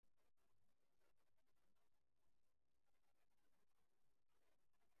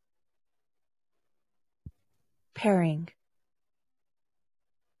Pairing.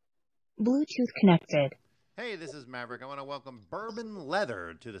 Bluetooth connected. Hey, this is Maverick. I want to welcome Bourbon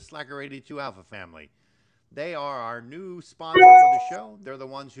Leather to the Slacker 82 Alpha family. They are our new sponsor for the show. They're the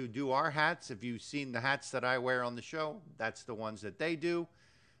ones who do our hats. If you've seen the hats that I wear on the show, that's the ones that they do.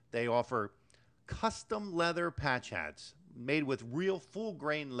 They offer custom leather patch hats made with real full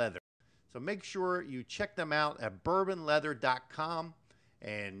grain leather. So make sure you check them out at bourbonleather.com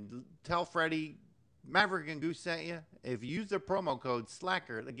and tell Freddie Maverick and Goose sent you. If you use the promo code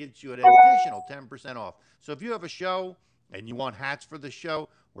SLACKER, that gets you an additional 10% off. So if you have a show and you want hats for the show,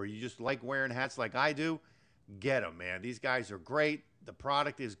 or you just like wearing hats like I do, get them, man. These guys are great. The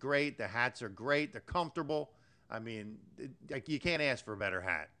product is great. The hats are great. They're comfortable. I mean, you can't ask for a better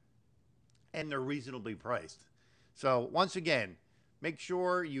hat. And they're reasonably priced. So once again, make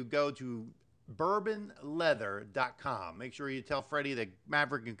sure you go to bourbonleather.com. Make sure you tell Freddie that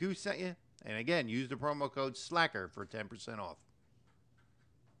Maverick and Goose sent you. And again, use the promo code SLACKER for 10% off.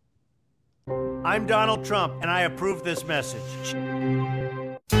 I'm Donald Trump, and I approve this message.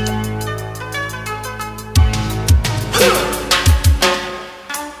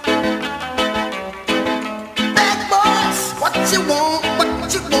 Bad boys, what you want,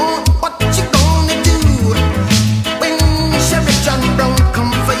 what you want, what you gonna do when Sheriff John Brown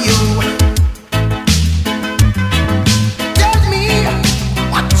come for you? Tell me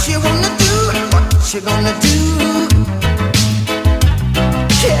what you wanna do, what you gonna do?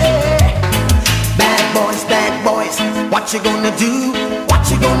 Yeah. Bad boys, what you gonna do? What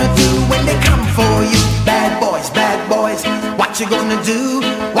you gonna do when they come for you? Bad boys, what you gonna do?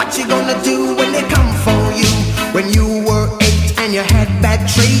 What you gonna do when they come for you? When you were 8 and you had bad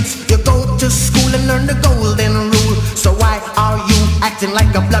traits, you go to school and learn the golden rule. So why are you acting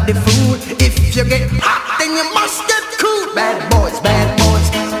like a bloody fool? If you get hot, then you must get cool. Bad boys,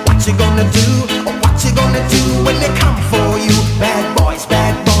 what you gonna do? Or what you gonna do when they come for you? Bad boys,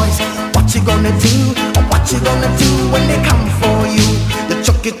 what you gonna do? Or what you gonna do when they come for you? You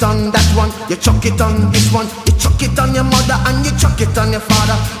chuck it on that one, you chuck it on this one, you chuck it on your mother and you chuck it on your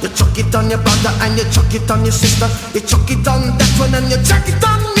father, you chuck it on your brother and you chuck it on your sister, you chuck it on that one and you chuck it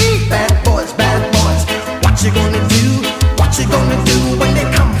on me. Bad boys, what you gonna do? What you gonna do when they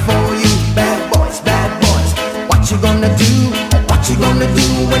come for you? Bad boys, what you gonna do? Or what you gonna do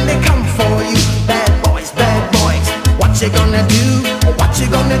when they come for you? Bad boys, what you gonna do? Or what you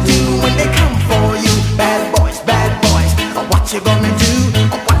gonna do when they come for you? Bad boys, or what you gonna do?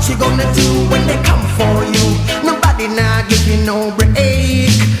 Or what you gonna do when they come for you? Nobody now give you no break.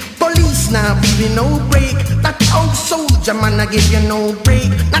 Police now give you no break. That old soldier man I give you no break.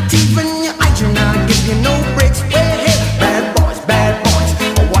 Not even your eyes now give you no breaks. Hey, bad boys,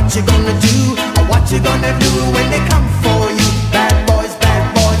 or what you gonna do? Or what you gonna do when they come for you? Bad boys,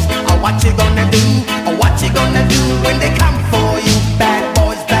 or what you gonna do? Or what you gonna do when they come for you? Bad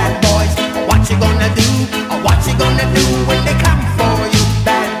boys, or what you gonna do? Or what you gonna do when they come for you?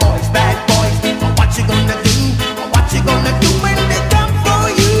 Bad boys, or what you gonna do? Or what you gonna do when they come for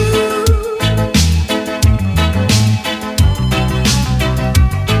you?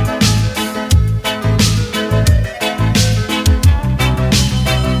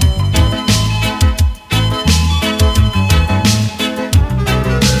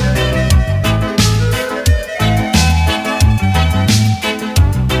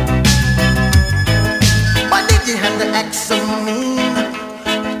 Why did you have to act so mean?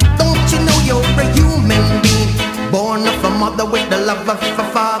 Don't you know you're a human being? Born of a mother with the love of a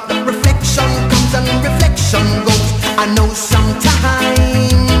father. Reflection comes and reflection goes. I know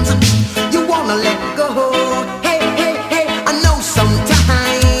sometimes you wanna let go. Hey, I know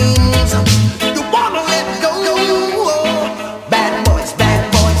sometimes you wanna let go. Bad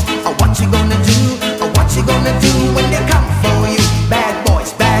boys, or what you gonna do? Or what you gonna do when they come for you? Bad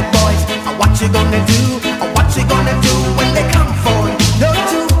boys, or what you gonna do? Or what you gonna do when they come for you? You're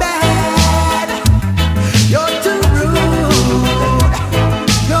too bad, you're too rude,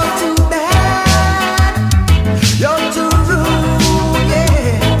 you're too bad, you're too rude,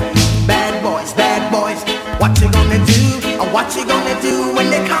 yeah. Bad boys, what you gonna do? Or what you gonna do when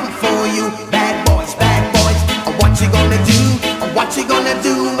they come for you? Bad boys, or what you gonna do? Or what you gonna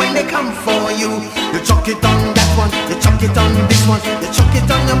do when they come for you? You chuck it on that one, you chuck it on this one, you chuck it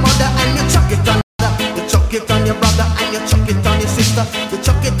on your mother and you chuck it on you chuck it on your brother and you chuck it on your sister, you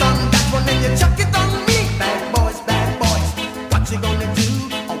chuck it on that one and you chuck it on me. Bad boys, what you gonna do?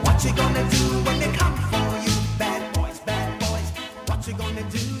 Or what you gonna do when they come for you? Bad boys, what you gonna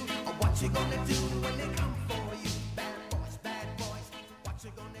do? Or what you gonna do when they come for you? Bad boys, what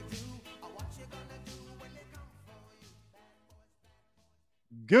you gonna do? Or what you gonna do when they come for you?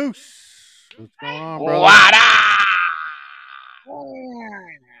 Goose, What's going on, brother? What up?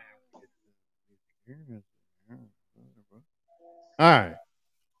 All right.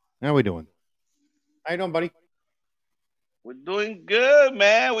 How we doing? How you doing, buddy? We're doing good,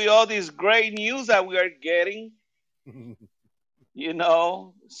 man. With all this great news that we are getting,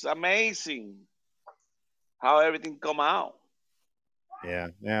 it's amazing how everything come out. Yeah.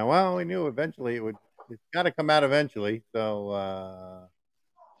 Yeah. Well, we knew eventually it would. It's got to come out eventually. So,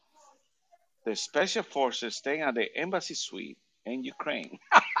 The special forces staying at the embassy suite in Ukraine.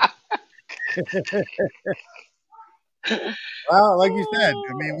 well, like you said,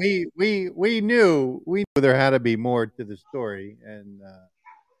 I mean, we knew there had to be more to the story, and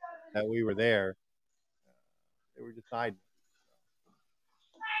that we were there. They were just hiding.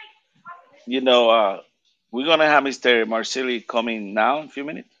 you know, uh, we're gonna have Mr. Marsili coming now in a few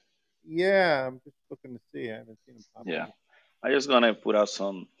minutes. Yeah, I'm just looking to see. I haven't seen him pop in Yeah, yet. I'm just gonna put out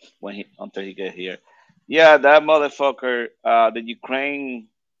some when he until he get here. Yeah, that motherfucker, the Ukraine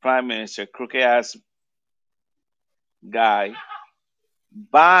prime minister, crooked ass guy,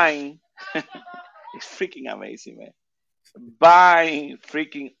 buying. It's freaking amazing, man. Buying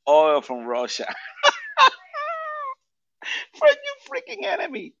freaking oil from Russia from your freaking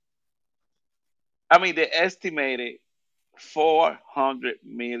enemy. I mean, they estimated $400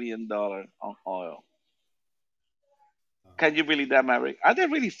 million on oil. Can you believe that, Maverick? Are they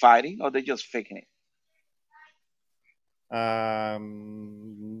really fighting or they just faking it? I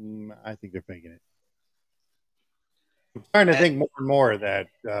think they're faking it. I'm starting to And think more and more that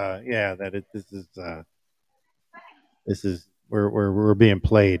yeah, that this is we're being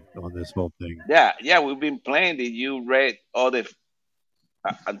played on this whole thing. yeah, yeah, we've been playing. Did you read all the?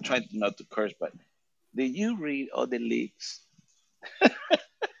 I'm trying not to curse, but did you read all the leaks?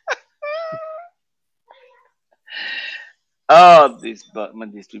 Oh, these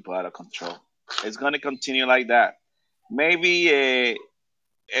people are out of control. It's gonna continue like that. Maybe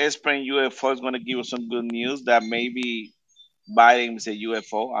Spring UFO is gonna give us some good news that maybe Biden is a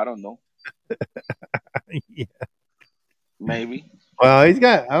UFO. I don't know. Yeah. Maybe. Well, he's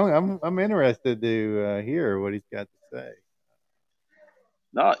got. I'm interested to hear what he's got to say.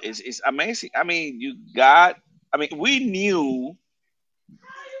 No, it's amazing. I mean, you got. I mean, we knew,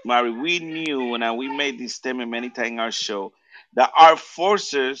 Mary. We knew, and we made this statement many times in our show that our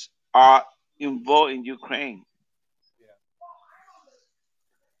forces are involved in Ukraine.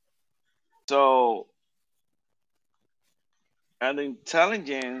 So, and the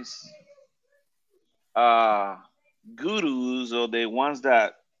intelligence uh, gurus or the ones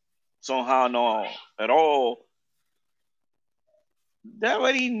that somehow know at all, they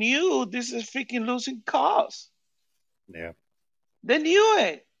already knew this is freaking losing cause. Yeah. They knew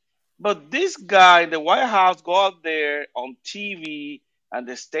it. But this guy, the White House, go out there on TV and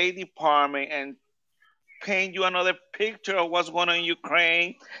the State Department and paint you another picture of what's going on in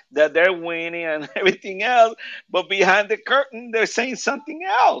Ukraine, that they're winning and everything else. But behind the curtain, they're saying something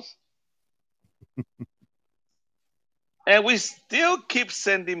else. And we still keep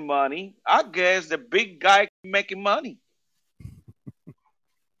sending money. I guess the big guy keep making money.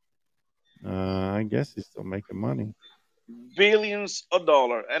 I guess he's still making money. Billions of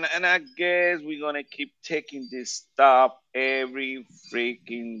dollars. And I guess we're gonna keep taking this stuff every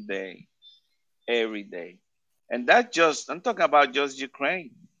freaking day. Every day. And that just I'm talking about just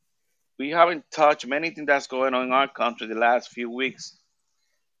Ukraine. We haven't touched many things that's going on in our country the last few weeks,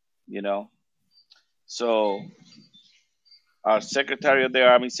 you know. So our Secretary of the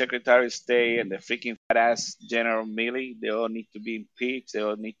Army, Secretary of State, and the freaking fat ass General Milley, they all need to be impeached. They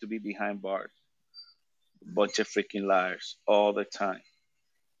all need to be behind bars. Bunch of freaking liars all the time.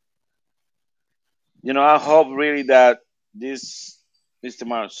 I hope really that this Mr.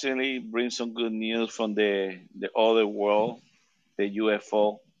 Marcini brings some good news from the other world, the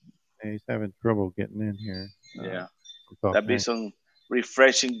UFO. Yeah, he's having trouble getting in here. Yeah, Talk that'd be to some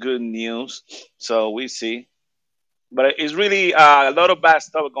refreshing good news. So we see, but it's really a lot of bad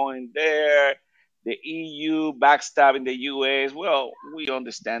stuff going there. The EU backstabbing the US. Well, we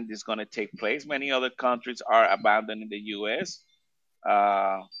understand this is going to take place. Many other countries are abandoning the US,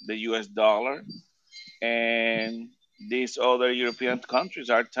 the US dollar, and these other European countries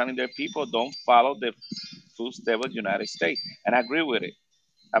are telling their people don't follow the footsteps of the United States. And I agree with it.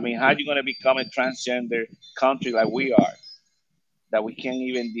 I mean, how are you going to become a transgender country like we are, that we can't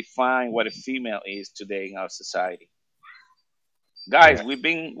even define what a female is today in our society? Guys, yeah. we've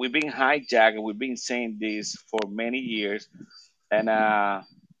been hijacked and we've been saying this for many years, and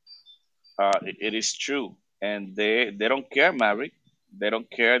it is true. And they don't care, Maverick. They don't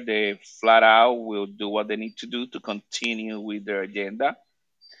care. They flat out will do what they need to do to continue with their agenda.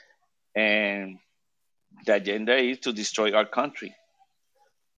 and the agenda is to destroy our country.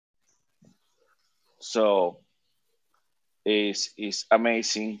 So it's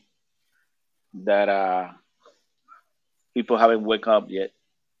amazing that people haven't woken up yet.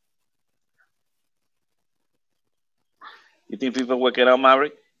 You think people waking up,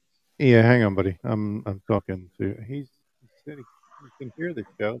 Maverick? Yeah, hang on, buddy. I'm talking to. He said he can hear the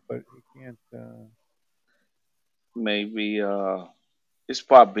show, but he can't. Maybe it's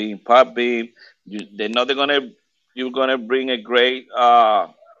pop beam. Pop beam. They know you're gonna bring a great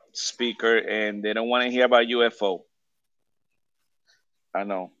speaker, and they don't want to hear about UFO. I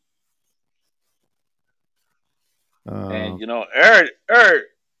know. And Um, you know, Earth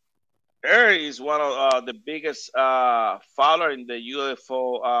is one of the biggest follower in the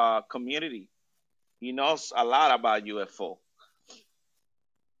UFO community. He knows a lot about UFO.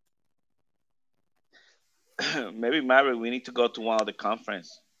 Maybe Maverick, we need to go to one of the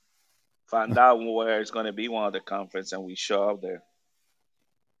conference, find out where it's going to be one of the conference, and we show up there.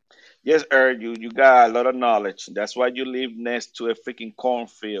 Yes, Earth, you got a lot of knowledge. That's why you live next to a freaking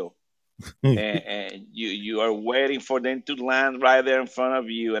cornfield, and you are waiting for them to land right there in front of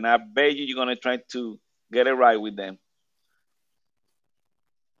you. And I bet you're going to try to get it right with them.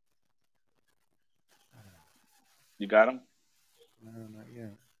 You got them? no, not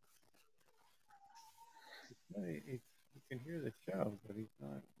yet. He can hear the show, but he's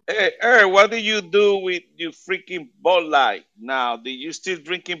not. Hey, Earl, what do you do with your freaking Bud Light now? Do you still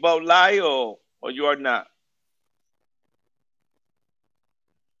drinking Bud Light or you are not?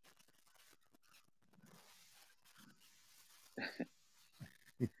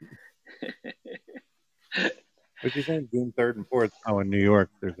 What you saying? June 3rd and 4th. Oh, in New York,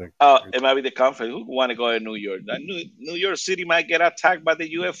 Oh, there's it might be the conference. Who want to go to New York? New York City might get attacked by the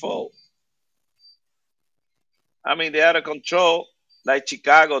UFO. I mean, they're out of control. Like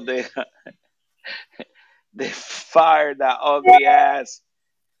Chicago, they they fired that ugly ass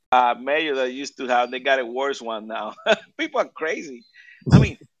mayor that used to have. They got a worse one now. People are crazy. I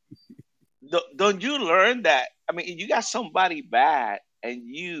mean, don't you learn that? I mean, if you got somebody bad and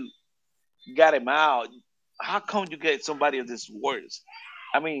you got him out, how come you get somebody of this worse?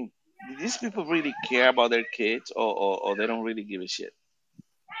 I mean, do these people really care about their kids, or they don't really give a shit?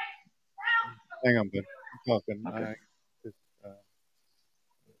 hang on, bud. I'm talking. Okay. Just, uh,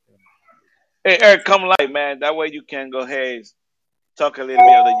 Hey, Eric, come live, man. That way you can go ahead talk a little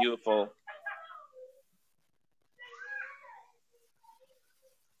bit of the UFO.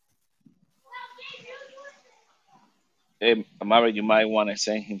 Hey, Amara, you might want to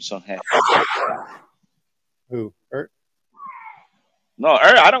send him some headphones. who? Ert? No,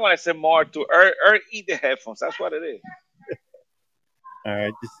 Eric, I don't want to send more to Eric. Eric, eat the headphones. That's what it is. All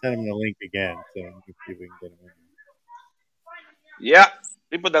right, just send him the link again, so let's see if we can get him in. Yeah,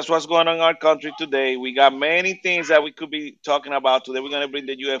 people, that's what's going on in our country today. We got many things that we could be talking about today. We're going to bring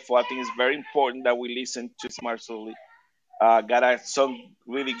the UFO. I think it's very important that we listen to Smart Sully. Got some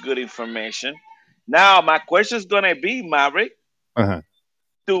really good information. Now, my question is going to be, Maverick, Uh-huh.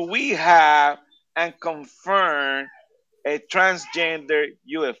 do we have and confirm a transgender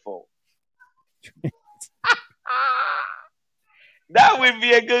UFO? That would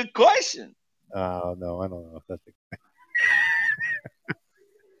be a good question. Oh no, I don't know if that's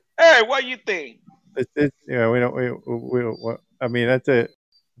Hey, what do you think? it's yeah. We don't. I mean, that's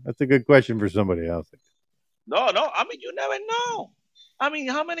a good question for somebody else. No, no. I mean, you never know. I mean,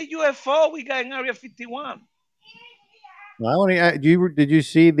 how many UFO we got in Area 51? Well, I want to. Did you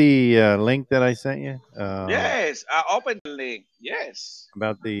see the link that I sent you Yes, I opened the link. Yes,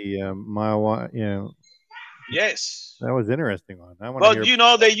 about the mile? yes. That was interesting one. I want to But hear you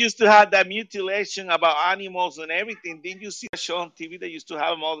know, they used to have that mutilation about animals and everything. Didn't you see a show on TV? They used to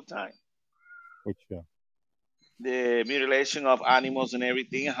have them all the time. which show. The mutilation of animals and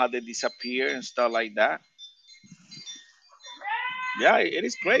everything, how they disappear and stuff like that. Yeah, it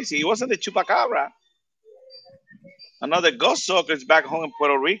is crazy. It wasn't the chupacabra. Another ghost suckers back home in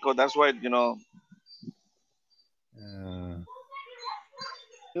Puerto Rico. That's why, you know. Uh,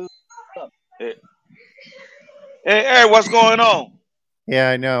 Hey, hey, what's going on? yeah,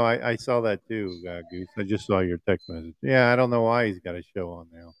 I know. I saw that too, Goose. I just saw your text message. Yeah, I don't know why he's got a show on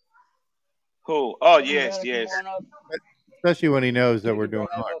now, Who? Oh, You yes, gotta come yes. on up, especially when he knows that take we're a doing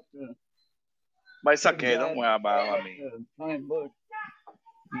drive live. up to But it's take a okay. Don't drive worry about it. I up mean, to Pine Bush.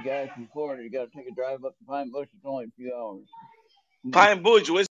 You guys from Florida, you gotta take a drive up to Pine Bush. It's only a few hours. Pine Bush.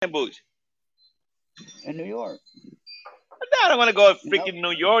 Where's Pine Bush? In New York, I don't want to go to and freaking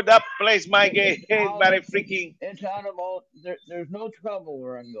New York. That place might get hit by the freaking. it's out of all. There's no trouble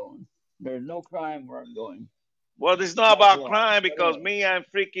where I'm going. There's no crime where I'm going. Well, this is not That's about why. crime But because anyway, me and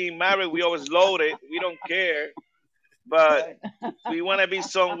freaking Mary, we always load it. We don't care. But right? we want to be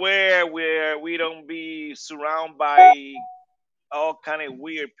somewhere where we don't be surrounded by all kind of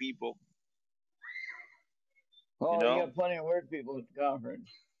weird people, you Oh, you know? got plenty of weird people at the conference.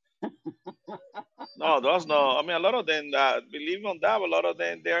 No, those no. I mean, a lot of them, believe on that, a lot of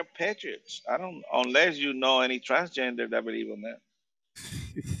them, they're patriots. I don't, unless you know any transgender that believe on that.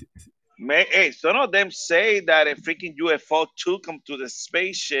 Hey, some of them say that a freaking UFO took them to the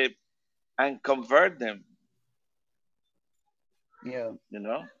spaceship and convert them, Yeah. you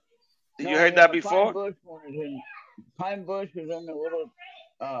know? Did you No, heard that yeah. before? Pine Bush is in the little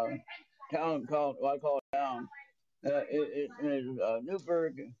uh, town called, well, I call it town. It is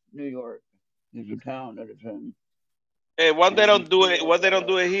Newburgh, New York, is the town that it's in, Hey, why they and don't it's do pretty it? well Why they thought don't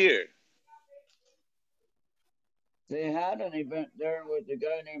do out. it here? They had an event there with a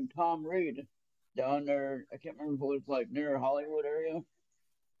guy named Tom Reed down there. I can't remember if it was like near Hollywood area,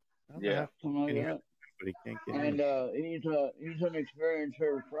 How the Yeah. heck something like can hear that. that, but he can't get me? And he's an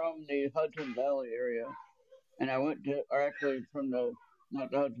experiencer from the Hudson Valley area. And I went to, or actually from the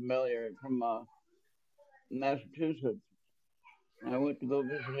not the Hudson Valley area, from Massachusetts. And I went to go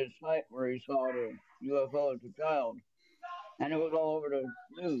visit his site where he saw the UFO as a child, and it was all over the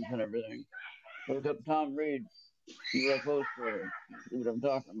news and everything. Look up Tom Reed UFO story. See what I'm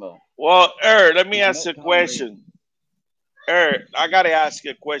talking about. Well, let me And I ask you met a Tom Reed. question. I gotta ask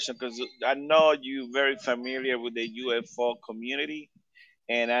you a question because I know you're very familiar with the UFO community,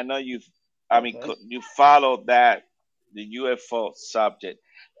 and I know Okay. you follow that the UFO subject.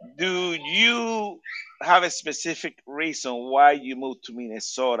 Do you have a specific reason why you moved to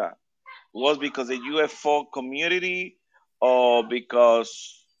Minnesota? Was because the UFO community, or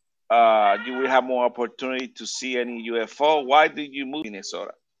because you will have more opportunity to see any UFO? Why did you move to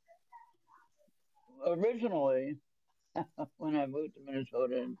Minnesota? Originally, when I moved to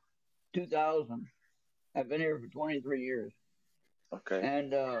Minnesota in 2000, I've been here for 23 years, Okay,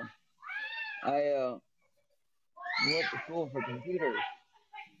 and I went to school for computers,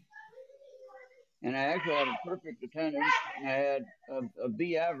 and I actually had a perfect attendance, and I had a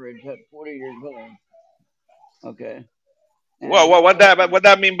B average at 40 years old. Okay, and well, here I am what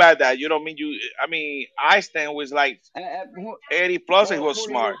that mean by that? You don't mean you? I mean, Einstein was like at 80 plus. He well at was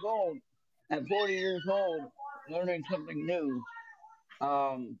 40 smart. years old. At 40 years old, learning something new.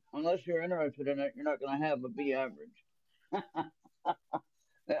 Unless you're interested in it, you're not going to have a B average.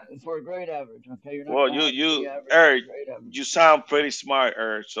 For a grade average, okay, you're not Well, going to have a B average for a Eric, grade average. you sound pretty smart,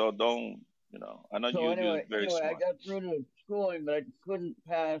 Eric. So don't, you know, I know So you're very I smart. got through to schooling, but I couldn't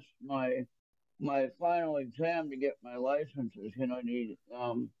pass my final exam to get my licenses. You know,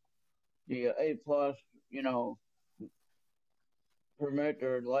 the A plus, you know, permit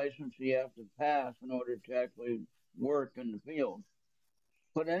or license you have to pass in order to actually work in the field.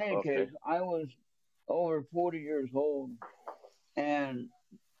 But in any case, Okay, I was over 40 years old, and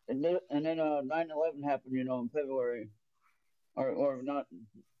and then 9/11 happened, you know, in February, or not,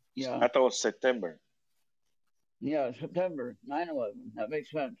 yeah, I thought it was September. yeah, September 9/11. That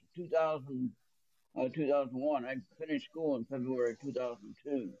makes sense. 2001. I finished school in February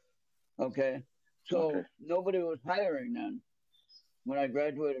 2002. Okay, Okay, so nobody was hiring then when I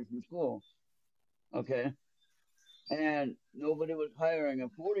graduated from school. Okay, and nobody was hiring a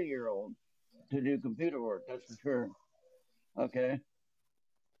 40-year-old to do computer work. That's for sure. Okay,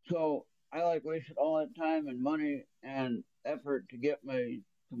 so I like wasted all that time and money and effort to get my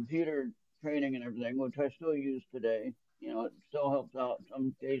computer training and everything, which I still use today. You know, it still helps out in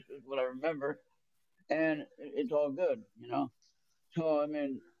some cases, what I remember, and it's all good. You know, so I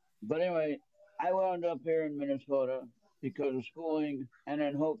mean, but anyway, I wound up here in Minnesota because of schooling, and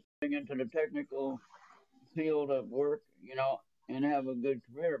then hoping into the technical field of work. You know, and have a good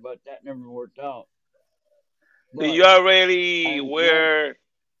career, but that never worked out. you But already I went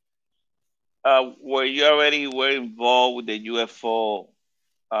were you already were involved with the UFO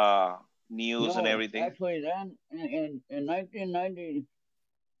uh, news and no, everything? actually, then in 1990,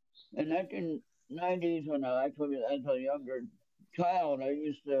 in 1990s, when I actually as a younger child, I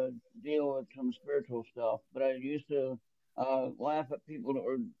used to deal with some spiritual stuff, but I used to laugh at people that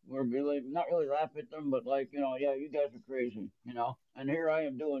were really not really laugh at them, but like, you know, yeah, you guys are crazy, you know. And here I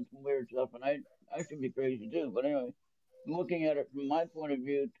am doing some weird stuff, and I should be crazy too. But anyway, looking at it from my point of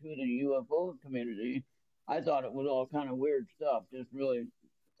view to the UFO community, I thought it was all kind of weird stuff, just really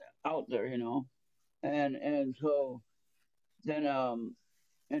out there, you know. And so then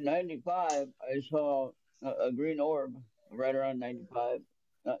in '95, I saw a green orb right around '95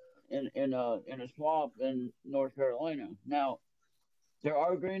 uh, in a swamp in North Carolina. Now there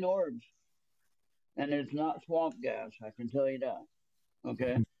are green orbs and it's not swamp gas. I can tell you that.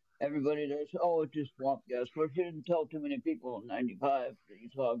 Okay. Everybody does. Oh, it's just swamp gas. Of course, you didn't tell too many people in '95 that you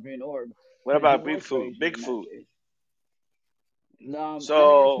saw a green orb What because you about were Bigfoot? crazy in that Bigfoot. case. I never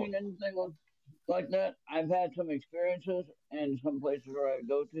So, seen anything like that. I've had some experiences in some places where I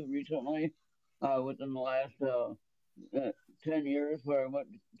go to recently, within the last 10 years, where I went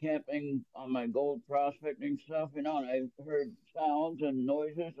camping on my gold prospecting stuff, and I heard sounds and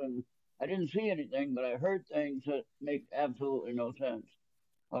noises, and I didn't see anything, but I heard things that make absolutely no sense.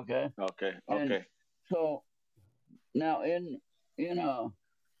 Okay, okay, and okay. so now in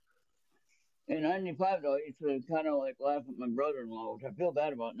 '95, though, I used to kind of like laugh at my brother-in-law, which I feel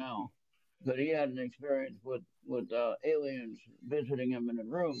bad about now, but he had an experience with aliens visiting him in a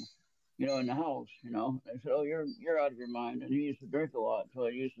room, in the house. They said, "Oh, you're out of your mind," and he used to drink a lot, so I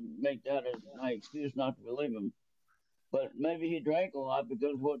used to make that as my excuse not to believe him. But maybe he drank a lot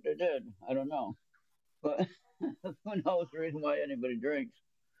because of what they did. I don't know, but who knows the reason why anybody drinks?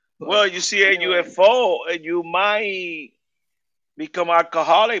 But Well, you see a anyway, UFO, you might become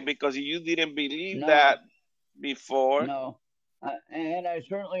alcoholic because you didn't believe that no, before. no, and I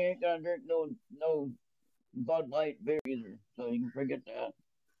certainly ain't gonna drink no Bud Light beer either, so you can forget that.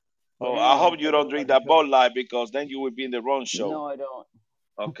 But Oh, I anyway, hope you that was don't about drink the that Bud show. Light because then you will be in the wrong show. No, I don't.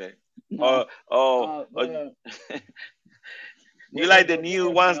 Okay. No. Oh, oh, But you like the but new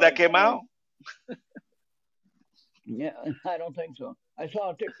seriously ones that though, came out? yeah, I don't think so. I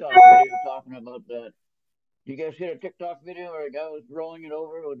saw a TikTok video talking about that. You guys see a TikTok video where a guy was rolling it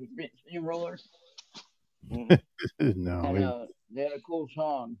over with a steamroller, Hmm. No, and we, they had a cool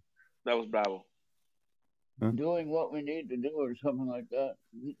song, That was Bravo. huh? "Doing What We Need to Do" or something like that.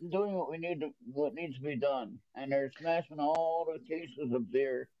 Doing what needs to be done, and they're smashing all the cases of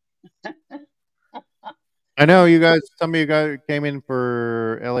beer. I know you guys. Some of you guys came in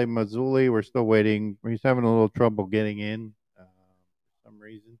for L.A. Mazzulli. We're still waiting. He's having a little trouble getting in for some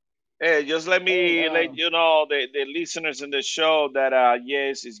reason. Hey, just let Hey, me let you know the listeners in the show that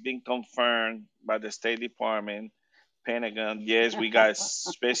yes, it's been confirmed by the State Department, Pentagon. Yes, we got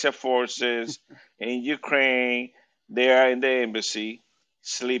special forces in Ukraine. They are in the embassy,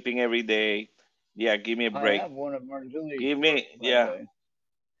 sleeping every day. Yeah, give me a I break. have one of Marzulli's Give me, books, by the yeah, way.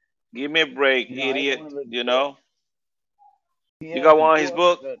 give me a break, I have one idiot. of his You books. know, He you has got a one of his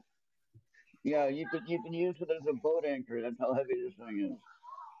book book. that, yeah, you can use it as a boat anchor. That's how heavy this thing is.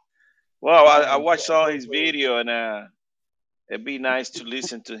 Well, I I have watched all both his those. video and it'd be nice to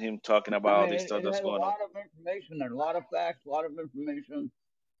listen to him talking I about all mean, this stuff it that's has a going on. lot of information and a lot of facts, a lot of information,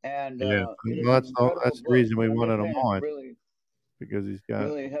 and Yeah, it is well, an incredible that's the book. reason we But I'm just wanted him saying, it's on really, because he's got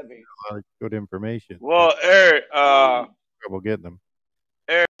really heavy. a lot of good information. But Well, Eric, Um, trouble getting them.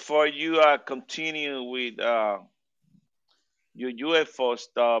 before you continue with your UFO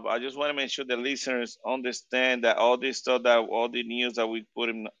stuff, I just want to make sure the listeners understand that all this stuff, that all the news that we put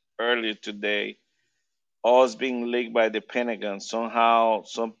in earlier today, all is being leaked by the Pentagon. Somehow,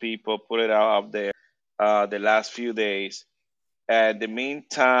 some people put it out there the last few days. At the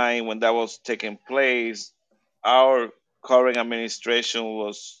meantime, when that was taking place, our current administration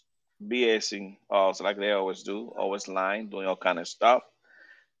was BSing us like they always do, always lying, doing all kind of stuff,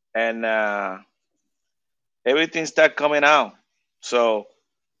 and everything started coming out. So,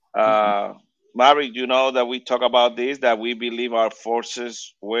 uh, Mary, you know that we talk about this, that we believe our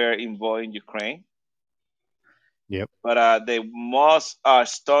forces were involved in Ukraine. Yep. But the most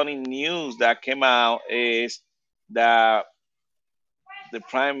stunning news that came out is that the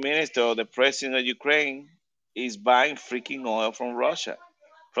prime minister or the president of Ukraine is buying freaking oil from Russia,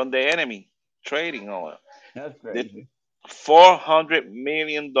 from the enemy, trading oil. that's The crazy. $400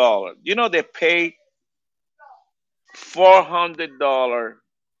 million. You know they pay $400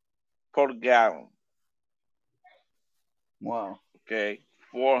 per gallon. Wow. Okay,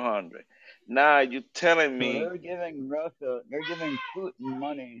 400. Now you telling So me they're giving Putin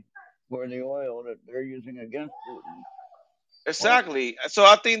money for the oil that they're using against Putin. Wow. exactly? So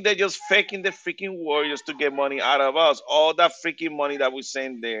I think they're just faking the freaking war just to get money out of us. All that freaking money that we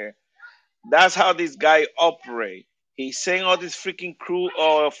send there. That's how this guy operate. He's saying all this freaking crude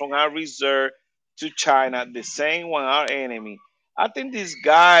oil from our reserve to China, the same one our enemy. I think this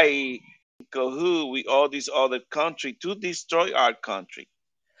guy in cahoot with all these other country to destroy our country.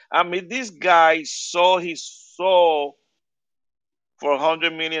 I mean, this guy sold his soul for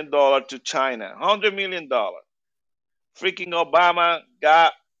 $100 million to China. $100 million. Freaking Obama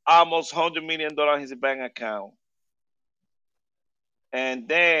got almost $100 million in his bank account. And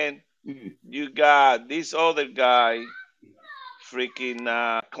then Mm. you got this other guy,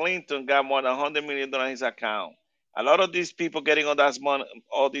 freaking Clinton, got more than $100 million in his account. A lot of these people getting all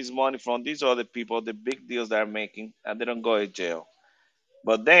this money from these other people, the big deals they're making, and they don't go to jail.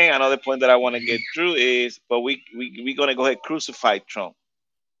 But then another point that I want to get through is, but we gonna go ahead crucify Trump.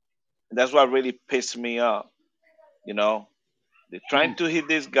 That's what really pissed me off. You know, they're trying Hmm. to hit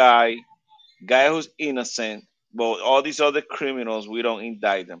this guy who's innocent, but all these other criminals, we don't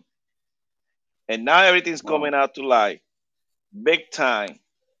indict them. And now everything's coming Well, out to light, big time.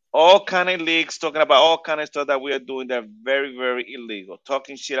 All kind of leaks talking about all kind of stuff that we are doing that are very, very illegal.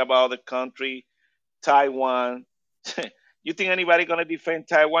 Talking shit about the country, Taiwan. You think anybody gonna defend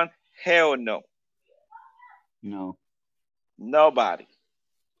Taiwan? Hell no, no. nobody.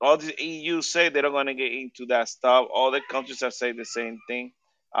 All the EU say they're not gonna get into that stuff. All the countries are saying the same thing.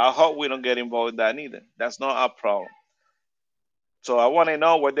 I hope we don't get involved in that either. That's not our problem. So I want to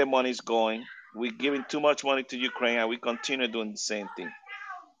know where the money's going. We're giving too much money to Ukraine, and we continue doing the same thing.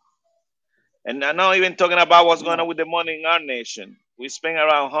 And I'm not even talking about what's going on Well, with the money in our nation. We spent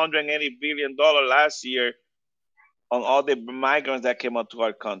around $180 billion last year on all the migrants that came up to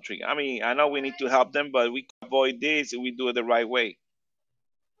our country. I mean, I know we need to help them, but we can avoid this if we do it the right way.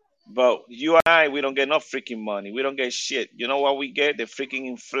 But you and I, we don't get no freaking money. We don't get shit. You know what we get? The freaking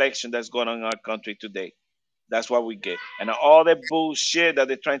inflation that's going on in our country today. That's what we get. And all the bullshit that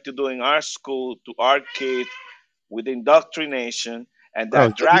they're trying to do in our school to our kids with indoctrination and Bro, is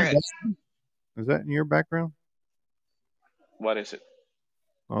that that your drag. is that in your background? What is it?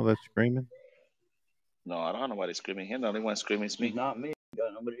 All that screaming? No, I don't know nobody's screaming here. The only one screaming is it's me. not me.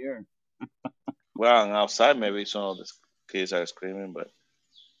 Got nobody here. Well, outside maybe some of the kids are screaming, but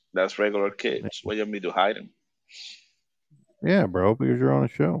that's regular kids. What do you want me to hide them? Yeah, bro, because you're on a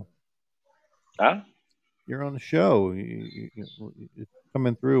show. Huh? You're on a show. It's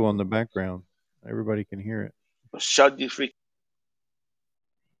coming through on the background. Everybody can hear it. Shut the freak.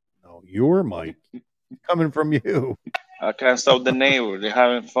 No, your mic coming from you. I can't stop the neighbor. They're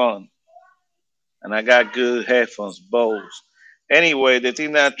having fun. And I got good headphones, Bose. Anyway, the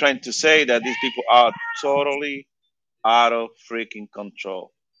thing that I'm trying to say that these people are totally out of freaking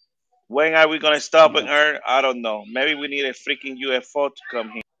control. When are we gonna stop on Yeah. Earth? I don't know. Maybe we need a freaking UFO to come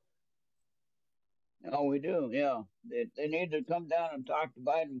here. Oh, we do. Yeah. They need to come down and talk to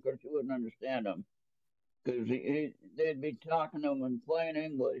Biden because he wouldn't understand them. Because they'd be talking to him in plain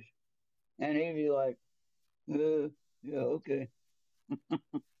English, and he'd be like, yeah, okay,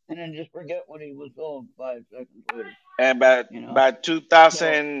 and then just forget what he was told 5 seconds later. And by You know. by So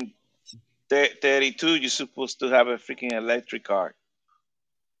 2032, you're supposed to have a freaking electric car.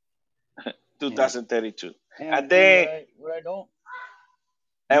 yeah. 2032. And And then, what I don't.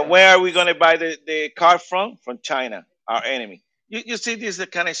 and Yeah. where are we gonna buy the car from? From China, our enemy. You see, this is the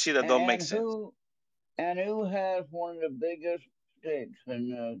kind of shit that don't make And sense. who has one of the biggest stakes in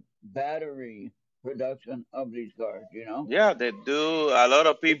the battery production of these cars? You know, Yeah, they do.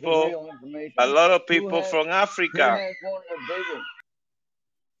 this is real A information. lot of Who people has from who Africa. has one of the biggest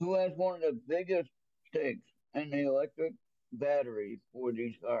who has one of the biggest stakes in the electric battery for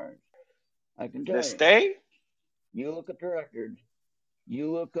these cars? I can The tell you. state? You look at the records. You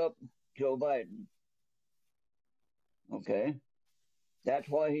look up Joe Biden. Okay, that's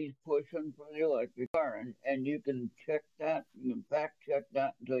why he's pushing for the electric car, and you can check that. You can fact check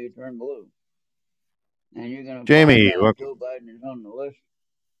that until you turn blue, and you're gonna find Jamie, out welcome. Joe Biden is on the list.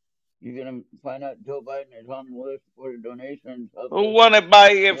 You're gonna find out Joe Biden is on the list for the donations of Who this wanna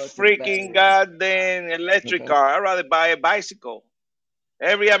buy a electric freaking battery. goddamn electric Okay. car? I'd rather buy a bicycle.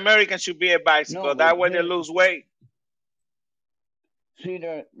 Every American should be a No, bicycle. but That way they lose weight. see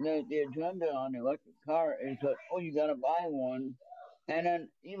the agenda on the electric car is that you gotta buy one, and then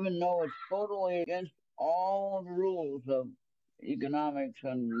even though it's totally against all the rules of economics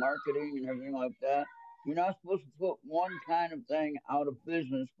and marketing and everything like that, you're not supposed to put one kind of thing out of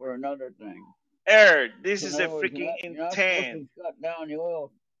business for another thing. This So in is a other words, freaking you're not supposed intent. to shut down the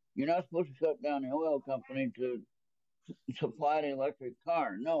oil. You're not supposed to shut down the oil company to supply the electric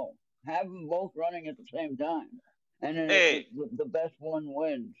car. No, have them both running at the same time, and then Hey, the best one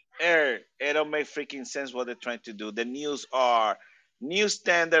wins. it don't make freaking sense what they're trying to do. The news are new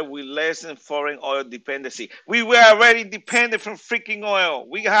standard with less than foreign oil dependency. We were already dependent from freaking oil.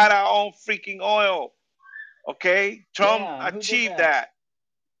 We had our own freaking oil. Okay, Trump Yeah, and who did achieved that? that.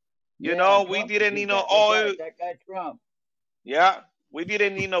 You Yeah, know, we Trump didn't need achieved no that. That's oil. right. That guy Trump. Yeah, we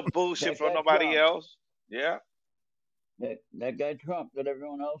didn't need no bullshit That from guy nobody Trump. else. Yeah, That guy Trump that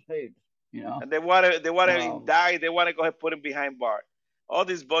everyone else hates. You know. and they want to Um. indict. They want to go ahead and put him behind bar. All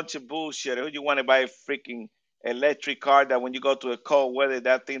this bunch of bullshit. Who you want to buy a freaking electric car that when you go to a cold weather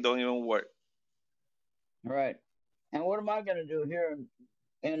that thing don't even work? Right. And what am I gonna do here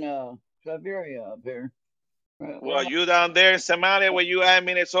in Siberia up here? Well, you down there in Somalia where you at in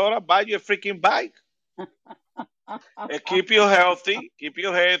Minnesota, buy you a freaking bike and keep you healthy. Keep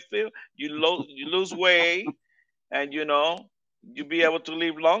you healthy. You lose weight, and you be able to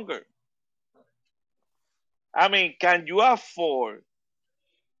live longer. I mean, can you afford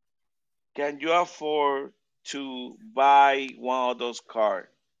to buy one of those cars?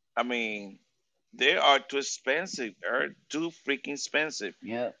 I mean, they are too expensive. They're too freaking expensive.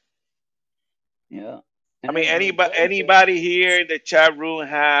 Yeah, yeah. I And mean, there's replacement. anybody here in the chat room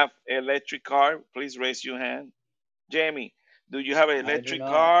have electric car? Please raise your hand. Jamie, do you have an I do electric not.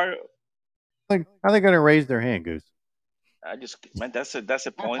 car? Like, how are they going to raise their hand, Goose? I just man, that's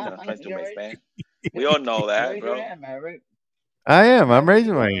a point that I'm trying to You make, raise, man. We all know that, raise your bro. hand, Maverick. I am. I'm Maverick, you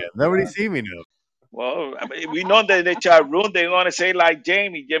raising my got hand. a Nobody car? see me now. Well, I mean, we know that in the chat room they're gonna say like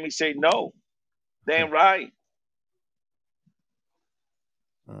Jamie. Jamie say no. Damn right.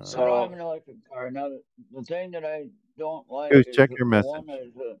 I don't have So an electric car. Now, the thing that I don't like Goose, is check your the one message. that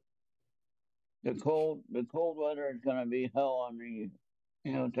is the cold weather is going to be hell on the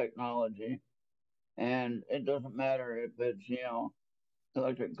technology, and it doesn't matter if it's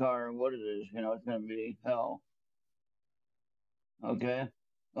electric car or what it is. It's going to be hell. Okay.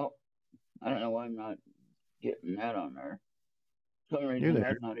 Oh, I don't know why I'm not getting that on there. For some You're reason there.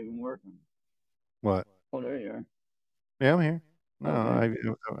 that's not even working. What? Oh, there you are. Yeah, I'm here. No, Okay.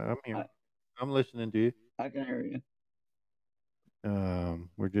 I'm here. I I'm listening to you. I can hear you.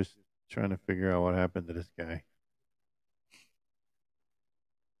 We're just trying to figure out what happened to this guy.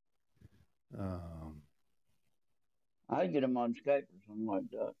 Um, I'd get him on Skype or something like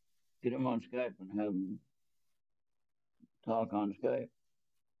that. Get him on Skype and have him talk on Skype.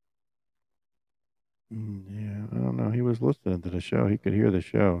 yeah, I don't know. He was listening to the show. He could hear the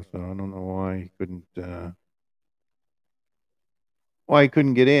show, so I don't know why he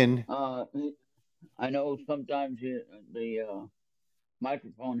couldn't get in. Uh, I know sometimes the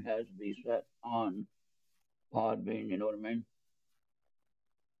microphone has to be set on Podbean. You know what I mean?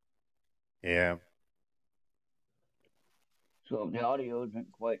 Yeah. So if the audio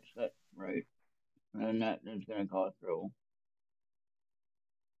isn't quite set right, then that is going to cause trouble.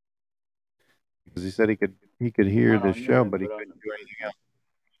 Because he said he could hear Not the on show, yours, but he but on couldn't the do anything else.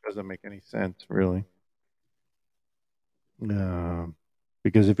 Doesn't make any sense, really. Um,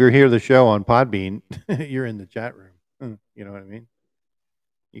 because if you hear the show on Podbean, you're in the chat room. You know what I mean?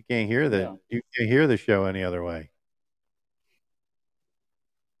 yeah. You can't hear the show any other way.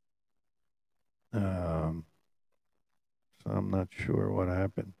 Um, so I'm not sure what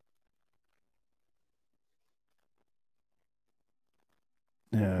happened.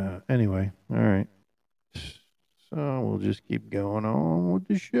 Anyway, all right. So we'll just keep going on with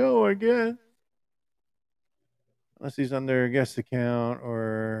the show, I guess. Unless he's on their guest account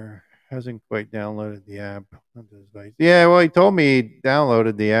or hasn't quite downloaded the app onto his device. Yeah, well, he told me he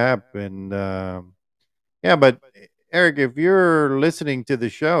downloaded the app, and yeah, but Eric, if you're listening to the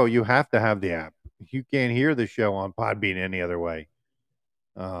show, you have to have the app. You can't hear the show on Podbean any other way.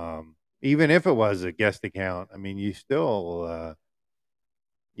 Even if it was a guest account, I mean, you still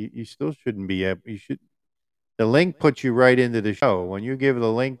shouldn't be able. You should. The link puts you right into the show. When you give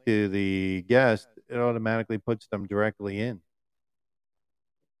the link to the guest, it automatically puts them directly in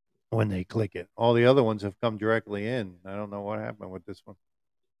when they click it. All the other ones have come directly in. I don't know what happened with this one,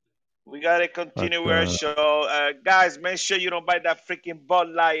 we gotta but continue with our show. Guys, make sure you don't buy that freaking Bud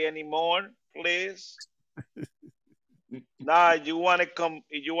Light anymore, please. Now you wanna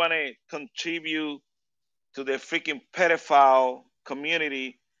contribute to the freaking pedophile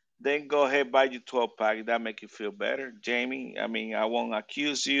community, then go ahead buy your 12 pack. That make you feel better, Jamie. I mean, I won't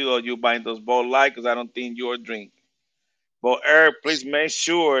accuse you of you buying those Bud Light because I don't think you're a drink. But Eric, please make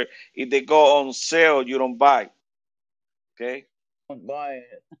sure if they go on sale, you don't buy. Okay? Don't buy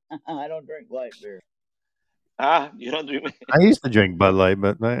it. I don't drink light beer. Ah, you don't drink. I used to drink Bud Light,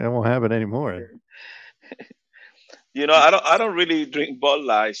 but I won't have it anymore. I don't really drink Bud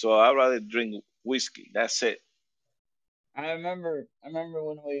Light, so I rather drink whiskey. That's it. I remember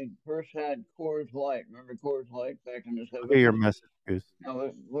when we first had Coors Light. Remember Coors Light back in the I'll get your 70s? message, Goose.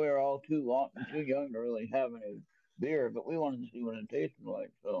 We were all too young to really have any beer, but we wanted to see what it tasted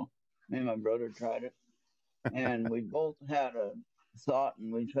like. So me and my brother tried it, and we both had a thought,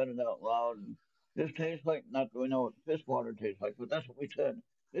 and we said it out loud. And this tastes like, not that we know what piss water tastes like, but that's what we said.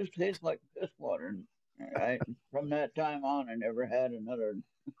 This tastes like piss water. And from that time on, I never had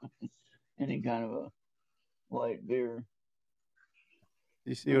any kind of a light beer.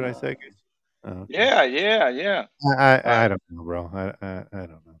 You see what I Uh, said, Goose? Oh, okay. Yeah, yeah, yeah. I Uh, don't know, bro. I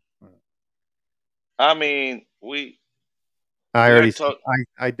don't know. I mean, we. I We are already s talk.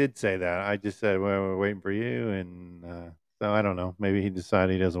 I did say that. I just said, "Well, we're waiting for you," and, so I don't know. Maybe he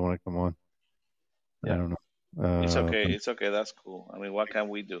decided he doesn't wanna come on. I Yeah, don't know. it's okay. But It's okay. That's cool. I mean, what can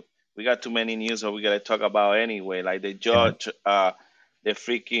we do? We got too many news that we gotta talk about anyway. Like the yeah. judge, the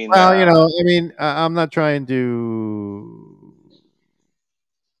freaking. Well, I mean, I'm not trying to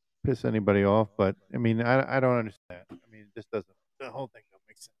piss anybody off, but, I mean, I don't understand. I mean, it just doesn't the whole thing don't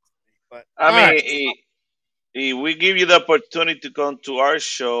make sense to me, but I alright. mean, if we give you the opportunity to come to our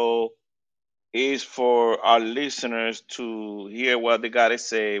show, is for our listeners to hear what they gotta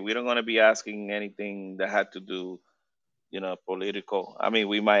say. We don't gonna be asking anything that had to do, political. I mean,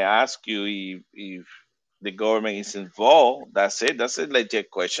 we might ask you if the government is involved. That's it. That's a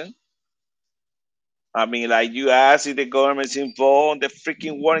legit question. I mean, like you asked if the government's involved in the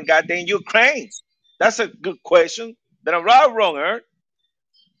freaking war in goddamn Ukraine. That's a good question. That I'm right or wrong,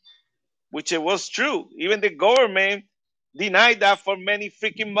 which it was true. Even the government denied that for many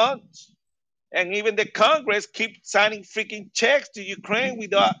freaking months. And even the Congress keep signing freaking checks to Ukraine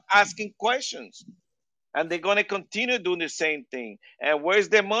without asking questions. And they're gonna continue doing the same thing. And where's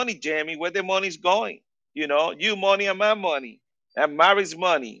the money, Jamie? Where the money's going? You money and my money, and Mary's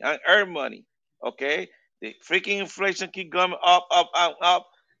money, and her money. Okay, the freaking inflation keep going up, up, up, up.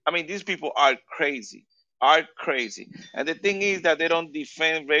 I mean, these people are crazy. And the thing is that they don't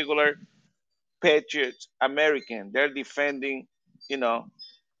defend regular patriots, American. They're defending, you know,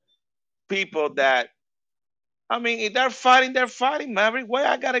 people that I mean, if they're fighting, they're fighting, Maverick. Why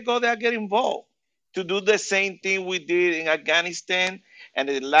I gotta go there get involved? To do the same thing we did in Afghanistan. And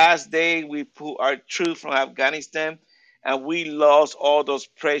the last day we put our troops from Afghanistan and we lost all those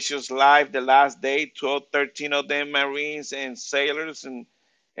precious lives the last day, 12, 13 of them Marines and sailors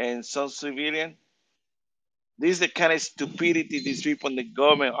and some civilian. This is the kind of stupidity these people in the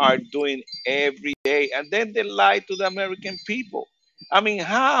government are doing every day. And then they lie to the American people. I mean,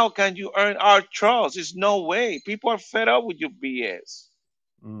 how can you earn our trust? There's no way. People are fed up with your BS.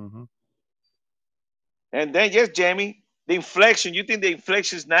 Mhm. And then, yes, Jamie, the inflation, you think the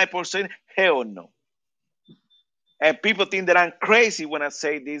inflation is 9%? Hell no. And people think that I'm crazy when I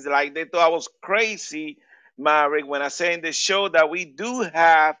say this. Like they thought I was crazy, Marek, when I say in the show that we do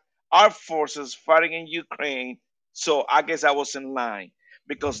have our forces fighting in Ukraine. So I guess I was in line.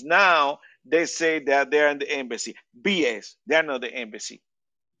 Because now they say that they're in the embassy. BS. They're not the embassy.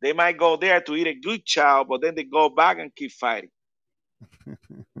 They might go there to eat a good chow, but then they go back and keep fighting.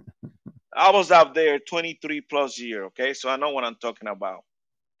 I was up there 23 plus year, okay? So I know what I'm talking about.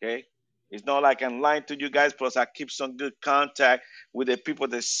 Okay. It's not like I'm lying to you guys, plus I keep some good contact with the people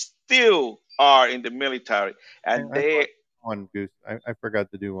that still are in the military. And I forgot they one goose. I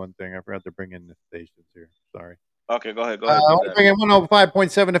forgot to do one thing. I forgot to bring in the stations here. Sorry. okay, go I ahead, do want to that. bring in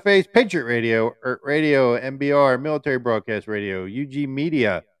 105.7 The Face, Patriot Radio, Radio, MBR, Military Broadcast Radio, UG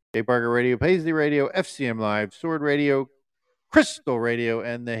Media, J. Parker Radio, Paisley Radio, FCM Live, Sword Radio, Crystal Radio,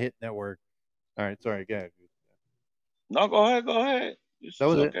 and the Hit Network. All right, sorry, go ahead. No, go ahead. That It's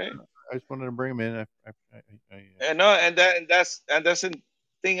was it. okay. I just wanted to bring them in. And no, and that's the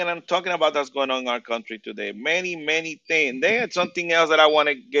thing that I'm talking about that's going on in our country today. Many things. There's something else that I want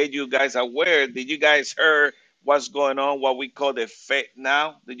to get you guys aware. Did you guys heard what's going on? What we call the Fed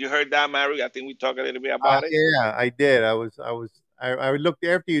now? Did you heard that, Mary? I think we talked a little bit about it. Yeah, I did. I looked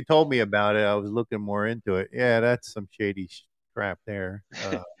after you told me about it. I was looking more into it. Yeah, that's some shady crap there.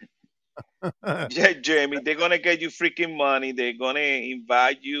 Yeah, Jamie, they're gonna get you freaking money. They're gonna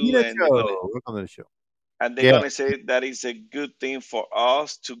invite See you, that and they're gonna show. Look on the show. and they're Yeah. gonna say that it's a good thing for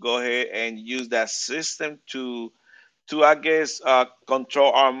us to go ahead and use that system to I guess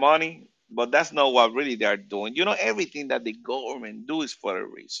control our money. But that's not what really they're doing. Everything that the government do is for a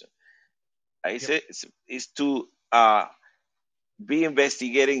reason. Yep. It's to be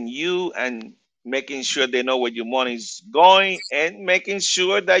investigating you and making sure they know where your money is going and making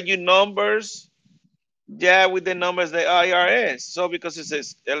sure that your numbers, yeah, with the numbers the IRS. So because it's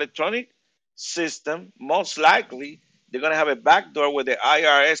an electronic system, most likely they're gonna have a backdoor where the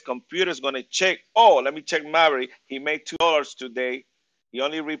IRS computer is gonna check. Oh, let me check Maverick. He made $2 today. He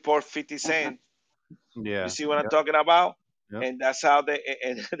only report 50 cents. You Yeah. see what I'm Yep. talking about? Yep. And that's how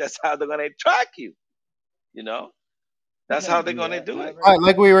that's how they're gonna track you. You know, They that's how don't they're do gonna that, do it. Maverick.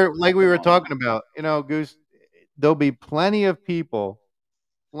 Like we Come were on. talking about. Goose. There'll be plenty of people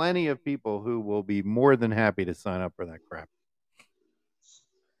who will be more than happy to sign up for that crap.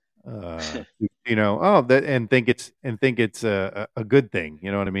 Oh, that and think it's a good thing.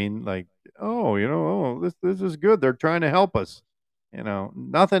 You know what I mean? Like, oh, this is good. They're trying to help us.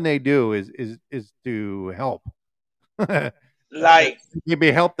 Nothing they do is to help. Like,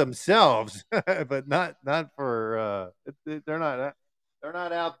 maybe help themselves, but not for they're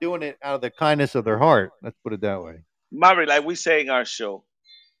not out doing it out of the kindness of their heart. Let's put it that way. Mary, like we say in our show,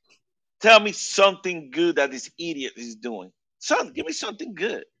 tell me something good that this idiot is doing. Give me something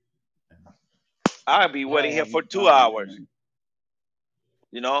good. I'll be I waiting here have for two not hours.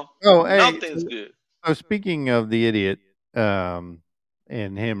 really. Oh, hey, Nothing's good. so speaking of the idiot, um,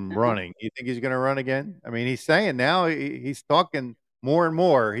 and him running, you think he's going to run again? I mean, he's saying now he's talking more and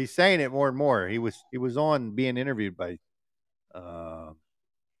more. He's saying it more and more. He was on being interviewed by uh,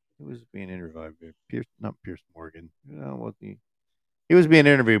 he was being interviewed by Pierce, not Pierce Morgan. What he was being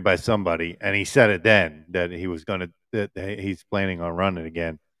interviewed by somebody, and he said it then that he was going to that he's planning on running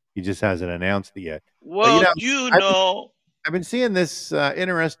again. He just hasn't announced it yet. But Well, I've been, I've been seeing this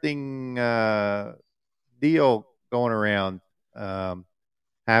interesting deal going around, um,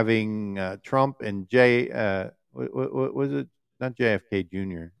 having Trump and was it not JFK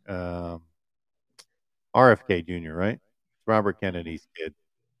Jr. RFK Jr. Right? Robert Kennedy's kid,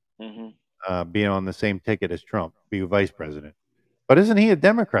 hmm being on the same ticket as Trump, be vice president. But isn't he a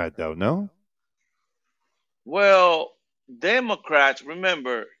Democrat though? No. well, Democrats,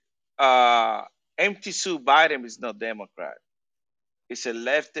 remember, uh, empty Sue Biden is not Democrat. It's a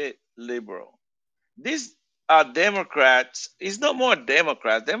lefty liberal. These are Democrats. It's not more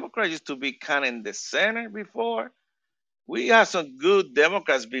Democrats. Democrats used to be kind of in the center before. We had some good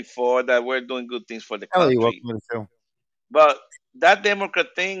Democrats before that were doing good things for the Ellie, country. welcome to the show. But that Democrat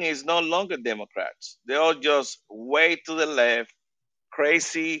thing is no longer Democrats. They're all just way to the left,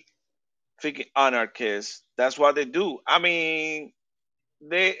 crazy, freaking anarchists. That's what they do. I mean,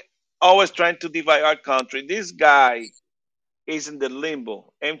 they always trying to divide our country. This guy is in the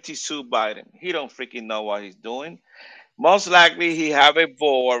limbo, empty suit Biden. He don't freaking know what he's doing. Most likely, he have a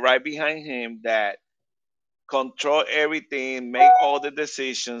board right behind him that control everything, make all the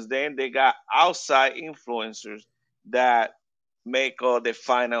decisions. Then they got outside influencers that make all the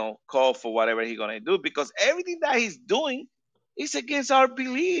final call for whatever he's gonna do. Because everything that he's doing is against our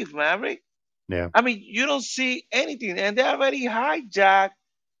belief, Maverick. Yeah. I mean, you don't see anything, and they already hijacked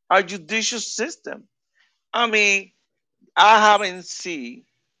our judicial system. I mean, I haven't seen.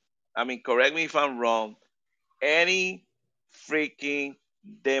 I mean, correct me if I'm wrong. Any freaking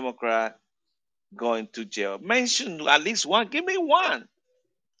Democrat going to jail? Mention at least one. Give me one.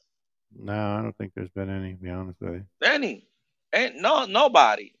 No, I don't think there's been any. To be honest with you. Any. Ain't no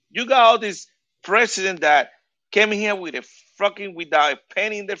nobody. You got all this president that came here with a fucking without a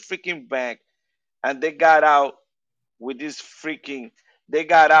penny in the freaking bank, and they got out with this freaking. They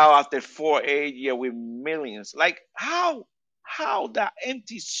got out after 4 8 years with millions. Like how? How that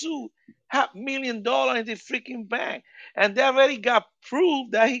empty suit have $1 million in the freaking bank, and they already got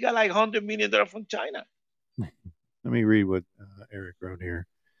proof that he got like $100 million from China. Let me read what Eric wrote here.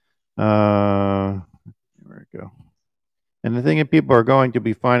 Uh, where it go? And the thing that people are going to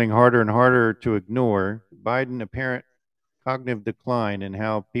be finding harder and harder to ignore Biden apparent cognitive decline and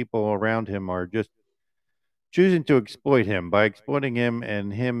how people around him are just choosing to exploit him by exploiting him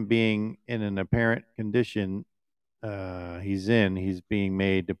and him being in an apparent condition he's being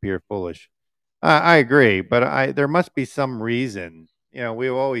made to appear foolish. I agree, but there must be some reason.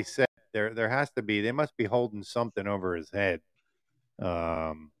 We've always said there has to be. They must be holding something over his head.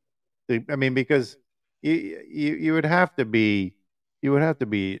 Um, I mean, because you would have to be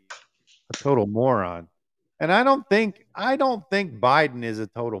a total moron, and I don't think Biden is a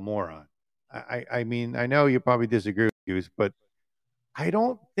total moron. I mean, I know you probably disagree with Goose, but I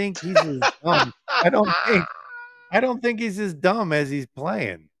don't think he's as dumb. I don't think I don't think he's as dumb as he's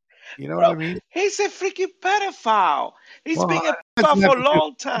playing. You know what I Bro, mean? he's a freaking pedophile. He's Well, been a that pedophile doesn't have for a to do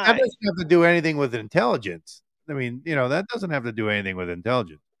long that time. doesn't have to do anything with intelligence. I mean, that doesn't have to do anything with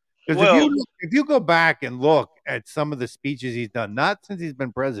intelligence. Because Well, if you go back and look at some of the speeches he's done, not since he's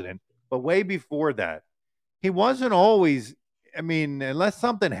been president, but way before that, he wasn't always. I mean, unless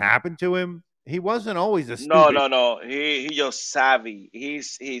something happened to him, he wasn't always a no, stupid. no, no. He just savvy.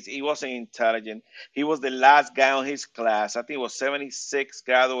 He wasn't intelligent. He was the last guy on his class. I think he was 76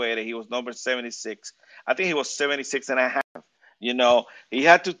 graduated. He was number 76. I think he was 76 and a half. He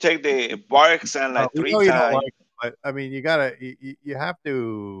had to take the bar exam like We three know you don't times. like him, but I mean, you have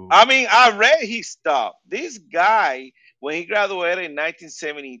to. I mean, I read his stuff. This guy, when he graduated in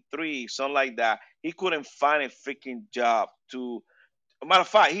 1973, something like that, he couldn't find a freaking job to. Matter of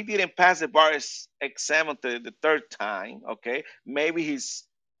fact, he didn't pass the bar exam until the third time. Okay, maybe his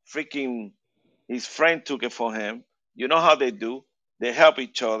friend took it for him. You know how they do; they help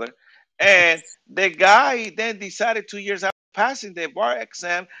each other. And the guy then decided 2 years after passing the bar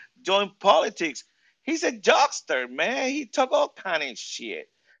exam, join politics. He's a jokester, man. He talk all kind of shit.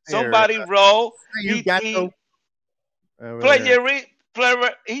 Here, Somebody wrote you got to he over there.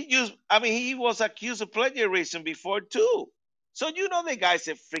 he used. I mean, he was accused of plagiarism before too. So you know the guy's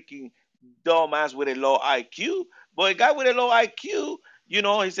a freaking dumbass with a low IQ. But a guy with a low IQ,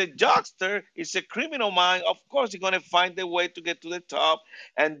 he's a jokester. He's a criminal mind. Of course, he's gonna find a way to get to the top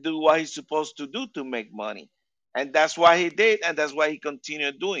and do what he's supposed to do to make money. And that's why he did, and that's why he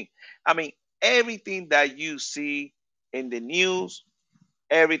continued doing. I mean, everything that you see in the news,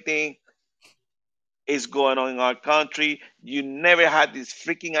 everything is going on in our country. You never had this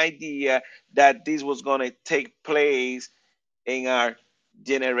freaking idea that this was going to take place in our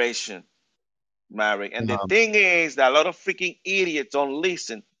generation, Maverick. And the Um, thing is that a lot of freaking idiots don't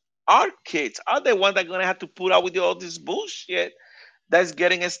listen. Our kids are the ones that are going to have to put up with all this bullshit that's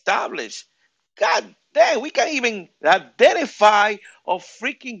getting established. God damn, we can't even identify or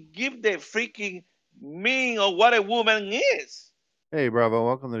freaking give the freaking meaning of what a woman is. hey, Bravo,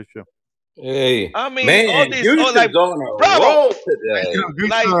 welcome to the show. Hey, I mean, all man, this, oh, like Houston's on a Bravo, roll You today. know, Goose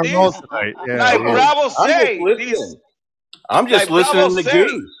is like on a roll this, tonight. Yeah, like yeah. Bravo I'm just say, listening. I'm just like Bravo listening to say,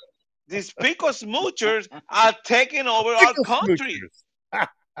 Goose. these pico smoochers are taking over our Pickle country. smoochers.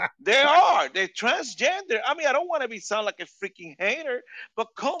 They are. They're transgender. I mean, I don't want to be sound like a freaking hater, but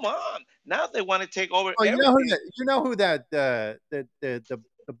come on. Now they want to take over Oh, everything. you know who that the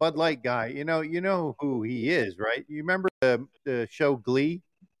Bud Light guy. You know who he is, right? You remember the show Glee?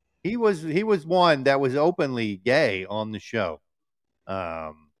 He was one that was openly gay on the show.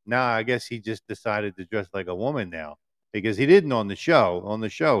 Now I guess he just decided to dress like a woman now because he didn't on the show. On the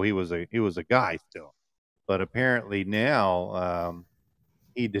show, he was a guy still, but apparently now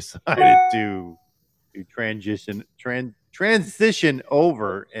he decided to transition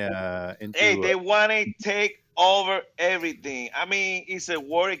over Hey, into they want to take over everything. I mean, it's a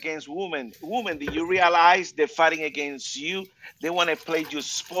war against women. Women, do you realize they're fighting against you? They want to play your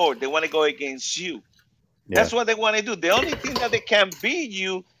sport. They want to go against you. That's yes. what they want to do. The only thing that they can beat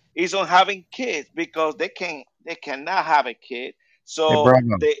you is on having kids because they cannot have a kid. Hey, So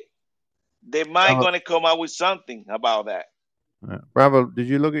Bravo. they might Bravo. gonna come out with something about that. Bravo, did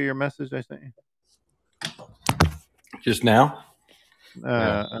you look at your message I sent you? Just now?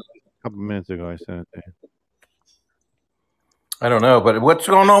 A couple minutes ago, I sent it to you. I don't know, but what's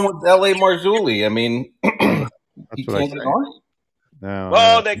going on with L.A. Marzulli? I mean, he That's what I can't sent get you. on. No,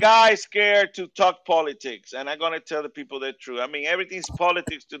 Well, the guy's scared to talk politics, and I'm gonna tell the people the truth. I mean, everything's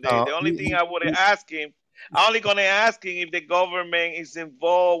politics today. no, The only thing I would ask him, I'm only gonna ask him if the government is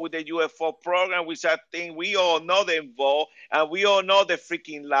involved with the UFO program, which I think we all know they're involved, and we all know the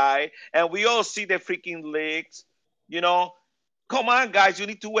freaking lie, and we all see the freaking leaks. You know, come on, guys, you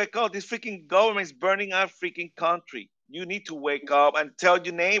need to wake up. This freaking government is burning our freaking country. You need to wake up and tell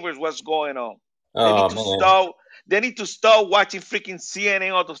your neighbors what's going on. They need Oh to man. stop. They need to start watching freaking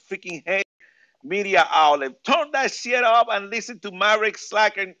CNN or those freaking hate media outlet. Turn that shit up and listen to Maverick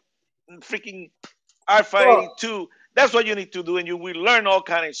Slack and freaking Alpha Well, 82. That's what you need to do, and you will learn all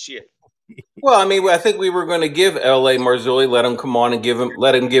kind of shit. well, I mean, I think we were going to give L.A. Marzulli, let him come on and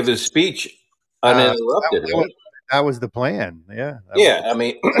let him give his speech uninterrupted, that was right? that was the plan. Yeah, that was the Yeah, I plan.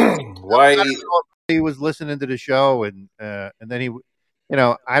 mean, I why? don't know if he was listening to the show, and then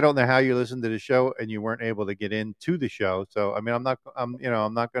I don't know how you listened to the show and you weren't able to get into the show. So I mean, I'm not going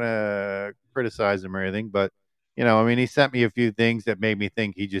to criticize him or anything, but I mean, he sent me a few things that made me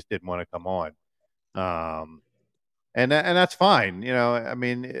think he just didn't want to come on. Um, and that's fine. I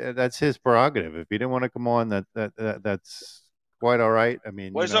mean, that's his prerogative. If he didn't want to come on, that's quite all right. I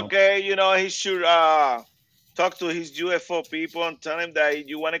mean, Well, it's okay. He should talk to his UFO people and tell him that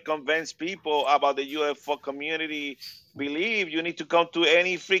you want to convince people about the UFO community believe you need to come to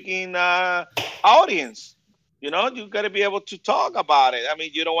any freaking audience. You got to be able to talk about it. I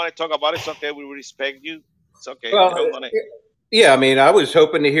mean, you don't want to talk about it. It's okay. We respect you. It's okay. We Well, don't want to. yeah, I mean, I was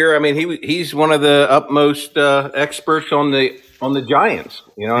hoping to hear. I mean, he's one of the utmost experts on the Giants.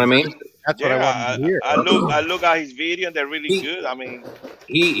 You know what I mean? exactly. That's what I wanted Yeah, to hear. I look at his video and they're really He good. I mean,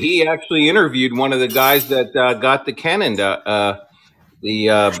 he actually interviewed one of the guys that got the the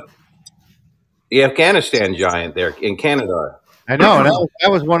uh, the Afghanistan Giant there in Canada. I know, and that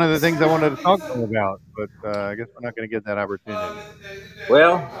was one of the things I wanted to talk to him about, but I guess we're not going to get that opportunity.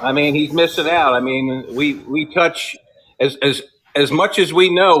 Well, I mean, he's missing out. I mean, we touch as much as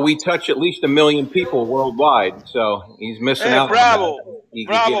we know, we touch at least 1 million people worldwide. So he's missing hey, out on that. Bravo, He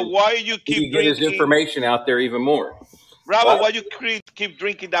could Bravo, why you he keep could get his drinking? information out there even more. Bravo, What? why you keep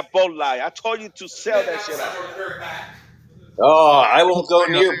drinking that Bud Light? I told you to sell that shit out. Oh, I won't go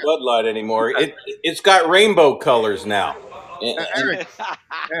near Bud Light anymore. It's got rainbow colors now. And Eric,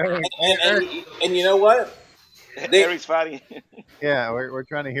 Eric, and, Eric. and you know what? They Eric's funny. Yeah, we're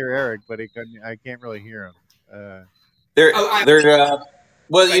trying to hear Eric, but I can't really hear him. they're Oh, they're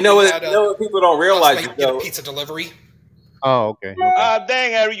well, Like you know we what? had You know what people don't us realize make is get a though. pizza delivery. Oh, okay.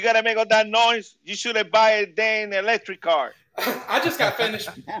 Dang, Eric, you gotta make all that noise. You should have buy a dang electric car. I just got finished,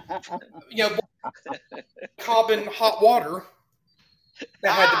 carbon hot water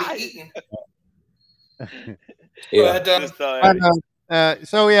that had to be eaten. Yeah. But Just, Eric.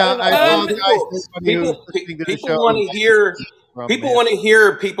 So yeah, I apologize to anybody who's People, listening to the people show want to hear. from People him. want to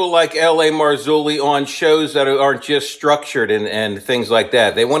hear people like L.A. Marzulli on shows that aren't just structured and things like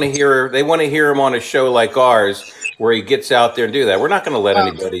that. They want to hear him on a show like ours where he gets out there and do that. We're not going to let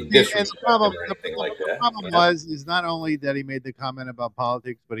anybody And disrespect the problem, him or anything like the that. problem you know? is not only that he made the comment about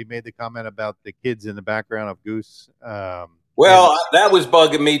politics, but he made the comment about the kids in the background of Goose. Well, that was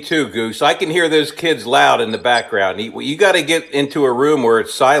bugging me too, Goose. I can hear those kids loud in the background. You got to get into a room where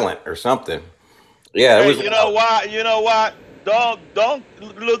it's silent or something. Yeah, it Hey, was. you know what? You know what? Don't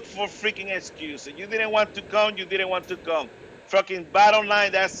look for freaking excuses. You didn't want to come. You didn't want to come. Fucking bottom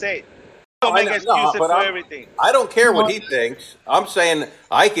line. That's it. Don't make excuses but for everything. I don't care what he thinks. I'm saying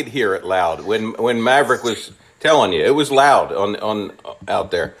I could hear it loud when Maverick was telling you. It was loud on out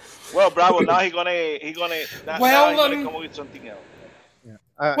there. Well, Bravo. Now he's gonna come up with something else.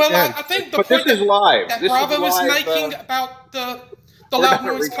 I think the But this point is live. that This is Bravo is live, making about the we're loud not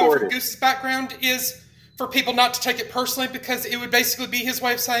noise coming from recorded. Goose's background is for people not to take it personally, because it would basically be his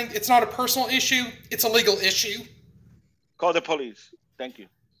way of saying it's not a personal issue, it's a legal issue. Call the police. Thank you.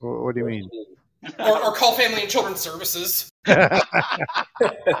 What do you mean? Or call Family and Children's Services.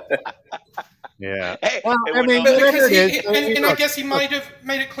 Yeah. Hey, Well, hey, I we're mean, not- whatever Because it is, and I look, guess he might have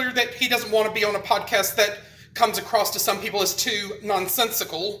made it clear that he doesn't want to be on a podcast that comes across to some people as too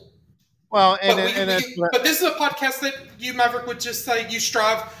nonsensical. well, and But, that's what- but this is a podcast that you, Maverick, would just say you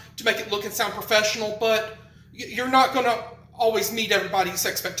strive to make it look and sound professional, but you're not going to always meet everybody's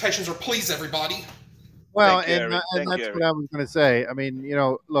expectations or please everybody. well, Thank you, and, Eric. and Thank you, that's Eric. what I was going to say. I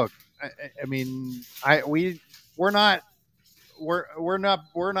mean, look, I mean, we're not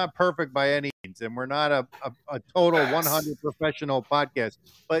perfect by any means, and we're not a total 100 professional podcast.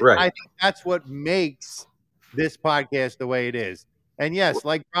 But Right. I think that's what makes this podcast the way it is. And yes,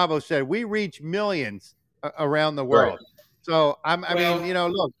 like Bravo said, we reach millions around the world. So I mean,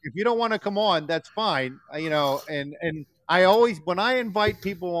 look, if you don't want to come on, that's fine. And I always, when I invite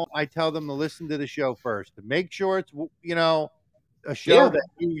people on, I tell them to listen to the show first, to make sure it's a show Yeah. that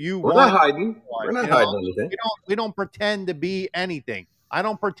you We're want. not hiding. We're not hiding anything. We don't pretend to be anything. I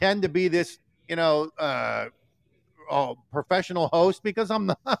don't pretend to be this, professional host, because I'm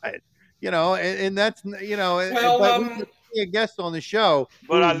not. And that's Well, but we can be a guest on the show.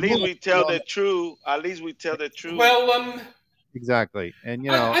 But at who's least willing we to tell be on the truth. At least we tell the truth. well, exactly.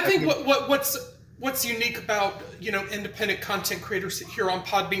 And I think what's unique about independent content creators here on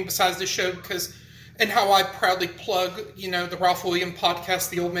Podbean besides the show, and how I proudly plug the Ralph Williams podcast,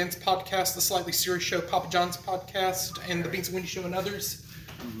 the Old Man's podcast, the Slightly Serious Show, Papa John's podcast, and the Beans and Wendy Show, and others,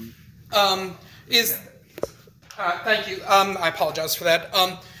 is thank you. I apologize for that.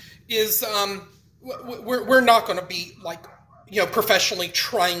 We're not going to be like professionally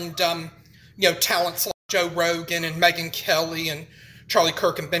trained talents like Joe Rogan and Megyn Kelly and Charlie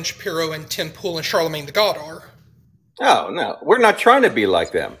Kirk and Ben Shapiro and Tim Pool and Charlemagne the God are. No, we're not trying to be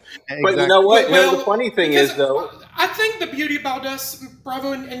like them. But you know what? The funny thing is, though, I think the beauty about us,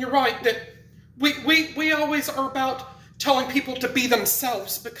 Bravo, and you're right, that we always are about telling people to be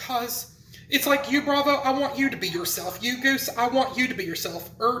themselves, because it's like you, Bravo, I want you to be yourself. You, Goose, I want you to be yourself.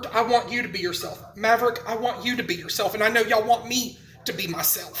 Ert, I want you to be yourself. Maverick, I want you to be yourself. And I know y'all want me to be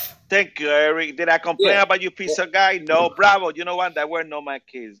myself. Thank you, Eric. Did I complain about you, piece of guy? No, Bravo. You know what? That were not my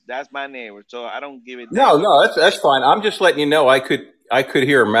kids. That's my neighbor. So I don't give it. no, that's fine. I'm just letting you know. I could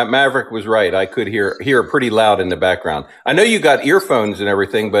hear Maverick was right. I could hear pretty loud in the background. I know you got earphones and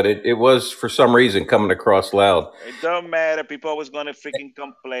everything, but it was for some reason coming across loud. It don't matter. People always gonna freaking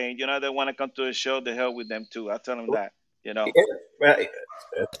complain. They want to come to the show. The hell with them too. I tell them that.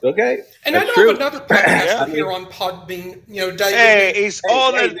 That's okay. And That's I know true. of another podcast here on Podbean, David. Hey, it's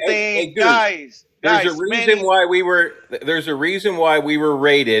other thing, dude, guys. There's a reason why we were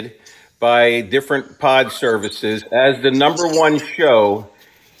rated by different pod services as the number one show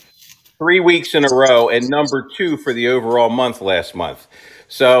 3 weeks in a row and number 2 for the overall month last month.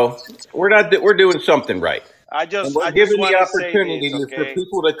 So we're doing something right. And we're giving the opportunity for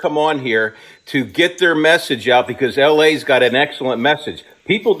people to come on here to get their message out, because LA's got an excellent message.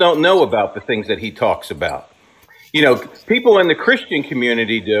 People don't know about the things that he talks about. People in the Christian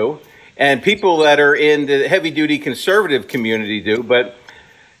community do, and people that are in the heavy duty conservative community do. But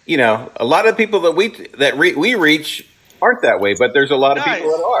a lot of people that we reach aren't that way. But there's a lot of people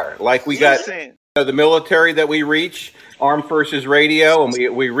Guys, that are. Like we got listen. the military that we reach, Armed Forces Radio, and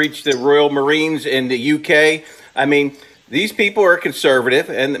we reach the Royal Marines in the UK. I mean, these people are conservative,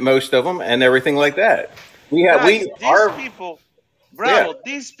 and most of them, and everything like that. Guys, We these are, people, yeah. bravo,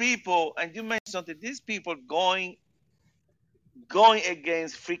 these people, and you mentioned something, these people going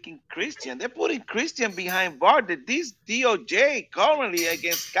against freaking Christian. They're putting Christian behind bars. This DOJ currently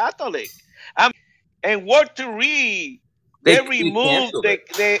against Catholic. And what to read? They removed, canceled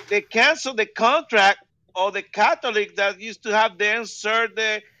it. they canceled the contract of the Catholic that used to have them serve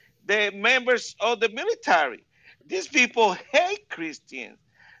the members of the military. These people hate Christians.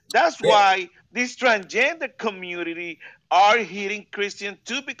 That's why this transgender community are hitting Christians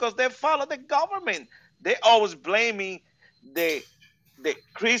too, because they follow the government. They always blaming the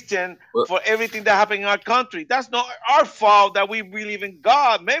Christian Well, for everything that happened in our country. That's not our fault that we believe in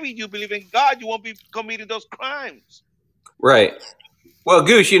God. Maybe you believe in God, you won't be committing those crimes. right. Well,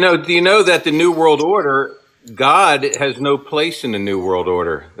 Goose, do you know that the New World Order, God has no place in the New World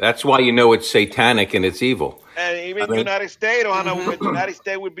Order? That's why it's satanic and it's evil. And even I mean, United States, United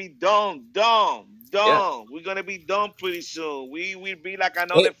States will be done. yeah. We're gonna be done pretty soon. We will be like Hey,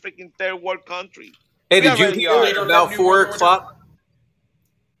 another freaking third world country. hey, We did you already hear are. about 4 o'clock?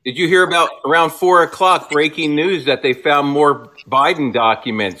 Did you hear about around 4 o'clock breaking news that they found more Biden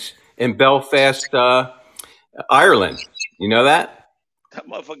documents in Belfast, Ireland? You know that? That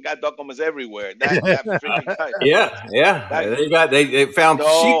motherfucker got documents everywhere. That freaking guy. Yeah. They found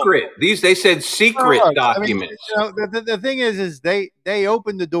No. secret. They said secret Look, documents. the thing is they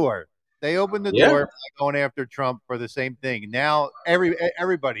opened the door. They opened the Yeah. door by going after Trump for the same thing. Now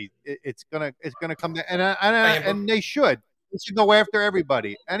everybody, it's gonna come to, and they should. They should go after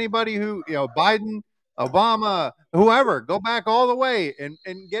everybody. Anybody who Biden, Obama, whoever, go back all the way and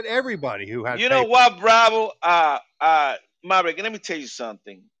get everybody who had. You know what, Bravo? Maverick, let me tell you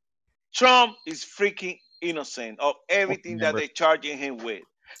something. Trump is freaking innocent of everything that they're charging him with.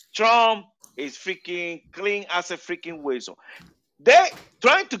 Trump is freaking clean as a freaking whistle. They're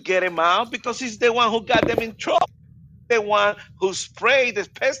trying to get him out because he's the one who got them in trouble. The one who sprayed the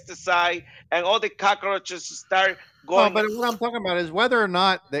pesticide and all the cockroaches start going. But what I'm talking about is whether or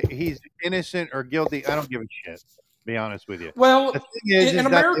not that he's innocent or guilty. I don't give a shit. To be honest with you. Well, The thing is in that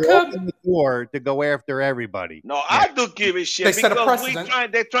America, they open the door to go after everybody. No, I do give a shit They set a because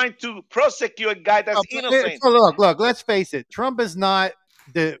precedent. they're trying to prosecute a guy that's innocent. So look. Let's face it. Trump is not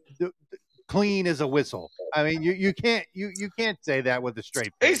the clean as a whistle. I mean, you can't say that with a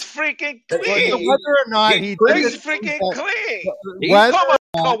straight face. He's freaking Whether clean. or not he did He's the thing freaking that- clean. whether Come or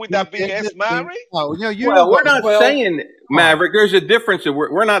on not with he that did BS, the thing- Maverick. No, Well, we're not saying, Maverick, there's a difference.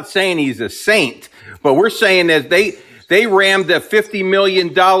 We're not saying he's a saint, but we're saying that they rammed a $50 million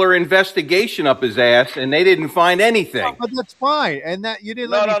investigation up his ass and they didn't find anything. No, but that's fine. And that you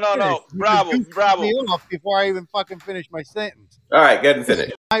didn't No, let me no, no, finish. no. You Bravo, just bravo. cut me off before I even fucking finish my sentence. All right, get and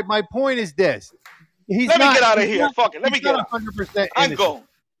finish. My point is this. Let me get out of here. Fuck it. Let me get out. 100% I'm innocent. going.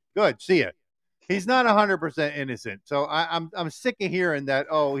 Good. See ya. He's not 100% innocent. So I'm sick of hearing that.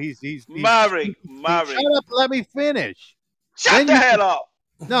 Oh, he's Maverick. Shut up. Let me finish. Shut the hell up.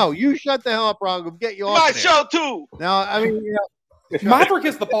 No, you shut the hell up, or I'll get you off. My there. show too. Now, I mean, Maverick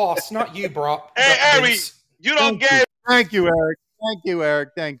is the boss, not you, bro. Hey, Eric, you don't get. Thank you, Eric. Thank you, Eric.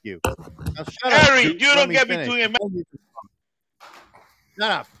 Thank you. Now, shut up. Eric, you Let don't me get finish. between.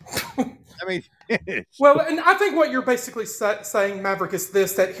 Shut up. I mean, Well, and I think what you're basically saying, Maverick, is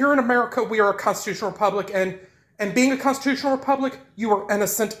this: that here in America we are a constitutional republic, and being a constitutional republic, you are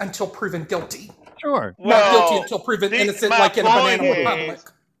innocent until proven guilty. Sure. Not guilty until proven innocent, like in a banana republic.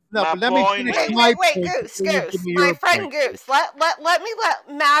 No, but let me finish Wait, my wait, point Goose, before you Goose, give me my your friend point. Goose. Let me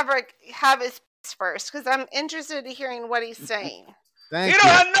let Maverick have his piece first, because I'm interested in hearing what he's saying. Thank He you.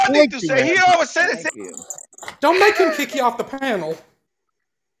 don't have nothing Thank to you, say. He man. always said it. Don't make him kick you off the panel.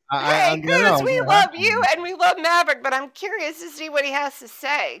 Hey, no, Goose, we no, love you and we love Maverick, but I'm curious to see what he has to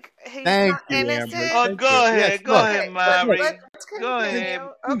say. He's Thank not you, Amber. innocent. Oh, Thank go you. ahead. Yes, Go look. ahead, Maverick. Let's Go continue. ahead.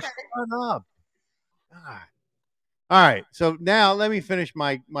 Okay. Shut up. God. All right. So now let me finish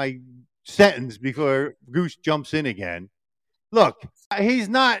my sentence before Goose jumps in again. Look, he's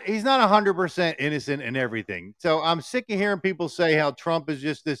not 100% innocent in everything. So I'm sick of hearing people say how Trump is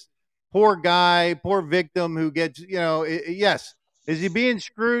just this poor guy, poor victim who gets, yes. Is he being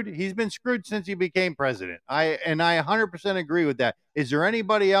screwed? He's been screwed since he became president. I 100% agree with that. Is there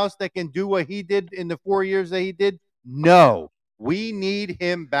anybody else that can do what he did in the 4 years that he did? No. We need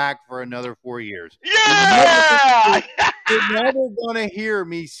him back for another 4 years. Yeah. You're never going to hear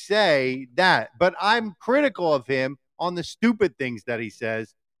me say that. But I'm critical of him on the stupid things that he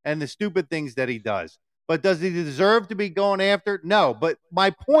says and the stupid things that he does. But does he deserve to be going after? No. But my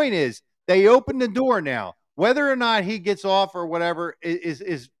point is, they opened the door now. Whether or not he gets off or whatever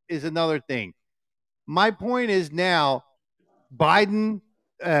is another thing. My point is now, Biden,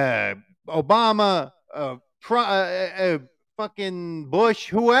 Obama, Trump, fucking Bush,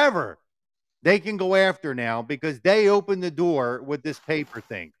 whoever, they can go after now because they opened the door with this paper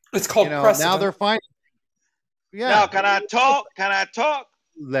thing. It's called Now precedent. they're finding. Yeah. Now, can I talk? Can I talk?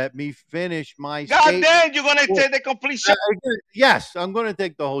 Let me finish my God statement. damn, you're gonna take the complete show. Yes, I'm going to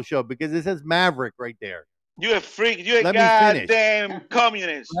take the whole show because it says Maverick right there. You a freak. You a Let me finish. goddamn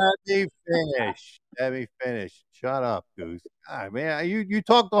communist. Let me finish. Let me finish. Shut up, Goose. God, man, you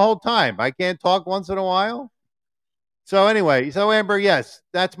talk the whole time. I can't talk once in a while. So anyway, so Amber, yes,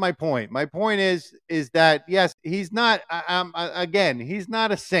 that's my point. My point is that yes, he's not. Again, he's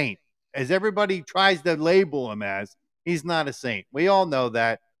not a saint, as everybody tries to label him as. He's not a saint. We all know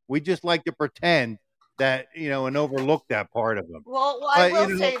that. We just like to pretend that and overlook that part of him. Well, I But,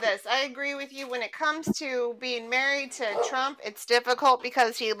 will say this. I agree with you when it comes to being married to Trump. It's difficult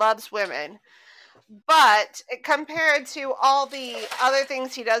because he loves women. But compared to all the other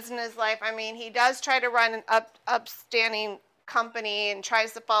things he does in his life, I mean, he does try to run an upstanding company and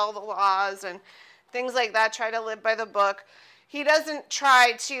tries to follow the laws and things like that, try to live by the book. He doesn't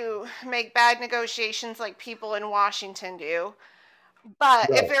try to make bad negotiations like people in Washington do. But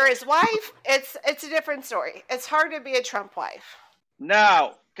if they're his wife, it's a different story. It's hard to be a Trump wife.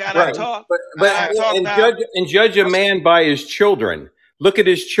 Now, can I talk? Judge a man by his children. Look at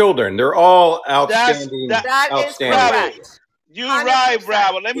his children; they're all outstanding. That is Bravo. correct. You're right,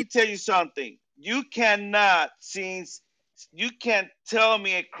 Bravo. Let me tell you something. You cannot, since you can't tell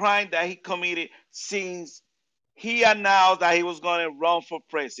me a crime that he committed since he announced that he was going to run for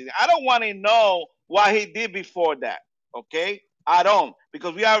president. I don't want to know what he did before that. Okay, I don't,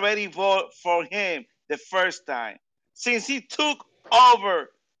 because we already voted for him the first time. Since he took over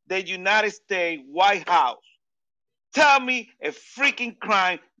the United States White House, tell me a freaking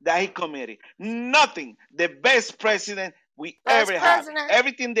crime that he committed. Nothing. The best president we ever had.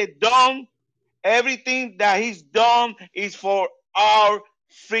 Everything everything that he's done is for our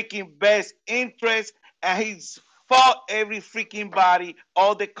freaking best interest, and he's fought every freaking body,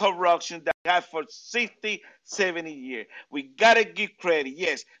 all the corruption that he had for 60, 70 years. We gotta give credit.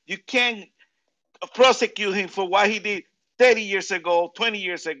 Yes, you can't prosecute him for what he did 30 years ago, 20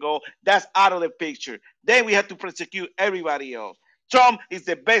 years ago. That's out of the picture. Then we have to prosecute everybody else. Trump is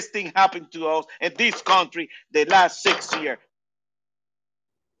the best thing happened to us in this country the last 6 years.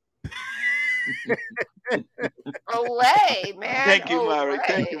 Olay, man. Thank you, Maverick.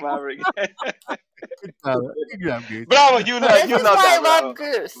 Thank you, Maverick. Bravo, you love This is why I that, love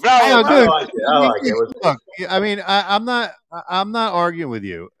Goose. Bravo. I like it. Look, I mean, I'm not arguing with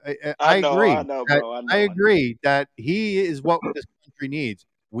you. I agree. I know, bro. I agree that he is what this country needs.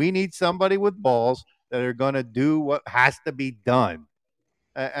 We need somebody with balls that are going to do what has to be done.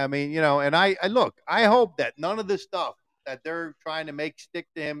 I mean, and I look. I hope that none of this stuff that they're trying to make stick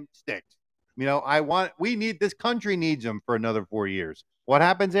to him sticks. We need this country needs him for another 4 years. What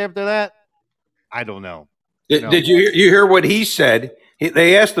happens after that? I don't know. Did you hear what he said?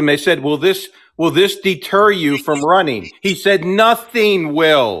 They asked him. They said, "Will this deter you from running?" He said, "Nothing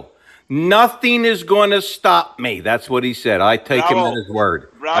will. Nothing is going to stop me." That's what he said. I take him at his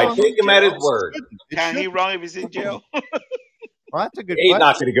word. I take him at his word. Can he run if he's in jail? Well, that's a good He's question.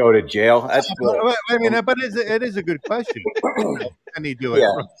 not going to go to jail. That's cool. I mean, but it is a good question. Can he do it?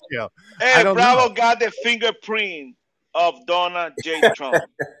 Yeah. Hey, Bravo got the fingerprint of Donald J. Trump.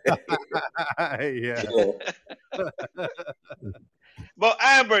 Yeah. But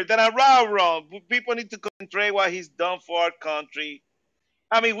Amber, then I'm wrong. People need to concentrate what he's done for our country.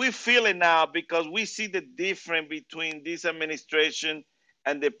 I mean, we feel it now because we see the difference between this administration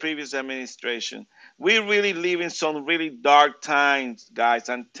and the previous administration. We really live in some really dark times, guys.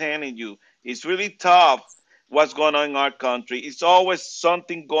 I'm telling you, it's really tough what's going on in our country. It's always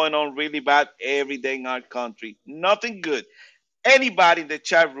something going on really bad every day in our country. Nothing good. Anybody in the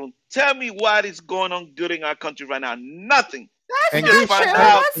chat room, tell me what is going on good in our country right now. Nothing. That's not true.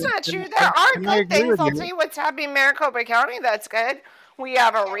 That's not true. There are good things. I'll tell you what's happening in Maricopa County that's good. We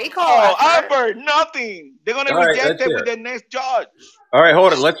have a recall. Oh, Amber, nothing. They're going to reject it with the next judge. All right,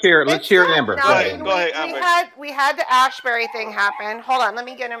 hold it. Let's hear it. Let's hear Amber. Go ahead, Amber. We had the Ashbury thing happen. Hold on, let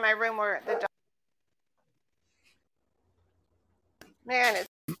me get in my room where the dog. Man, it's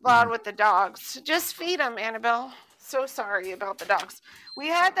loud with the dogs. Just feed them, Annabelle. So sorry about the dogs. We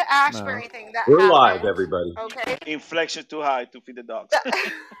had the Ashbury thing that We're live, happened. everybody. Okay. Inflection too high to feed the dogs.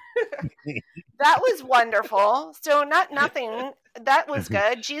 That was wonderful. So nothing. That was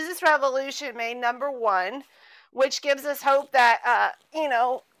good. Jesus Revolution made #1, which gives us hope that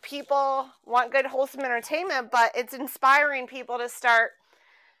people want good wholesome entertainment, but it's inspiring people to start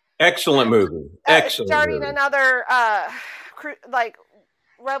Excellent movie. Excellent starting movie. another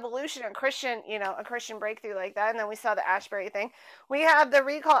revolution, a Christian breakthrough like that. And then we saw the Ashbury thing. We have the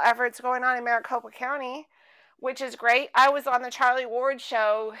recall efforts going on in Maricopa County, which is great. I was on the Charlie Ward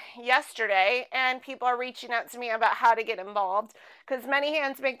show yesterday, and people are reaching out to me about how to get involved, because many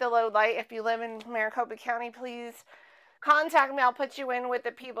hands make the load light. If you live in Maricopa County, please contact me. I'll put you in with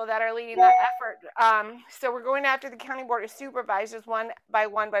the people that are leading that effort. So we're going after the county board of supervisors one by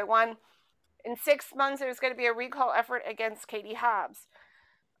one. In 6 months, there's going to be a recall effort against Katie Hobbs.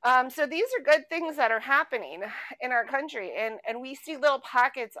 So these are good things that are happening in our country, and we see little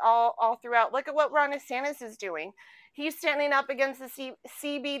pockets all throughout. Look at what Ron DeSantis is doing. He's standing up against the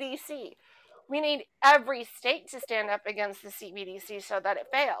CBDC. We need every state to stand up against the CBDC so that it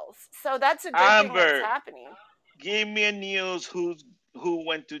fails. So that's a good thing that's happening. Give me a news who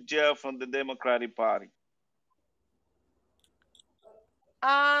went to jail from the Democratic Party.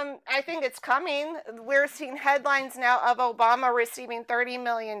 I think it's coming. We're seeing headlines now of Obama receiving $30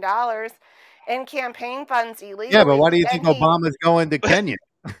 million in campaign funds illegally. Yeah, but why do you think Obama's going to Kenya?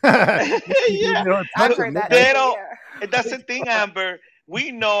 Yeah, I've heard that. That's the thing, Amber.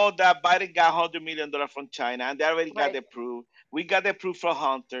 We know that Biden got $100 million from China, and they already got the proof. We got the proof from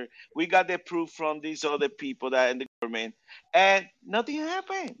Hunter. We got the proof from these other people that in the government, and nothing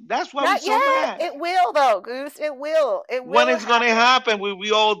happened. That's why we're so mad. It will, though, Goose. It will. When it's going to happen?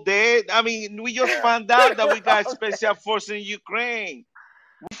 We all dead? I mean, we just found out that we got special forces in Ukraine.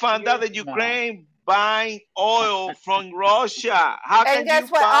 We found out that Ukraine buying oil from Russia. And guess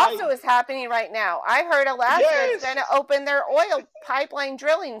what also is happening right now? I heard Alaska is going to open their oil pipeline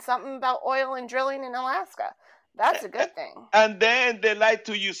drilling. Something about oil and drilling in Alaska. That's a good thing. And then they lied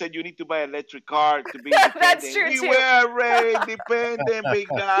to you, said you need to buy an electric car to be independent. That's true, we were already independent, big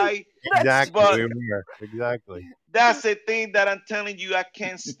guy. Exactly. That's the thing that I'm telling you. I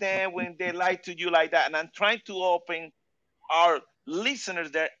can't stand when they lie to you like that. And I'm trying to open our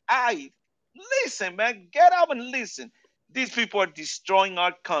listeners' their eyes. Listen, man, get up and listen. These people are destroying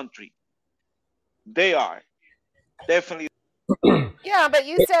our country. They are. Definitely. Yeah, but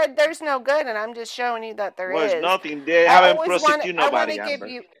you said there's no good, and I'm just showing you that there is. There's nothing. They haven't prosecuted nobody. I want to give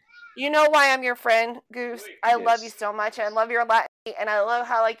you. You know why I'm your friend, Goose? I love you so much. I love your Latin, and I love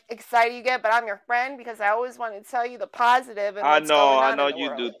how excited you get. But I'm your friend because I always want to tell you the positive. And I know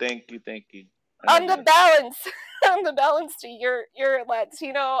you do. Thank you. On the balance, on the balance to your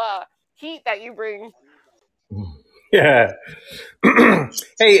Latino heat that you bring. Yeah.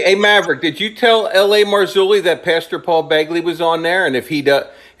 Hey, Maverick, did you tell L.A. Marzulli that Pastor Paul Begley was on there, and if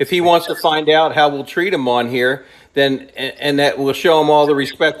he wants to find out how we'll treat him on here, then and that will show him all the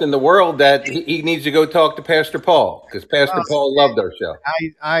respect in the world, that he needs to go talk to Pastor Paul, because Pastor Paul loved our show.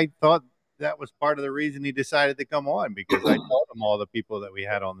 I thought that was part of the reason he decided to come on, because I told him all the people that we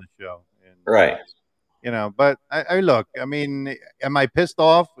had on the show. And, right. But I look, I mean, am I pissed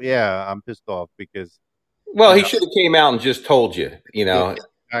off? Yeah, I'm pissed off because. Well, he should have came out and just told you, Yeah,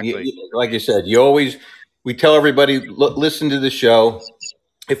 exactly. Like you said, we tell everybody, listen to the show.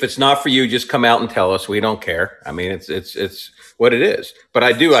 If it's not for you, just come out and tell us. We don't care. I mean, it's what it is. But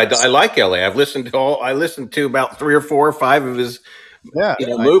I like LA. I listened to about 3 or 4 or 5 of his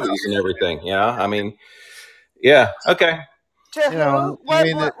movies and everything. Yeah. I mean, yeah. Okay.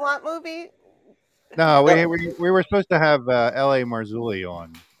 What movie? No, we were supposed to have L.A. Marzulli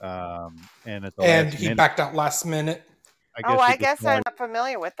on, and at the last he minute, backed out last minute. I guess I'm not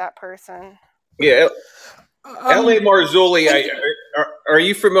familiar with that person. Yeah, L.A. Marzulli. Are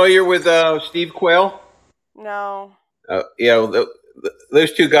you familiar with Steve Quayle? No.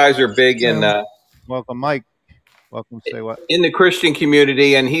 Those two guys are big in. Welcome, Mike. Welcome. Say what? In the Christian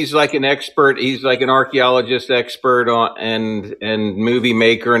community, and he's like an expert. He's like an archaeologist expert on and movie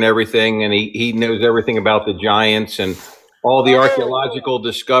maker and everything. And he knows everything about the giants and all the archaeological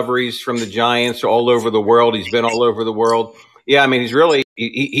discoveries from the giants all over the world. He's been all over the world. Yeah, I mean, he's really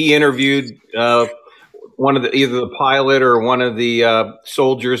he interviewed one of either the pilot or one of the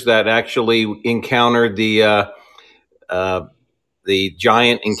soldiers that actually encountered the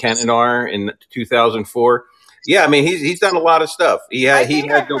giant in Kenadar in 2004. Yeah, I mean, he's done a lot of stuff. I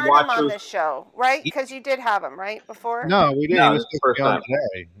think I heard him on the show, right? Because you did have him, right, before? No, we didn't. No, this is the first time.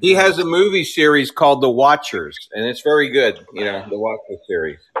 He has a movie series called The Watchers, and it's very good. The Watchers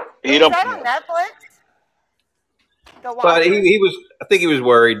series. Is that on Netflix? The But Whoppers. he was. I think he was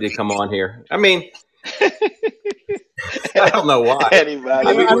worried to come on here. I mean, I don't know why. Anybody.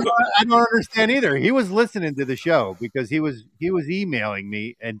 I mean, I don't understand either. He was listening to the show because he was emailing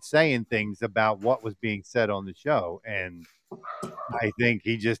me and saying things about what was being said on the show, and I think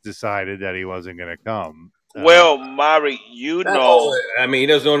he just decided that he wasn't going to come. Well, Mari, you know, I mean, he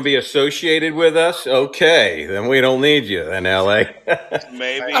doesn't want to be associated with us. Okay, then we don't need you in LA.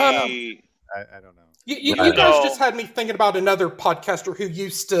 maybe I don't know. You guys just had me thinking about another podcaster who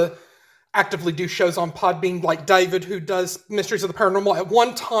used to actively do shows on Podbean, like David, who does Mysteries of the Paranormal. At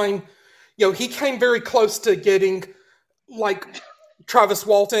one time, he came very close to getting, like, Travis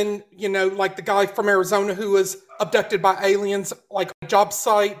Walton, like the guy from Arizona who was abducted by aliens, like a job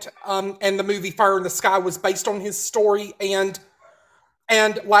site, and the movie Fire in the Sky was based on his story, and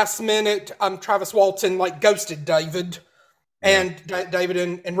last minute, Travis Walton, like, ghosted David, and David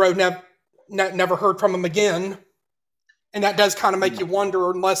and Roe never heard from him again, and that does kind of make you wonder,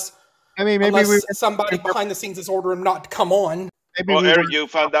 unless somebody behind the scenes is ordering him not to come on. Maybe Eric, you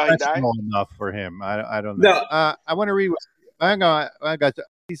found out he died? enough for him. I don't know. No. I want to read. Hang on. I got to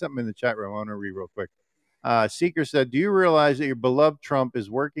see something in the chat room. I want to read real quick. Seeker said, "Do you realize that your beloved Trump is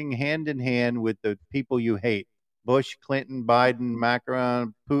working hand in hand with the people you hate? Bush, Clinton, Biden,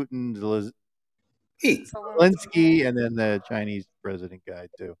 Macron, Putin, Zelensky, and then the Chinese president guy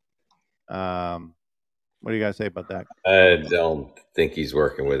too." What do you guys say about that? I don't think he's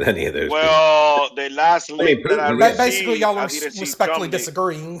working with any of those. Well, the last link that I received, basically, y'all are I didn't see respectfully Trump link.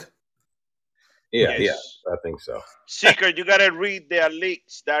 disagreeing. Yeah, Yes. I think so. Seeker, you gotta read their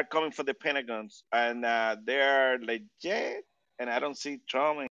leaks that are coming from the Pentagons, and they're legit. And I don't see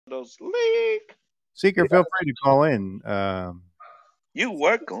Trump in those leaks. Seeker, feel free to call in. You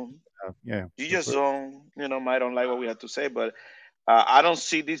welcome. Yeah. You just don't, might don't like what we have to say, but I don't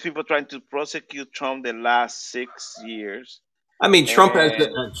see these people trying to prosecute Trump the last 6 years. I mean, Trump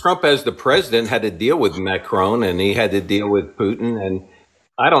as the president had to deal with Macron, and he had to deal with Putin, and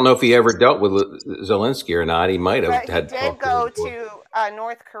I don't know if he ever dealt with Zelensky or not. He might have. But he did go to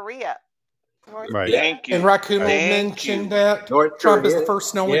North Korea. Right. Thank you. And Raccoon mentioned that Trump is the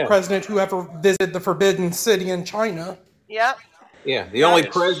first and only president who ever visited the Forbidden City in China. Yep. Yeah, the only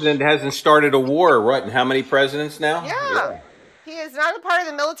president hasn't started a war, right? And how many presidents now? Yeah. He is not a part of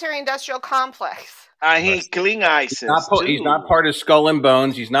the military-industrial complex. And he clean ISIS. He's not part of Skull and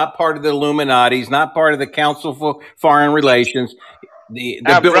Bones. He's not part of the Illuminati. He's not part of the Council for Foreign Relations. The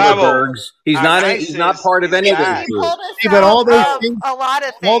Bilderbergs. He's not part of any of those groups. But all those things, a lot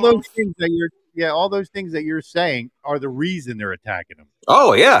of things. all those things that you're saying are the reason they're attacking him.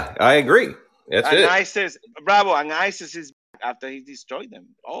 Oh yeah, I agree. That's and it. ISIS, Bravo, and ISIS is back after he destroyed them.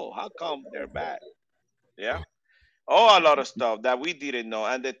 Oh, how come they're bad? Yeah. Oh, a lot of stuff that we didn't know.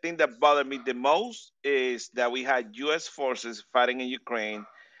 And the thing that bothered me the most is that we had U.S. forces fighting in Ukraine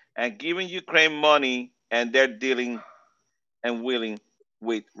and giving Ukraine money, and they're dealing and willing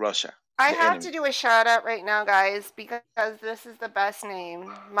with Russia. I have to do a shout out right now, guys, because this is the best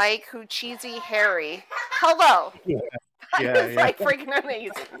name. Mike Who Cheesy Harry. Hello. It's like freaking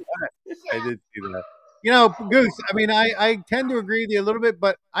amazing. I did see that. Goose, I mean, I tend to agree with you a little bit,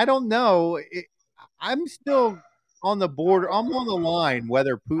 but I don't know. I'm still on the border. I'm on the line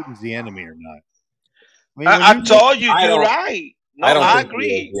whether Putin's the enemy or not. I told you, you're right. No, I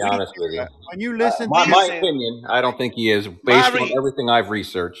agree. To be honest with you. When you listen to my opinion, I don't think he is, based on everything I've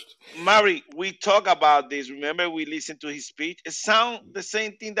researched. Mari, we talk about this. Remember, we listened to his speech. It sounds the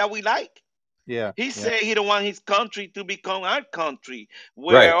same thing that we like. Yeah. He said he don't want his country to become our country,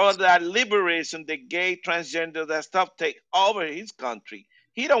 where all that liberation, the gay, transgender, that stuff take over his country.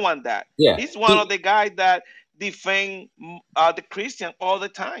 He don't want that. Yeah. He's one of the guys that defend the Christian all the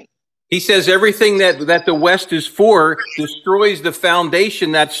time. He says everything that the West is for destroys the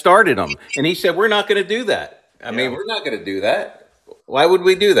foundation that started them. And he said, we're not going to do that. I mean, we're not going to do that. Why would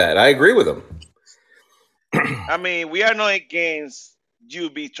we do that? I agree with him. I mean, we are not against you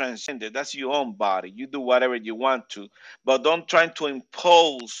be transgender. That's your own body. You do whatever you want to. But don't try to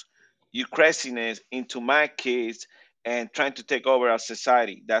impose your craziness into my kids and trying to take over our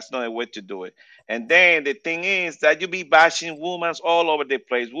society. That's not a way to do it. And then the thing is that you be bashing women all over the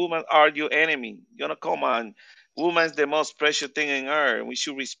place. Women are your enemy. Come on. Women's the most precious thing in earth. We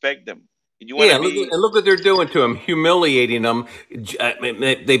should respect them. Look what they're doing to him, humiliating them.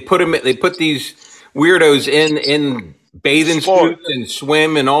 They put these weirdos in bathing suits and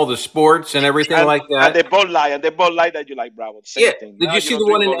swim and all the sports and everything like that. And the Bud Light that you like, Bravo. Same thing. Did you see the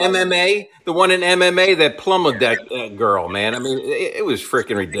one in MMA? The one in MMA that plummeted that girl, man. I mean, it was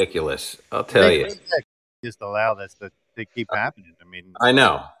freaking ridiculous. I'll tell you. Just allow this to keep happening. I mean, I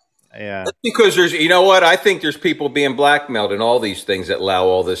know. Yeah. That's because there's, you know what? I think there's people being blackmailed and all these things that allow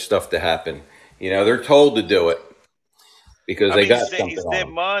all this stuff to happen. They're told to do it because I they mean, got something it's on their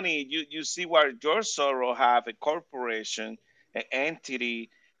them. money. You see where George Soros have a corporation, an entity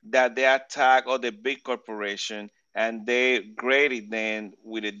that they attack all the big corporation, and they grade it then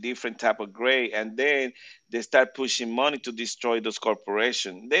with a different type of grade, and then they start pushing money to destroy those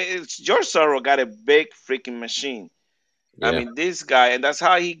corporations. George Soros got a big freaking machine. I Yeah. mean, this guy, and that's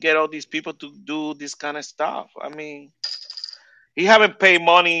how he get all these people to do this kind of stuff. I mean, he haven't paid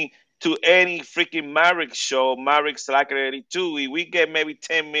money to any freaking Maverick show, Maverick Slacker 82. If we get maybe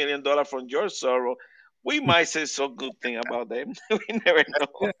 $10 million from George Soros, we might say some good thing about them. We never know.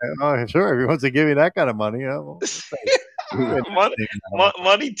 Yeah. Oh, sure. If he wants to give you that kind of money, we'll say money, anything now.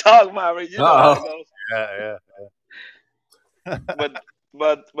 money talk, Maverick. You know how Oh, it goes. Yeah.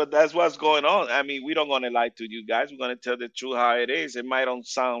 But but that's what's going on. I mean, we don't gonna lie to you guys. We're gonna tell the truth how it is. It might don't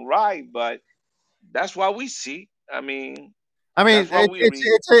sound right, but that's what we see. I mean, I mean, that's what we read.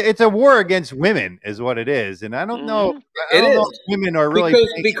 it's a war against women, is what it is, and I don't know. Hmm I it don't know is if women are really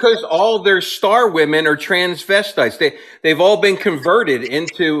because paying. because all their star women are transvestites. They've all been converted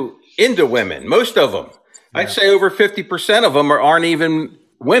into women. Most of them, I'd Yeah. say, over 50% of them aren't even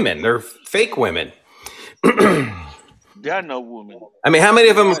women. They're fake women. There are no women. I mean, how many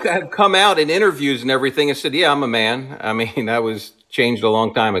of them have come out in interviews and everything and said, "Yeah, I'm a man"? I mean, that was changed a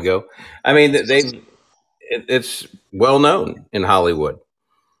long time ago. I mean, it's well known in Hollywood.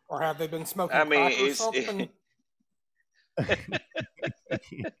 Or have they been smoking I mean, crack or something?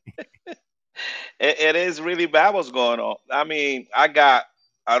 it is really bad what's going on. I mean, I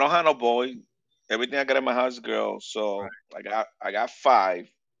don't have no boy. Everything I got in my house is girl. So I got five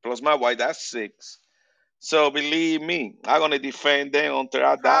plus my wife. That's six. So believe me, I'm gonna defend them until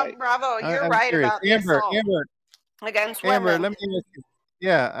I die. Bravo, you're I'm right curious, about the assault against Amber. women. Let me ask you.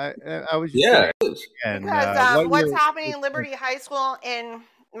 Yeah, I was just Yeah, curious. it is. And Because what what's year? happening in Liberty High School in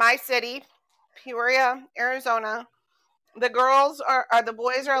my city, Peoria, Arizona, the the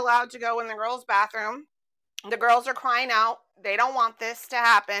boys are allowed to go in the girls' bathroom. The girls are crying out. They don't want this to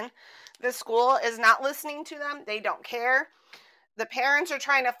happen. The school is not listening to them. They don't care. The parents are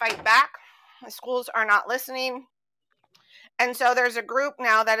trying to fight back. The schools are not listening. And so there's a group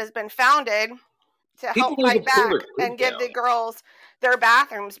now that has been founded to People help need to fight pull back their and food give down. the girls their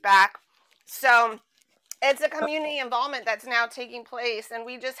bathrooms back. So it's a community involvement that's now taking place. And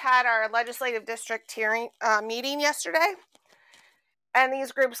we just had our legislative district hearing meeting yesterday. And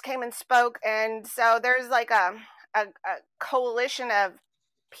these groups came and spoke. And so there's like a coalition of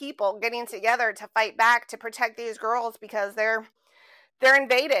people getting together to fight back to protect these girls because they're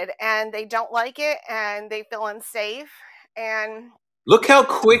invaded and they don't like it and they feel unsafe. And Look how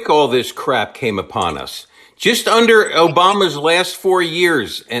quick all this crap came upon us. Just under Obama's last 4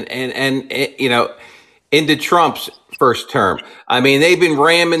 years and into Trump's first term. I mean, they've been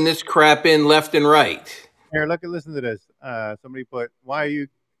ramming this crap in left and right. Here, listen to this. Somebody put, "Why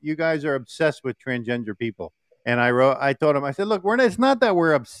you guys are obsessed with transgender people?" And I told him, I said, "Look, it's not that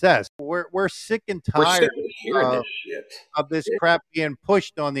we're obsessed. We're sick and We're sick tired of hearing of this shit. this crap being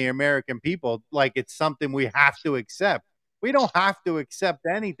pushed on the American people like it's something we have to accept. We don't have to accept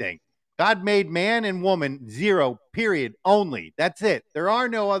anything. God made man and woman, zero, period, only. That's it. There are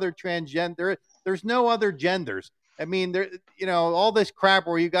no other transgender. There's no other genders. I mean, all this crap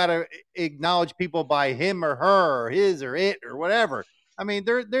where you got to acknowledge people by him or her or his or it or whatever. I mean,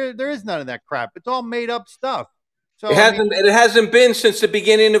 there is none of that crap. It's all made up stuff. So It hasn't been since the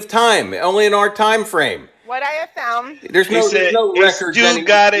beginning of time. Only in our time frame. what I have found, There's no records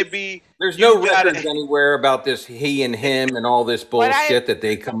There's you no gotta records anywhere about this he and him and all this bullshit that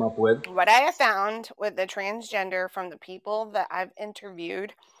they come up with. what I have found with the transgender from the people that I've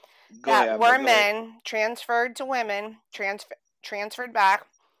interviewed go that ahead, were Amber, go ahead. men transferred to women, transferred back,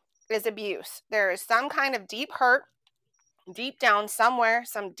 is abuse. There is some kind of deep hurt, deep down somewhere,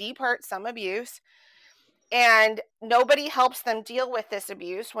 some deep hurt, some abuse, and nobody helps them deal with this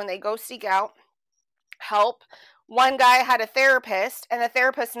abuse when they go seek out help. One guy had a therapist, and the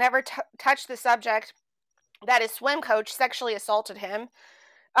therapist never touched the subject that his swim coach sexually assaulted him.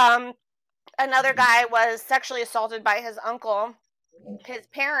 Another guy was sexually assaulted by his uncle. His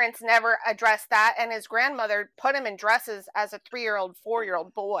parents never addressed that, and his grandmother put him in dresses as a 3-year-old,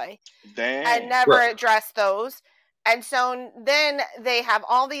 4-year-old boy. Damn. And never addressed those. And so then they have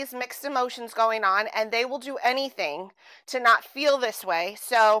all these mixed emotions going on, and they will do anything to not feel this way.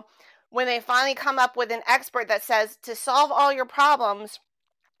 So when they finally come up with an expert that says to solve all your problems,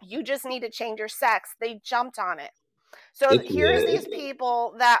 you just need to change your sex, they jumped on it. So here's these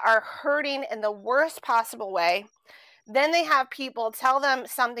people that are hurting in the worst possible way. Then they have people tell them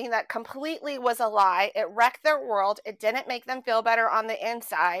something that completely was a lie. It wrecked their world. It didn't make them feel better on the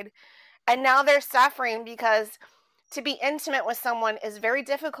inside. And now they're suffering because to be intimate with someone is very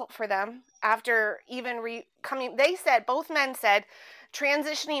difficult for them after even coming. They said, both men said,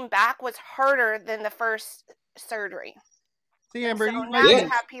 transitioning back was harder than the first surgery. See, Amber, So you now might you be,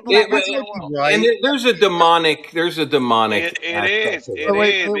 have people that wreck their be world. right. And there's a demonic It aspect is. to It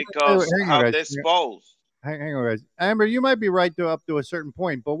it. is because hang on, how guys. they expose. Hang on, guys. Amber, you might be right to up to a certain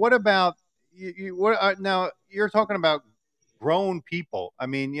point, but what about now? You're talking about grown people. I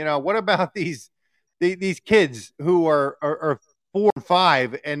mean, what about these kids who are 4 and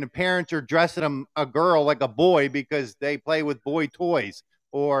 5, and the parents are dressing them a girl like a boy because they play with boy toys,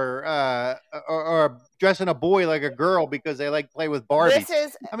 or dressing a boy like a girl because they like play with Barbies.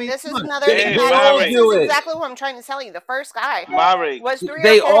 I mean, This come is on. another They dramatic. all This do is it. exactly what I'm trying to tell you. The first guy Maverick. was 3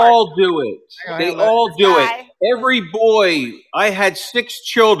 They or 4. all do it. Hang They on, let- all do it. Guy Every boy, I had 6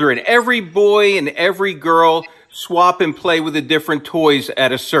 children. Every boy and every girl swap and play with the different toys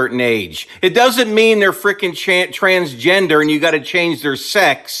at a certain age. It doesn't mean they're freaking transgender and you got to change their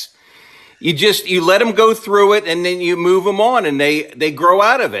sex. You let them go through it, and then you move them on, and they grow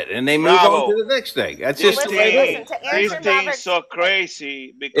out of it, and they move on Bravo. to the next thing. That's This just the way it thing, is. to this answer thing is Maverick's. so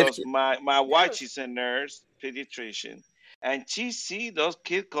crazy It's because my wife, Dude. she's a nurse, pediatrician, and she see those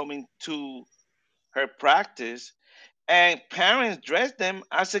kids coming to her practice, and parents dress them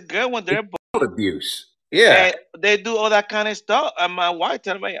as a girl when they're child abuse. Yeah. and they do all that kind of stuff. And my wife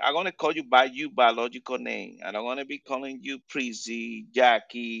tell me, I'm gonna call you by your biological name. I don't wanna be calling you Prissy,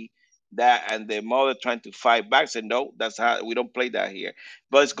 Jackie, that, and the mother trying to fight back. Said no, that's how we don't play that here.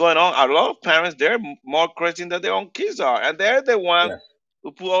 But it's going on. A lot of parents they're more crazy than their own kids are, and they're the one Yeah.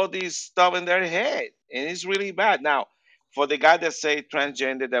 who put all this stuff in their head, and it's really bad. Now, for the guy that say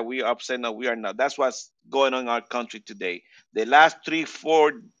transgender that we are upset, no, we are not. That's what's going on in our country today. The last 3,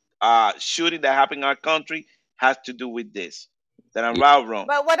 4 shooting that happened in our country has to do with this. That I'm Yeah. right or wrong.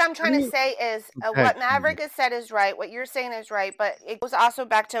 But what I'm trying to say is Okay. what Maverick has said is right. What you're saying is right. But it goes also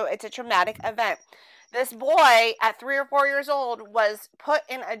back to it's a traumatic event. This boy at 3 or 4 years old was put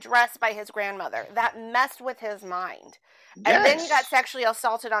in a dress by his grandmother. That messed with his mind. And then he got Yes. sexually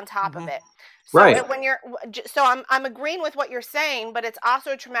assaulted on top of it. So Right. when you're so I'm agreeing with what you're saying, but it's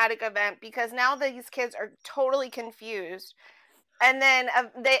also a traumatic event because now these kids are totally confused. And then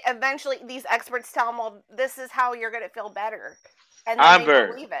they eventually these experts tell them, well, this is how you're going to feel better, and then they Amber,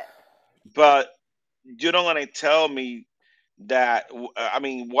 believe it. but you don't want to tell me that. I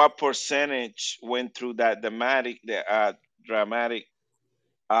mean, what percentage went through that dramatic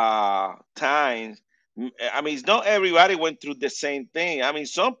times? I mean, it's not everybody went through the same thing. I mean,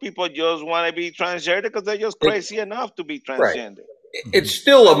 some people just want to be transgender because they're just It- crazy enough to be right. transgender. It's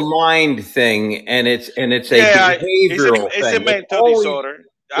still a Well, mind thing, and it's a Yeah, behavioral it's a thing. mental disorder.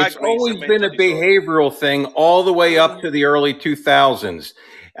 I It's agree, it's a always been mental a disorder. behavioral thing all the way up um, to the early 2000s.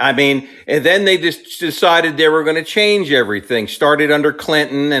 I mean, and then they just decided they were going to change everything. Started under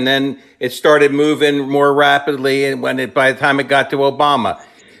Clinton, and then it started moving more rapidly. And by the time it got to Obama,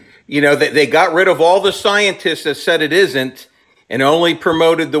 they got rid of all the scientists that said it isn't, and only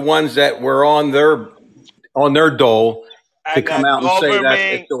promoted the ones that were on their dole to And come our out and say that it's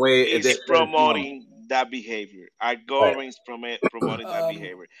government the way is that it's normal. promoting that behavior. Our Right. government is promoting that um,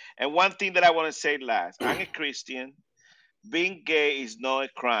 behavior. And one thing that I want to say last, I'm a Christian. Being gay is not a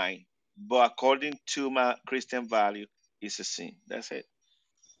crime, but according to my Christian value, it's a sin. That's it.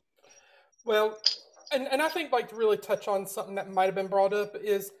 well, and I think like to really touch on something that might have been brought up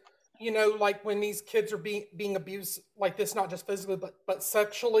is, like when these kids are being abused like this, not just physically but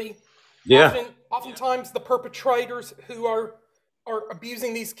sexually. Yeah. Oftentimes the perpetrators who are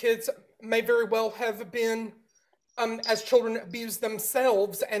abusing these kids may very well have been as children abused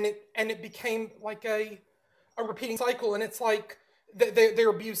themselves, and it became like a repeating cycle, and it's like they're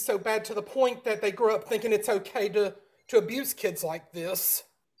abused so bad to the point that they grow up thinking it's okay to abuse kids like this.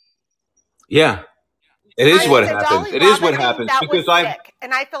 Yeah. It is I what mean, the happens. Dolly It is Rabbit what thing, happens that was because I sick.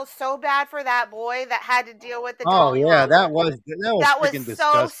 And I feel so bad for that boy that had to deal with the Oh Dolly yeah, Rabbit. that was That was freaking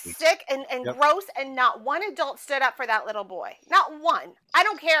so disgusting. sick and Yep. gross, and not one adult stood up for that little boy. Not one. I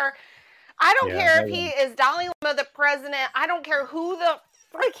don't care. I don't Yeah, care that if he was. is Dalai Lama, the president. I don't care who the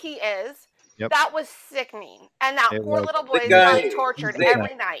frick he is. Yep. That was sickening. And that It poor was. little the boy is guy, probably tortured they,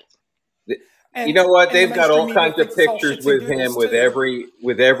 every night. you know what? And the They've got mainstream all media kinds of thinks it's all pictures shits and with him giggles too.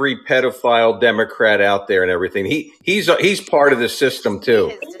 with every pedophile Democrat out there and everything. He's part of the system He too.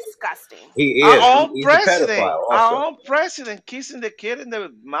 is disgusting. He is. Our own He's a president, pedophile our also. own president kissing the kid in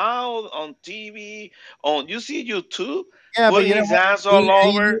the mouth on TV, on you see YouTube, Yeah, but putting you know his what? hands all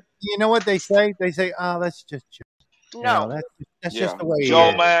over. You know what they say? They say, "Oh, that's just." You know, No. that's Yeah. just the way he Joe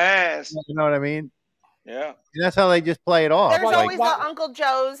is. my ass. You know what I mean? Yeah. And that's how they just play it off. There's Like, always the Uncle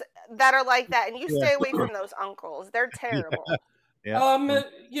Joes that are like that, and you Yeah. stay away from those uncles. They're terrible. yeah.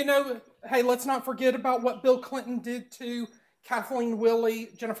 You know, hey, let's not forget about what Bill Clinton did to Kathleen Willey,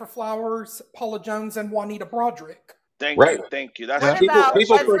 Jennifer Flowers, Paula Jones, and Juanita Broderick. Thank Right. you. Thank you. That's What true. about,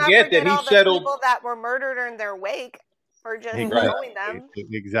 People let's not forget that forget he all the settled. people that were murdered in their wake for just knowing them.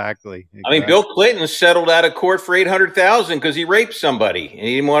 Exactly. I mean, Bill Clinton settled out of court for $800,000 because he raped somebody and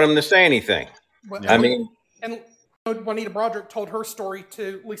he didn't want him to say anything. Well, I mean, and Juanita Broderick told her story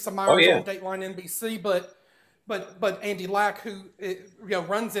to Lisa Myers on Dateline NBC, but Andy Lack, who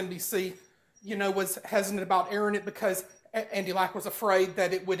runs NBC, was hesitant about airing it because Andy Lack was afraid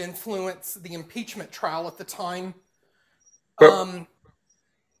that it would influence the impeachment trial at the time, and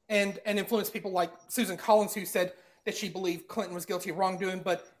influence people like Susan Collins, who said that she believed Clinton was guilty of wrongdoing,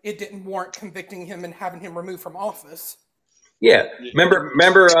 but it didn't warrant convicting him and having him removed from office. Yeah, remember,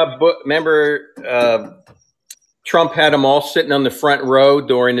 Trump had them all sitting on the front row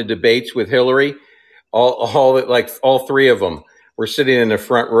during the debates with Hillary. All three of them were sitting in the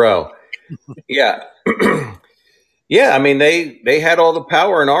front row. Yeah, yeah. I mean, they had all the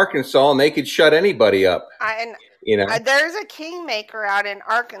power in Arkansas, and they could shut anybody up. There's a kingmaker out in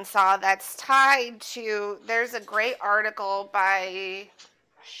Arkansas that's tied to. There's a great article by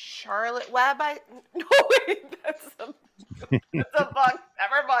Charlotte Webb. That's a bug.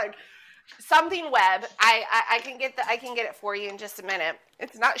 Never mind. Something Webb. I can get it for you in just a minute.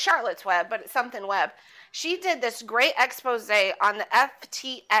 It's not Charlotte's Web, but it's something Webb. She did this great expose on the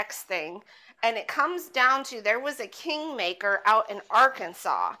FTX thing, and it comes down to there was a kingmaker out in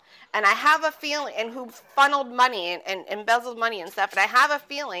Arkansas, and I have a feeling, and who funneled money and embezzled money and stuff, and I have a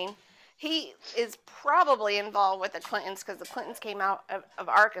feeling he is probably involved with the Clintons because the Clintons came out of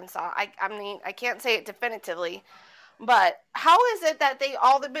Arkansas. I mean, I can't say it definitively. But how is it that they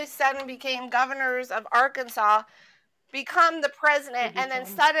all of a sudden became governors of Arkansas, become the president, and then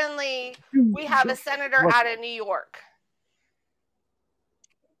suddenly we have a senator out of New York?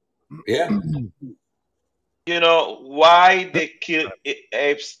 Yeah. Why they killed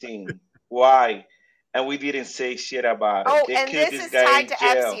Epstein? Why? And we didn't say shit about it. They and killed this is guy tied in to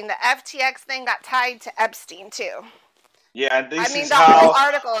jail. Epstein. The FTX thing got tied to Epstein, too. Yeah, and this is the how whole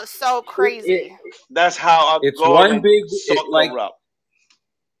article is so crazy. That's how it's one big, corrupt.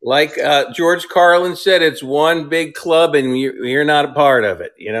 Like George Carlin said, it's one big club, and you're not a part of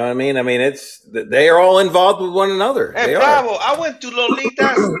it. You know what I mean? I mean, they are all involved with one another. Hey, bravo! I went to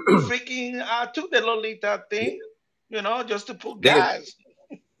Lolita's freaking. I took the Lolita thing, just to put gas.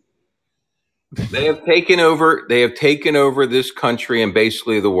 They have taken over. They have taken over this country and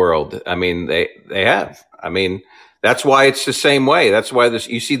basically the world. I mean, they have. I mean, that's why it's the same way. That's why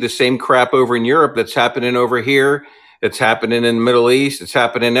you see the same crap over in Europe that's happening over here. It's happening in the Middle East. It's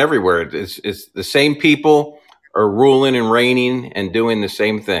happening everywhere. It's the same people are ruling and reigning and doing the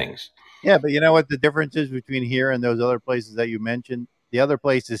same things. Yeah, but you know what the difference is between here and those other places that you mentioned? The other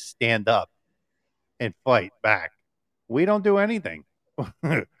places stand up and fight back. We don't do anything.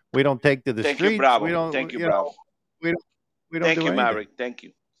 We don't take to the streets. Thank you, Bravo. We don't. Thank you, Bravo. We don't Thank do you, anything. Maverick. Thank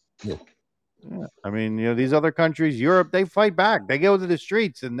you. Yeah. I mean, these other countries, Europe, they fight back. They go to the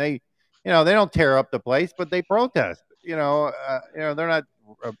streets and they don't tear up the place, but they protest. They're not,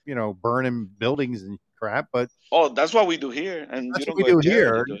 burning buildings and crap. But that's what we do here, and that's you don't what we go do to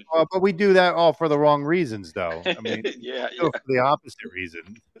jail. here. But we do that all for the wrong reasons, though. I mean, for the opposite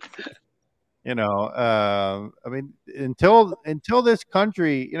reason. I mean, until this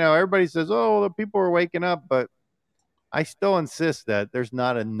country, everybody says, "Oh, the people are waking up," but I still insist that there's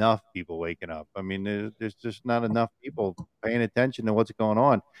not enough people waking up. I mean, there's just not enough people paying attention to what's going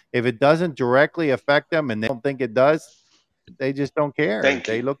on. If it doesn't directly affect them and they don't think it does, they just don't care.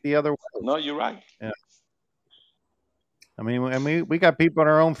 They look the other way. No, you're right. Yeah. I mean, we got people in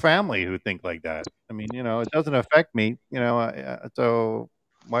our own family who think like that. I mean, it doesn't affect me, so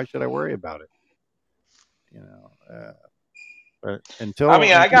why should I worry about it? But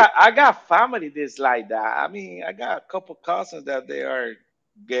I got family that's like that. I mean, I got a couple cousins that they are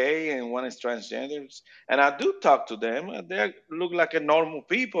gay and one is transgenders, and I do talk to them. And they look like a normal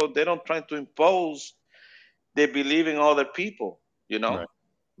people. They don't try to impose they believe in other people, Right.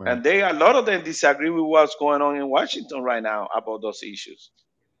 And a lot of them disagree with what's going on in Washington right now about those issues.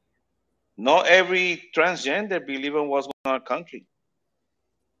 Not every transgender believe in what's going on in our country.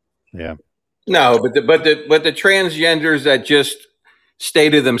 Yeah. No, but the transgenders that just stay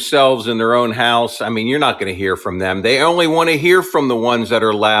to themselves in their own house, I mean, you're not going to hear from them. They only want to hear from the ones that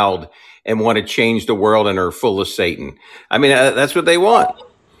are loud and want to change the world and are full of Satan. I mean, that's what they want.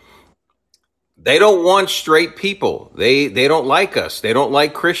 They don't want straight people. They don't like us. They don't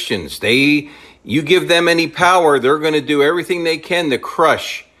like Christians. You give them any power, they're going to do everything they can to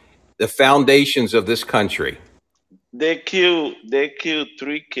crush the foundations of this country. They killed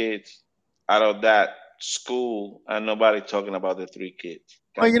 3 kids out of that school, and nobody talking about the 3 kids.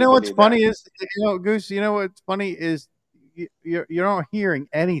 Well, Can you you know what's believe that? funny is, Goose. You know what's funny is you're not hearing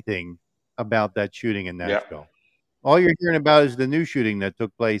anything about that shooting in Yeah. Nashville. All you're hearing about is the new shooting that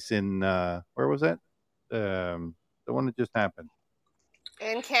took place in where was that? The one that just happened.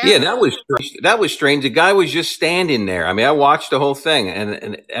 In Yeah, Canada. that was strange. The guy was just standing there. I mean, I watched the whole thing,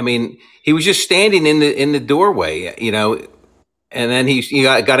 and I mean, he was just standing in the doorway, and then he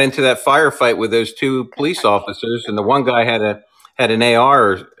got into that firefight with those two police officers, and the one guy had an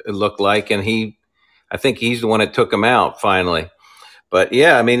AR, it looked like, and I think he's the one that took him out finally. But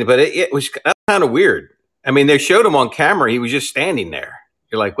yeah, I mean, but it was kind of weird. I mean, they showed him on camera; he was just standing there.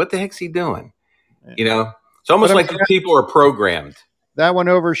 You're like, what the heck's he doing? It's But almost I like mean, these people are programmed. that one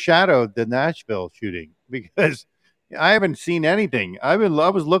overshadowed the Nashville shooting because I haven't seen anything. I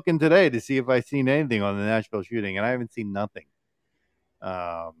was looking today to see if I seen anything on the Nashville shooting, and I haven't seen nothing.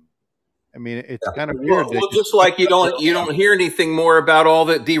 I mean, it's kind of weird. Well, just like you don't hear anything more about all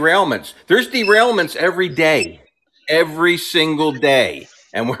the derailments. There's derailments every day, every single day,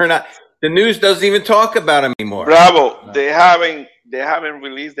 and we're not. The news doesn't even talk about them anymore. Bravo. They haven't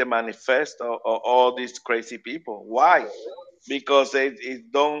released the manifesto of all these crazy people. Why? Because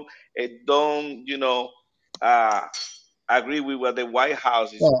it don't uh, agree with what the White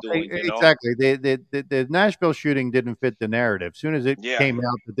House is Well, doing. exactly. The Nashville shooting didn't fit the narrative. As soon as it Yeah. came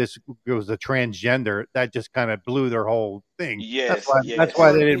out that this was a transgender, that just kind of blew their whole thing. That's Yes, why. That's why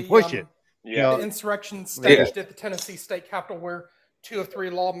yes. Or they didn't push it. Yeah. the insurrection staged at the Tennessee State Capitol, where 2 of 3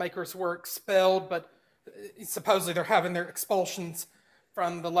 lawmakers were expelled, but supposedly they're having their expulsions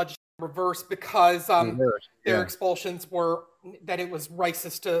from the legislature reversed because Reversed, their yeah. expulsions were that it was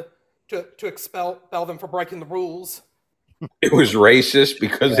racist to expel them for breaking the rules. It was racist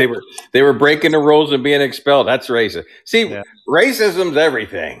because they were breaking the rules and being expelled. That's racist. See, Yeah. racism's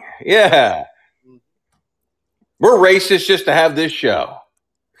everything. Yeah, we're racist just to have this show.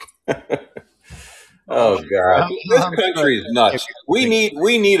 Oh God, this country is nuts. We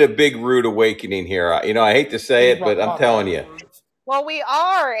need a big rude awakening here. I hate to say it, but I'm telling you. Well, we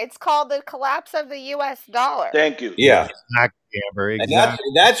are. It's called the collapse of the U.S. dollar. Thank you. Yeah. Exactly, Amber. And Exactly.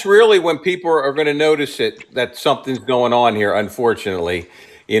 that's really when people are going to notice that something's going on here. Unfortunately,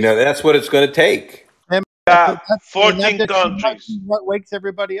 that's what it's going to take. And Got that's 14 might countries. be what wakes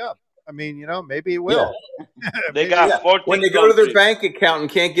everybody up. I mean, maybe it will. They Maybe got it will. 14 When they go to their countries. bank account and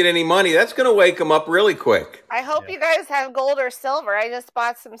can't get any money, that's going to wake them up really quick. I hope you guys have gold or silver. I just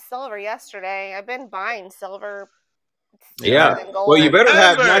bought some silver yesterday. I've been buying silver. It's cheaper Yeah. than gold. Well, you better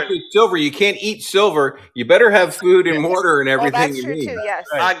have Amber. not just silver. You can't eat silver. You better have food and water and Oh, everything that's you true need. too. Yes.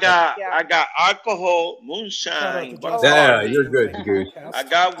 I got Yeah. alcohol, moonshine, Shout out to Yeah, Joseph. you're good, Goose. I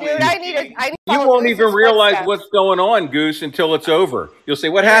got Dude, I need whiskey. to You follow won't even Goose's realize footsteps. what's going on, Goose, until it's over. You'll say,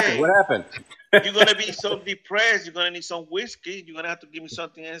 "What happened? Hey. What happened?" You're gonna be so depressed. You're gonna need some whiskey. You're gonna have to give me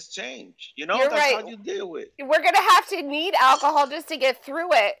something in exchange. You're That's right. how you deal with. We're gonna have to need alcohol just to get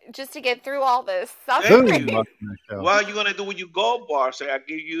through it, just to get through all this Thank suffering. you. What are you gonna do with your gold bar? Say, I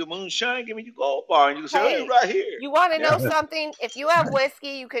give you a moonshine, give me your gold bar, and you say, Hey, oh, right here. you want to know something? If you have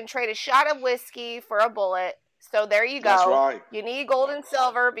whiskey, you can trade a shot of whiskey for a bullet. So there you go. That's right. You need gold and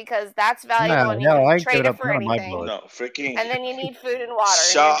silver because that's No, valuable, and you no, I can ain't trade giving it up for none of my anything. blood. No, freaking And then you need food and water,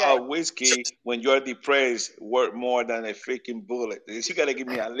 shot and you're of good. whiskey when you're depressed worth more than a freaking bullet. You gotta give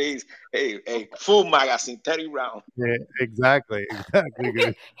me at least a full magazine, 30 rounds. Yeah, exactly.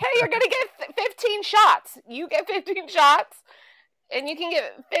 Good. Hey, you're gonna get 15 shots. You get 15 shots, and you can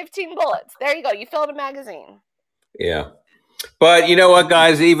get 15 bullets. There you go. You filled a magazine. Yeah. But you know what,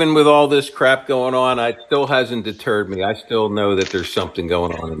 guys? Even with all this crap going on, it still hasn't deterred me. I still know that there's something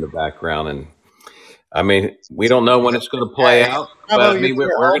going on in the background, and I mean, we don't know when it's going to play out. But I mean,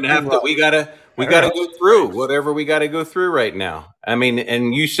 we're going to have to. We gotta go through whatever we got to go through right now. I mean,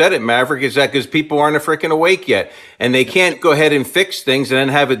 and you said it, Maverick. Is that because people aren't freaking awake yet, and they can't go ahead and fix things and then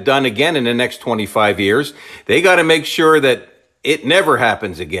have it done again in the next 25 years? They got to make sure that it never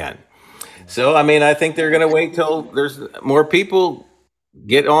happens again. So, I mean, I think they're going to wait till there's more people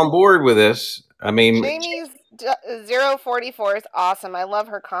get on board with this. I mean, Jamie's 044 is awesome. I love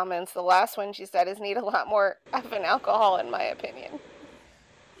her comments. The last one she said is need a lot more effing alcohol, in my opinion.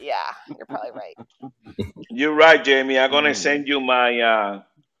 Yeah, you're probably right. You're right, Jamie. I'm gonna send you my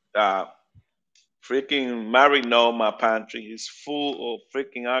freaking Marino. My pantry is full of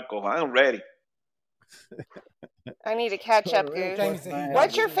freaking alcohol. I'm ready. I need to catch up, Goose.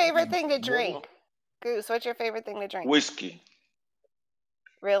 What's your favorite thing to drink? Goose, what's your favorite thing to drink? Whiskey.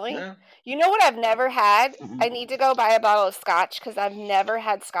 Really? Yeah. You know what I've never had? I need to go buy a bottle of scotch because I've never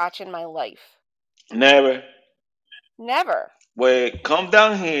had scotch in my life. Never. Never. Well, come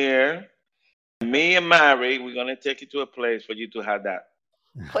down here. Me and Mary, we're gonna take you to a place for you to have that.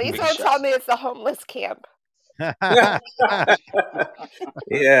 Please Big don't tell shot. me it's the homeless camp.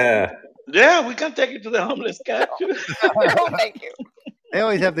 Yeah. Yeah, we can take you to the homeless camp too. No, thank you. They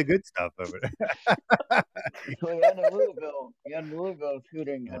always have the good stuff over there. So you had in Louisville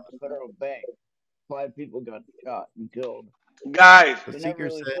shooting at the federal bank. 5 people got shot and killed. Guys, The They never seeker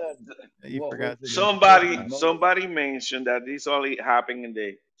really said said you what forgot was the to. motive. somebody mentioned that this only happened in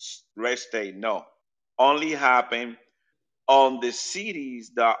the red state. No, only happened on the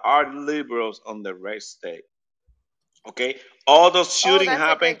cities that are liberals on the red state. Okay, all those Oh, shooting that's a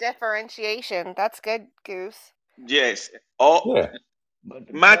happen. good differentiation. That's good, Goose. Yes, all Yeah. But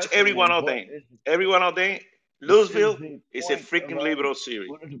the match question every one is, of what them. Every one of them. Louisville the is a point freaking of liberal city.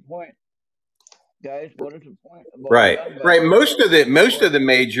 what is the point, guys? What is the point about Right. gun Right. violence? Most of the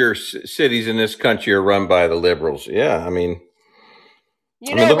major cities in this country are run by the liberals. Yeah. I mean,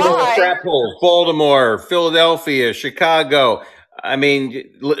 You know look at all the why? crap holes: Baltimore, Philadelphia, Chicago. I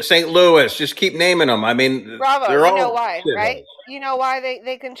mean, St. Louis. Just keep naming them. I mean, Bravo. they're You know all why, right? shitholes. You know why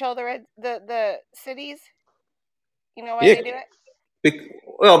they control the cities? You know why Yeah. they do it?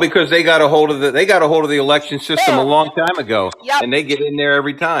 Well, because they got a hold of the election system a Boom. long time ago, Yep. and they get in there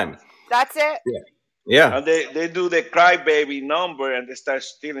every time. That's it. Yeah. And they do the crybaby number and they start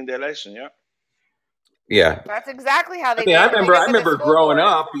stealing the election. Yeah. Yeah. That's exactly how they I mean, do I it. When remember, they I get to the remember school growing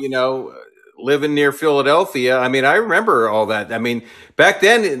board. up, living near Philadelphia. I mean, I remember all that. I mean, back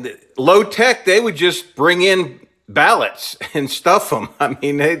then, low tech, they would just bring in ballots and stuff them. I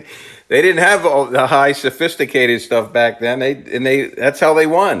mean, they didn't have all the high sophisticated stuff back then. That's how they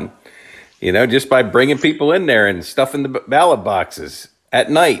won. Just by bringing people in there and stuffing the ballot boxes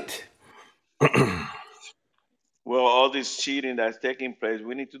at night. Well, all this cheating that's taking place,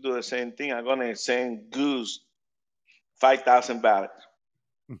 we need to do the same thing. I'm gonna send Goose 5,000 ballots.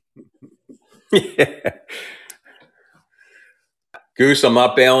 Yeah. Goose, I'm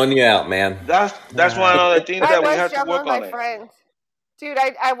not bailing you out, man. That's one of the things I that we was have to joking work with on my it. friend. Dude,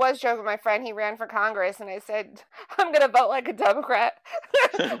 I was joking with my friend. He ran for Congress, and I said, I'm going to vote like a Democrat.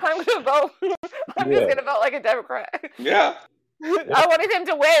 I'm going to vote. I'm just going to vote like a Democrat. Yeah. I wanted him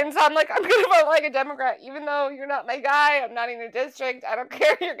to win, so I'm like, I'm going to vote like a Democrat. Even though you're not my guy, I'm not in your district, I don't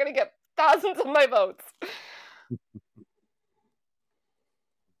care. You're going to get thousands of my votes.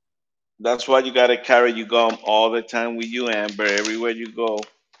 That's why you gotta carry your gum all the time with you, Amber, everywhere you go.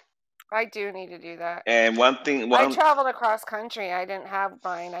 I do need to do that. And I traveled across country. I didn't have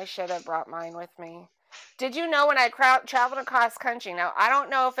mine. I should have brought mine with me. Did you know when I traveled across country? Now, I don't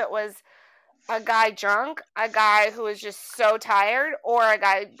know if it was a guy drunk, a guy who was just so tired, or a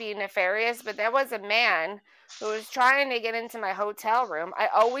guy being nefarious, but there was a man who was trying to get into my hotel room. I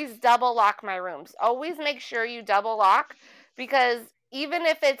always double lock my rooms. Always make sure you double lock, because even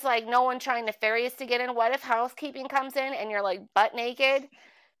if it's like no one trying nefarious to get in, what if housekeeping comes in and you're like butt naked?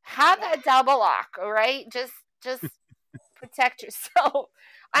 Have that double lock, all right? Just protect yourself.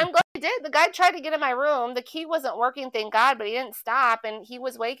 I'm glad he did. The guy tried to get in my room. The key wasn't working, thank God, but he didn't stop, and he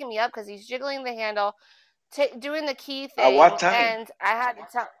was waking me up because he's jiggling the handle, doing the key thing. At what time? And I had to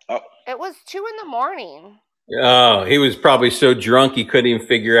tell. Oh. It was 2 a.m. Oh, he was probably so drunk he couldn't even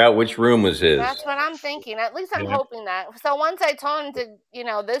figure out which room was his. That's what I'm thinking. At least I'm Yeah. hoping that. So once I told him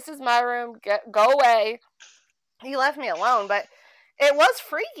to, this is my room, go away, he left me alone. But it was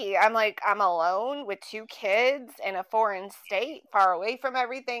freaky. I'm like, I'm alone with 2 kids in a foreign state, far away from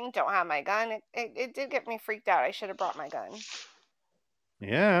everything, don't have my gun. It did get me freaked out. I should have brought my gun.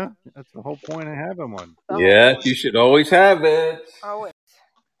 Yeah, that's the whole point of having one. Yes, you should always have it. Always.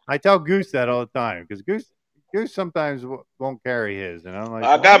 I tell Goose that all the time because Goose sometimes won't carry his, and I'm like,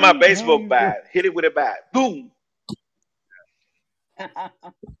 I got my "Why the hell baseball you bat. Hit it with a bat. Boom.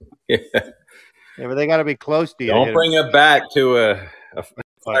 Yeah. Yeah, but they got to be close to you. Don't bring a bat to a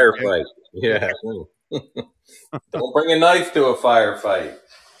firefight. Yeah. Don't bring a knife to a firefight.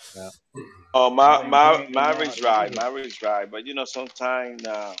 Yeah. Oh, Mavericks right. But sometimes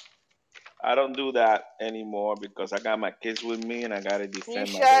I don't do that anymore because I got my kids with me and I gotta You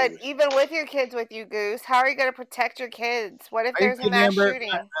defend my should, babies. even with your kids with you, Goose. How are you going to protect your kids? What if Are you there's a kidding, mass Amber?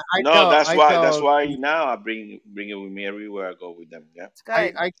 shooting? No, that's why now I bring it with me everywhere I go with them. Yeah. It's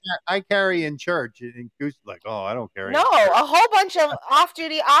good. I carry in church, and Goose is like, oh, I don't carry. No, a whole bunch of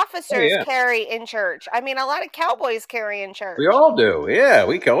off-duty officers yeah. carry in church. I mean, a lot of cowboys carry in church. We all do. Yeah,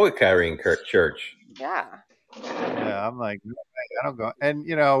 we can always carry in church. Yeah. Yeah, I'm like, "No, I don't go." And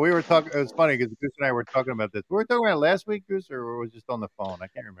we were talking. It was funny because Goose and I were talking about this. We were talking about it last week, Goose, or was it just on the phone? I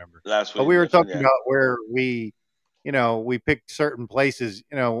can't remember. Last But week, we were talking yeah. about where we pick certain places.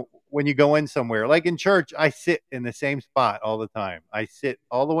 When you go in somewhere, like in church, I sit in the same spot all the time. I sit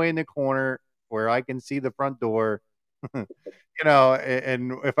all the way in the corner where I can see the front door.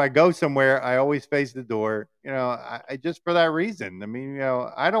 And if I go somewhere, I always face the door. I just for that reason. I mean,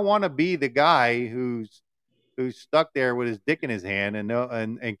 I don't want to be the guy who's stuck there with his dick in his hand and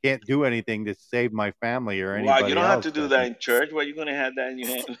and can't do anything to save my family or Well, you anybody don't have else. to do that in church. Why you gonna have that in your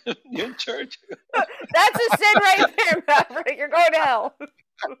hand? You're in church. That's a sin right there, Maverick. You're going to hell.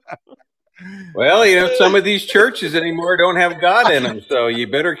 Well, some of these churches anymore don't have God in them, so you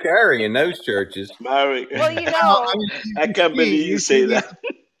better carry in those churches. Mary, Well, I mean, I can't believe you you say see these. that.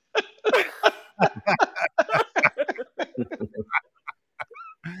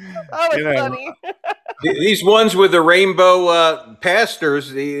 Oh, You it's know, funny. These ones with the rainbow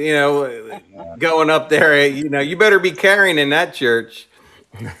pastors, going up there, you better be carrying in that church.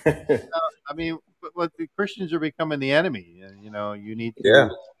 I mean, but the Christians are becoming the enemy, and you need Yeah.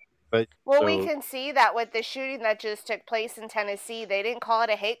 to. But Well, we so can see that with the shooting that just took place in Tennessee. They didn't call it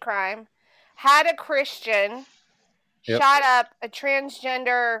a hate crime. Had a Christian yep. shot up a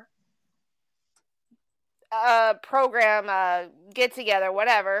transgender program, get together,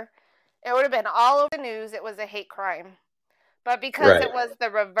 whatever, it would have been all over the news. It was a hate crime. But because Right. it was the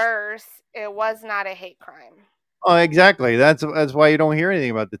reverse, it was not a hate crime. Oh, exactly. That's why you don't hear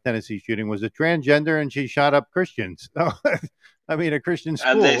anything about the Tennessee shooting. Was a transgender, and she shot up Christians. I mean, a Christian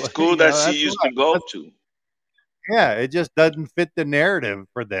And the school. school that she That's used why. to go to. Yeah, it just doesn't fit the narrative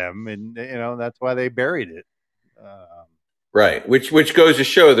for them, and that's why they buried it. Um, Right. Which goes to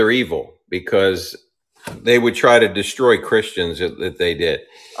show they're evil because they would try to destroy Christians if they did.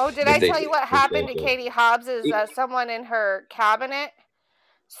 Oh, did If I they tell you what if they happened to did. Katie Hobbs? Is someone in her cabinet?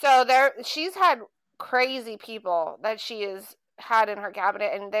 So she's had crazy people that she has had in her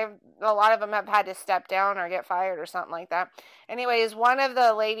cabinet, and a lot of them have had to step down or get fired or something like that. Anyways, one of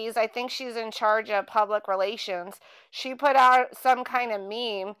the ladies, I think she's in charge of public relations, she put out some kind of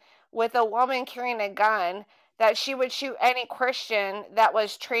meme with a woman carrying a gun that she would shoot any Christian that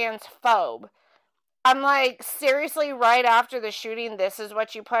was transphobe. I'm like, seriously, right after the shooting, this is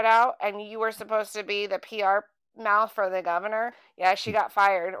what you put out, and you were supposed to be the PR mouth for the governor? Yeah, she got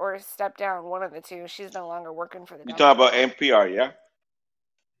fired or stepped down, one of the two. She's no longer working for the You governor. talk about NPR, yeah?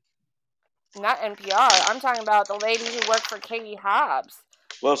 Not NPR. I'm talking about the lady who worked for Katie Hobbs.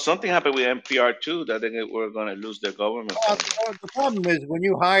 Well, something happened with NPR too that they were going to lose their government funding. the problem is when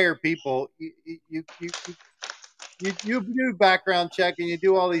you hire people, you do background check and you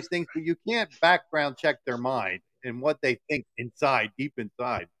do all these things, but you can't background check their mind and what they think inside, deep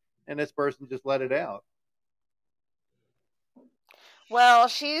inside. And this person just let it out. Well,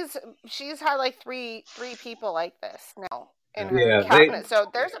 she's had like three people like this now in her Yeah, cabinet. So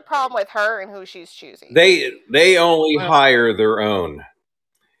there's a problem with her and who she's choosing. they only Well, hire their own.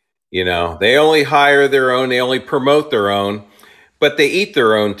 They only hire their own. They only promote their own, but they eat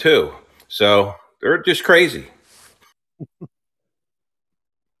their own too. So they're just crazy.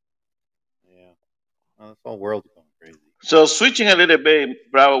 yeah, well, this whole world's going crazy. So switching a little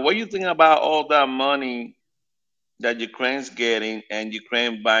bit, Bravo, what do you think about all that money that Ukraine's getting and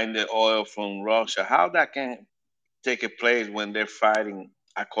Ukraine buying the oil from Russia? How that can take a place when they're fighting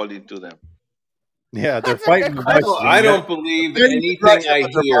according to them? Yeah, they're That's a good fighting I Russia. don't, I question. don't believe They're fighting anything Russia, I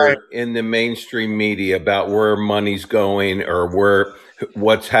but they're buying. hear in the mainstream media about where money's going or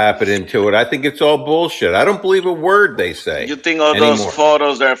what's happening to it. I think it's all bullshit. I don't believe a word they say You think all those anymore.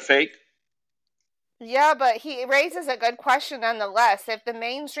 photos are fake? Yeah, but he raises a good question nonetheless. If the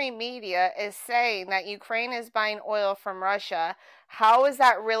mainstream media is saying that Ukraine is buying oil from Russia, how is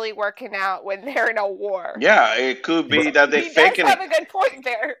that really working out when they're in a war? Yeah, it could be that they're He does faking have it. a good point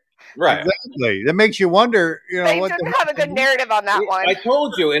there. Right. Exactly. That makes you wonder, They what didn't the have a good narrative on that I one.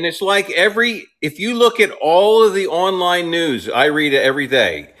 told you, and it's like if you look at all of the online news, I read it every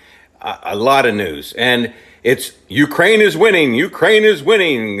day, a lot of news, and it's Ukraine is winning, Ukraine is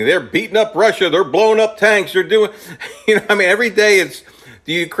winning, they're beating up Russia, they're blowing up tanks, they're doing, I mean, every day it's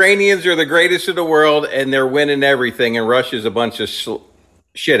the Ukrainians are the greatest in the world, and they're winning everything, and Russia's a bunch of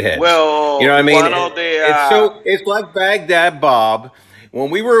shitheads. You know what I Well, mean? one of the It's like Baghdad Bob. When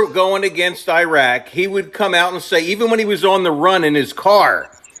we were going against Iraq, he would come out and say, even when he was on the run in his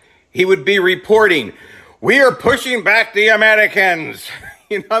car, he would be reporting, "We are pushing back the Americans."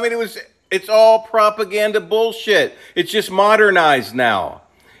 I mean, it's all propaganda bullshit. It's just modernized now.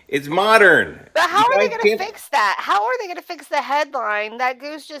 It's modern. But how You are they guys going to can't- fix that? How are they going to fix the headline that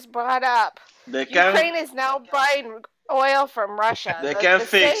Goose just brought up? They can't. Ukraine is now buying oil from Russia. They can't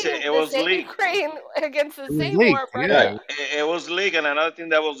fix it. It was leaked. Ukraine against the It was same war leaked, of yeah. Russia. It was leaked, and another thing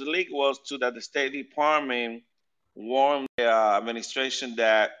that was leaked was too that the State Department warned the administration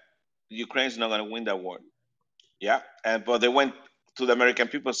that Ukraine's not going to win that war. Yeah, and but they went to the American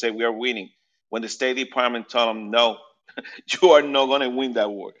people and said we are winning. When the State Department told them no, you are not going to win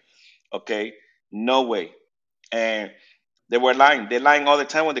that war. Okay, no way. And they were lying. They're lying all the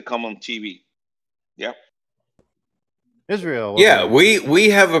time when they come on TV. Yeah. Israel. Yeah, we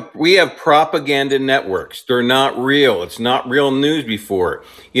have propaganda networks. They're not real. It's not real news before.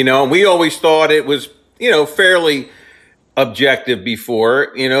 And we always thought it was, fairly objective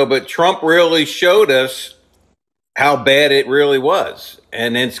before, but Trump really showed us how bad it really was.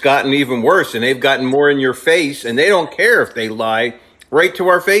 And it's gotten even worse, and they've gotten more in your face, and they don't care if they lie right to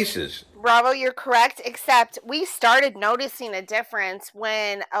our faces. Bravo, you're correct, except we started noticing a difference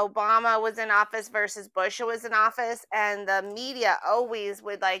when Obama was in office versus Bush was in office, and the media always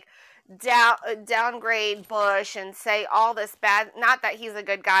would downgrade Bush and say all this bad, not that he's a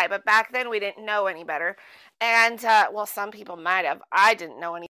good guy, but back then we didn't know any better. And, well, some people might have. I didn't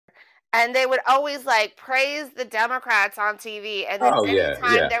know any. And they would always praise the Democrats on TV. And then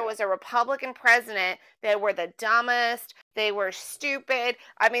anytime there was a Republican president, they were the dumbest. They were stupid.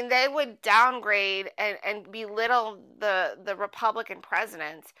 I mean, they would downgrade and belittle the Republican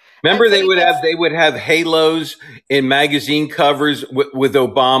presidents. Remember, they would have halos in magazine covers with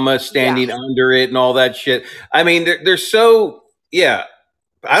Obama standing under it and all that shit. I mean, they're so I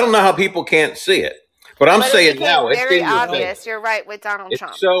don't know how people can't see it. But I'm saying now, it's very in your obvious. face. You're right with Donald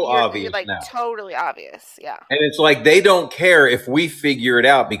Trump. It's so obvious you're now. Totally obvious. Yeah. And it's like they don't care if we figure it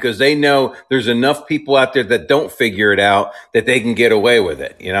out because they know there's enough people out there that don't figure it out that they can get away with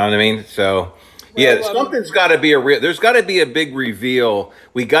it. You know what I mean? So, something's got to be there's got to be a big reveal.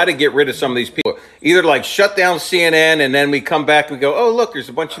 We got to get rid of some of these people. Either shut down CNN and then we come back and we go, oh, look, there's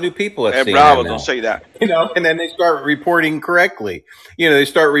a bunch of new people at CNN Bravo, now. don't say that. And then they start reporting correctly. They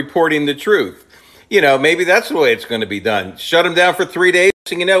start reporting the truth. Maybe that's the way it's going to be done. Shut them down for 3 days.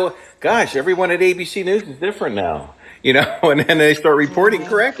 And gosh, everyone at ABC News is different now. And then they start reporting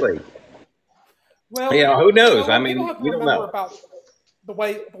correctly. Well, who knows? I mean, people have to we don't remember know. about the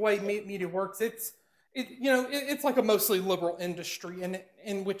way media works. It's like a mostly liberal industry, and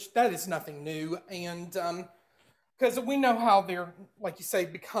in which that is nothing new. And because we know how they're, like you say,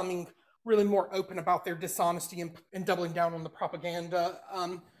 becoming really more open about their dishonesty and doubling down on the propaganda.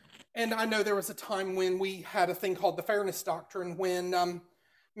 And I know there was a time when we had a thing called the Fairness Doctrine, when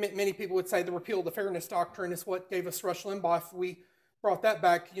many people would say the repeal of the Fairness Doctrine is what gave us Rush Limbaugh. If we brought that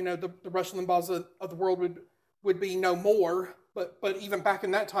back, the Rush Limbaughs of the world would be no more. But even back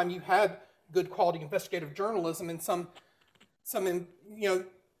in that time, you had good quality investigative journalism and some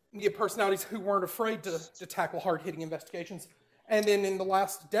media personalities who weren't afraid to tackle hard-hitting investigations. And then in the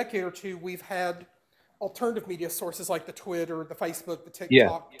last decade or two, we've had alternative media sources like the Twitter, the Facebook, the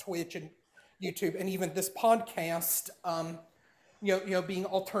TikTok, Twitch, and YouTube, and even this podcast, being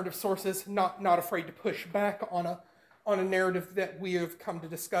alternative sources, not afraid to push back on a narrative that we have come to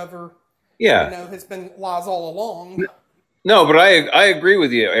discover, has been lies all along. No, but I agree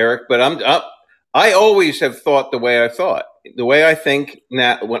with you, Eric. But I always have thought the way I thought, the way I think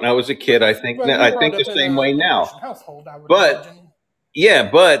now. When I was a kid, I think the same way now. Household, I would but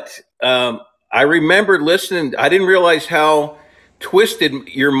imagine. I remember listening. I didn't realize how twisted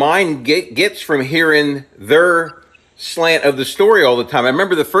your mind gets from hearing their slant of the story all the time. I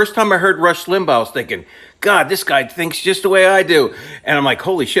remember the first time I heard Rush Limbaugh, I was thinking, God, this guy thinks just the way I do. And I'm like,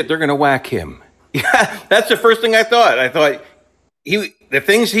 holy shit, they're going to whack him. Yeah, that's the first thing I thought. I thought the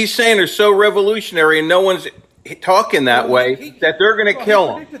things he's saying are so revolutionary and no one's talking that way that they're going to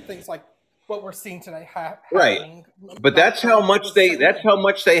kill him. Things like what we're seeing today right. But that's how much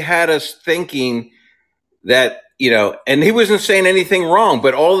they had us thinking that, and he wasn't saying anything wrong,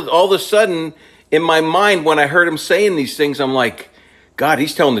 but all of a sudden in my mind, when I heard him saying these things, I'm like, God,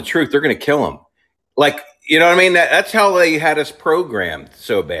 he's telling the truth. They're going to kill him. You know what I mean? That's how they had us programmed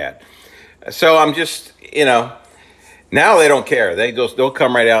so bad. So I'm just, now they don't care. They'll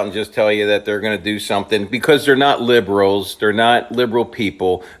come right out and just tell you that they're going to do something because they're not liberals. They're not liberal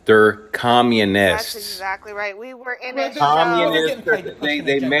people. They're communists. That's exactly right. We were in a communists.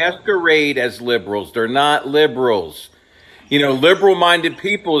 They masquerade as liberals. They're not liberals. Liberal-minded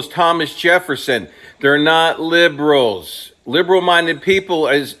people is Thomas Jefferson. They're not liberals. Liberal-minded people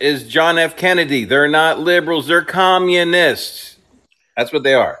is John F. Kennedy. They're not liberals. They're communists. That's what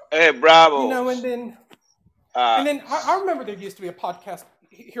they are. Hey, bravo. And then I remember there used to be a podcast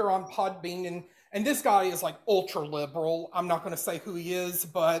here on Podbean, and this guy is like ultra liberal. I'm not going to say who he is,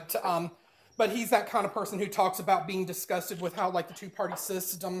 but he's that kind of person who talks about being disgusted with how like the two-party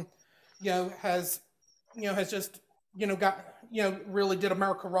system, has just got really did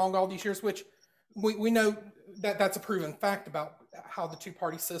America wrong all these years, which we know that that's a proven fact about how the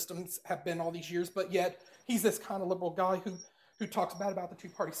two-party systems have been all these years. But yet he's this kind of liberal guy who talks bad about the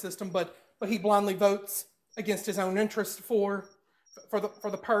two-party system, but he blindly votes against his own interests for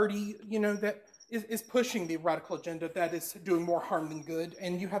the party that is pushing the radical agenda that is doing more harm than good.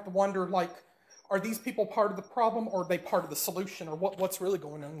 And you have to wonder, like, are these people part of the problem, or are they part of the solution, or what's really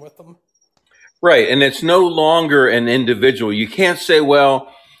going on with them? Right. And it's no longer an individual. You can't say,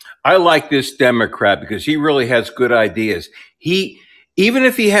 well, I like this Democrat because he really has good ideas. Even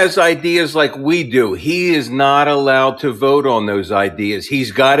if he has ideas like we do, he is not allowed to vote on those ideas.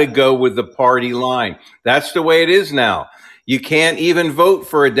 He's got to go with the party line. That's the way it is now. You can't even vote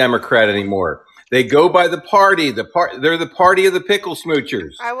for a Democrat anymore. They go by the party. They're the party of the pickle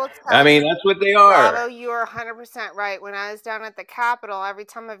smoochers. I will tell I mean, you, that's what they are. Bravo, you are 100% right. When I was down at the Capitol, every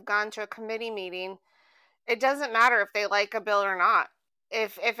time I've gone to a committee meeting, it doesn't matter if they like a bill or not.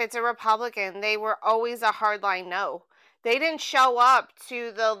 If it's a Republican, they were always a hardline no. They didn't show up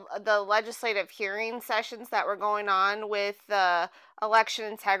to the legislative hearing sessions that were going on with the election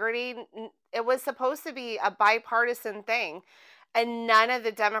integrity. It was supposed to be a bipartisan thing, and none of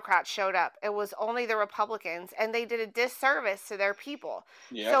the Democrats showed up. It was only the Republicans, and they did a disservice to their people.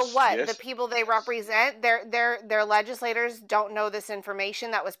 Yes, So what? yes. The people they represent, their legislators don't know this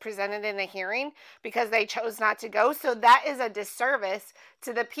information that was presented in a hearing because they chose not to go. So that is a disservice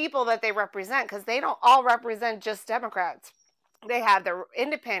to the people that they represent, because they don't all represent just Democrats. They have the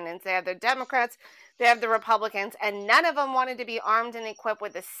independents, they have the Democrats, they have the Republicans, and none of them wanted to be armed and equipped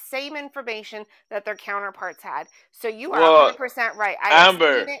with the same information that their counterparts had. So you are 100% right.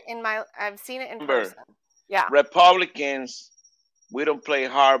 Amber, I've seen it in Amber, person. Yeah. Republicans, we don't play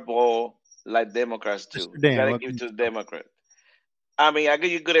hardball like Democrats do. Mr. You Dan, gotta let give it me to the Democrat. I mean, I give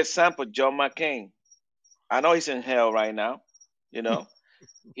you a good example, John McCain. I know he's in hell right now. You know,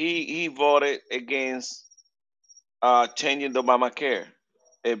 he voted against changing the Obamacare,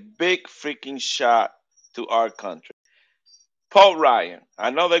 a big freaking shot to our country. Paul Ryan,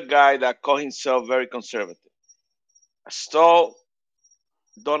 another guy that called himself very conservative, stole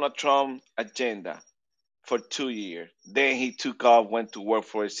Donald Trump agenda for 2 years. Then he took off, went to work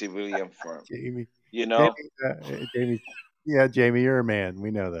for a civilian firm. Jamie. You Jamie, know, Jamie. Yeah, Jamie, you're a man.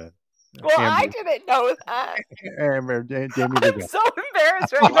 We know that. Well, I Amber, didn't know that. Amber, Jamie's a I'm guy. so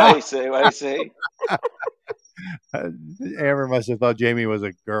embarrassed right what now. I say, what I say. Amber must have thought Jamie was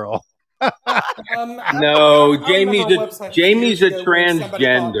a girl. No, I remember a website years Jamie's a ago where somebody thought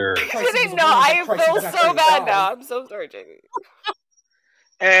transgender. I Tracy was didn't a know. woman, I but Tracy feel was so actually a bad guy. now. I'm so sorry, Jamie.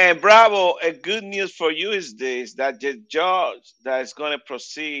 And Bravo, a good news for you is this: that the judge that is going to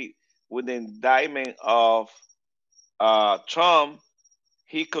proceed with the indictment of Trump,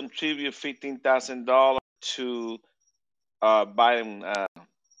 he contributed $15,000 to Biden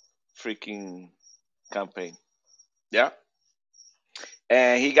freaking campaign. Yeah,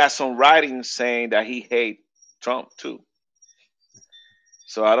 and he got some writing saying that he hate Trump too.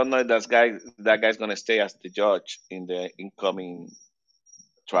 So I don't know if that guy's gonna stay as the judge in the incoming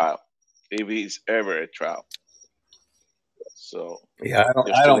trial, if he's ever a trial. So Yeah,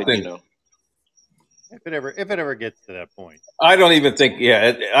 just I to don't let you think. know. If it ever gets to that point. I don't even think.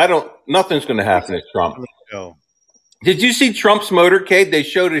 Yeah, I don't. Nothing's going to happen to Trump. No. Did you see Trump's motorcade? They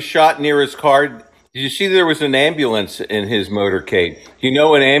showed a shot near his car. Did you see there was an ambulance in his motorcade? Do you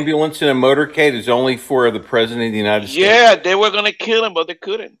know an ambulance in a motorcade is only for the president of the United States? Yeah, they were gonna kill him, but they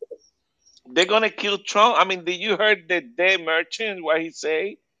couldn't. They're gonna kill Trump. I mean, did you heard the dead merchant what he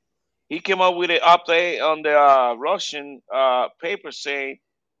say? He came up with an update on the Russian paper saying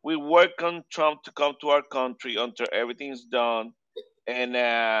we welcome Trump to come to our country until everything's done, and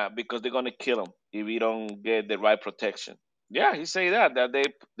because they're gonna kill him if we don't get the right protection. Yeah, he say that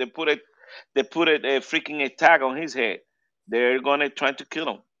they put it a freaking attack on his head. They're gonna try to kill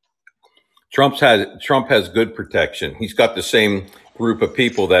him. Trump has good protection. He's got the same group of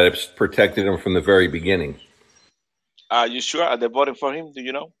people that have protected him from the very beginning. Are you sure? Are they voting for him? Do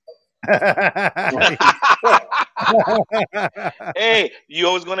you know? Hey, you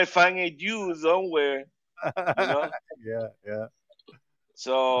always gonna find a Jew somewhere, you know. Yeah.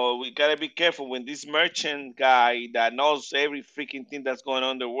 So we gotta be careful when this merchant guy that knows every freaking thing that's going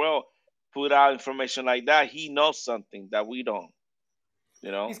on in the world put out information like that. He knows something that we don't.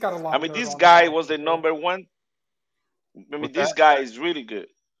 You know. He's got a lot I of mean, dirt this on guy a lot was of the people. number one. I mean, What's this that? guy is really good.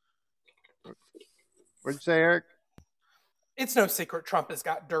 What'd you say, Eric? it's no secret Trump has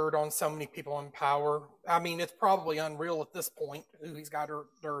got dirt on so many people in power. I mean, it's probably unreal at this point who he's got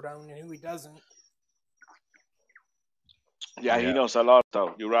dirt on and who he doesn't. Yeah, he knows a lot,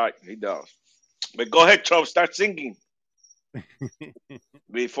 though. You're right, he does. But go ahead, Trump, start singing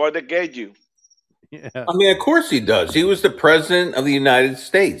before they get you. Yeah. I mean, of course he does. He was the president of the United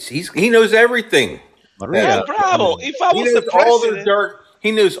States. He knows everything. Well, bravo. If I He was knows the all their president, dark.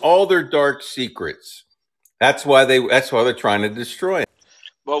 He knows all their dark secrets. That's why they're trying to destroy him.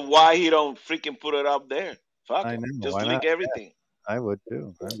 but why he don't freaking put it up there? Fuck I it. know. Just Why leak not? everything. I would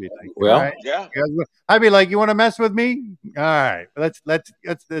too. I'd be like, Well, all right. Yeah. I'd be like, you want to mess with me? All right, let's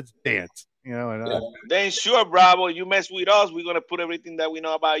dance. You know, and Then sure, bravo. You mess with us, we're gonna put everything that we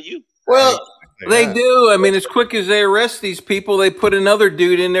know about you. well, they yeah. do. I mean, as quick as they arrest these people, they put another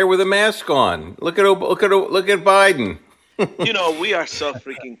dude in there with a mask on. Look at Biden. You know, we are so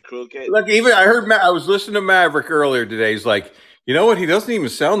freaking crooked. Look, even I was listening to Maverick earlier today. He's like, you know what? He doesn't even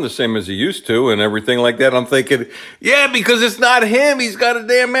sound the same as he used to, and everything like that. I'm thinking, yeah, because it's not him. He's got a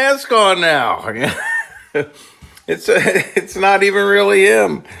damn mask on now. It's not even really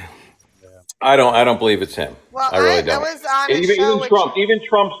him. I don't believe it's him. Well, I really don't. I was on a show with Even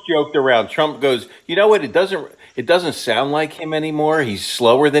Trump's joked around. Trump goes, you know what? It doesn't sound like him anymore. He's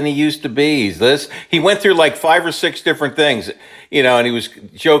slower than he used to be. He's this. He went through like 5 or 6 different things, and he was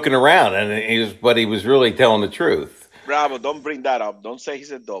joking around, but he was really telling the truth. Bravo, don't bring that up. Don't say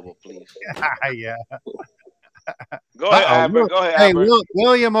he's a double, please. Yeah. Go ahead, Amber. Go ahead, Hey, Amber.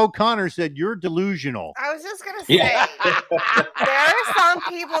 William O'Connor said you're delusional. I was just gonna say there are some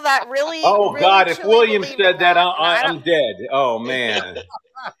people that really. Oh really, God! If truly William believe said in that, and I'm dead. Oh man.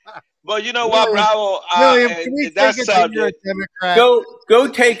 But you know what, bravo? William, can we That take it that you're a subject. Democrat? Go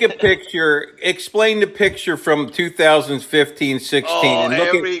take a picture. Explain the picture from 2015, 16, Oh, and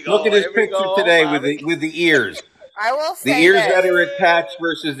here we look at go. his Here we picture go, today Maverick. with the ears. I will The say ears this. that are attached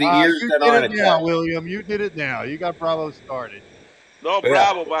versus the ears You that did aren't it now, attached. William. You did it now. You got Bravo started. No, Yeah.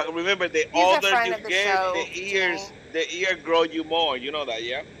 bravo. But remember, the He's a older friend you of the get, show, the ear grow you more. You know that,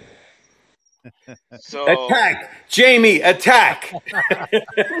 yeah. So Attack, Jamie! Attack!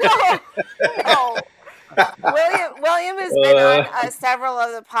 No. William has been on several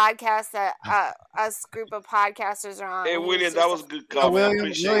of the podcasts that us group of podcasters are on. hey, He's William, just that was good a- comment. I William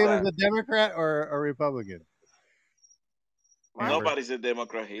appreciate is that. a Democrat or a Republican? Amber. Nobody's a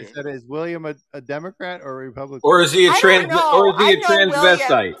Democrat He here. said, is William a Democrat or a Republican? Or is he a I don't know. Or is he I a know transvestite?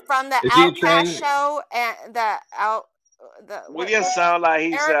 William from the Is he a Outcast show and William sound like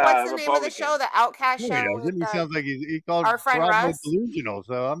he's Eric, what's the name of the Republican. show? The Outcast No, show. he doesn't. He sounds like he called our friend Bravo Russ. delusional.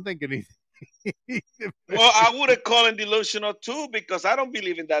 So I'm thinking he's. Well, I would have called him delusional too because I don't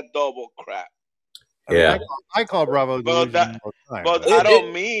believe in that double crap. Yeah. I call Bravo But delusional all the time. But I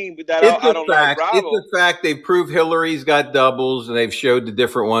don't mean that It's I don't like Bravo. It's a fact. They've proved Hillary's got doubles, and they've showed the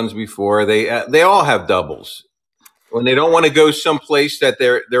different ones before. They all have doubles. When they don't want to go someplace that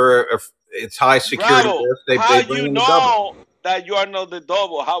it's high security Bravo. risk, they How bring you in the double. know that you are not the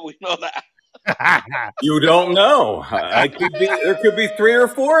double? How we know that? You don't know. There could be 3 or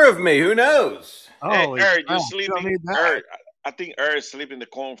 4 of me. Who knows? Hey, Holy Eric, crap, you you don't sleeping? need that. Eric, I think Eric's sleeping in the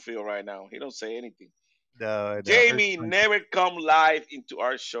cornfield right now. He don't say anything. No, Jamie never come live into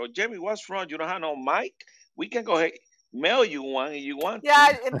our show. Jamie, what's wrong? You don't have no mic? We can go ahead mail you one if you want.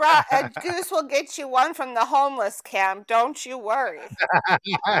 Yeah, Goose will get you one from the homeless camp. Don't you worry.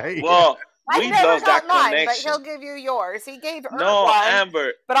 Well, I we never lost that got mine, but connection. he'll give you yours. He gave her No, one,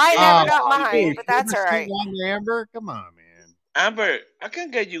 Amber. but I never got Oh, mine. dude, But that's you all ever right. seen one to Amber, come on, man. Amber, I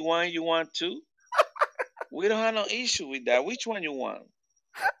can get you one. You want two? We don't have no issue with that. Which one you want?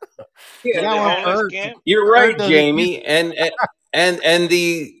 Yeah, The that one homeless hurts. camp? You're right, Jamie. And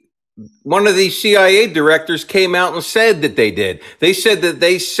one of the CIA directors came out and said that they did. They said that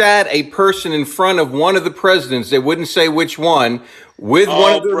they sat a person in front of one of the presidents. They wouldn't say which one, with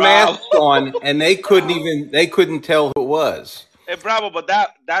one of their Bravo. masks on, and they couldn't tell who it was. Hey, Bravo, but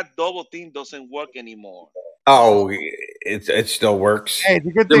that double thing doesn't work anymore. Oh, it still works. Hey, it's a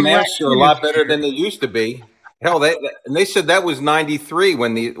good The thing masks are a Raccoon lot is better here. than they used to be. Hell, they said that was 93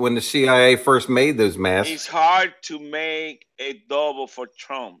 when the CIA first made those masks. It's hard to make a double for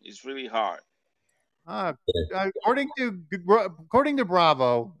Trump. It's really hard. According to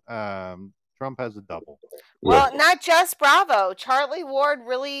Bravo, Trump has a double. Well, not just Bravo. Charlie Ward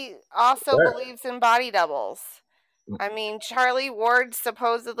really also believes in body doubles. I mean, Charlie Ward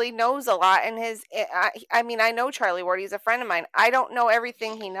supposedly knows a lot, and I know Charlie Ward. He's a friend of mine. I don't know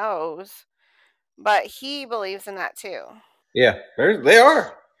everything he knows, but he believes in that too. Yeah, they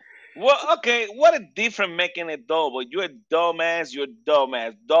are. Well, okay, what a difference making a double. You're a dumbass, you're a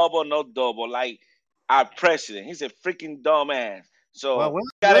dumbass. Double, no double. Like, our president. He's a freaking dumbass. Well, So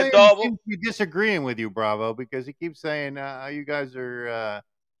got a William double. seems to be disagreeing with you, Bravo, because he keeps saying, are you guys are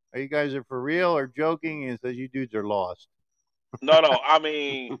for real or joking?" And says, "You dudes are lost." No. I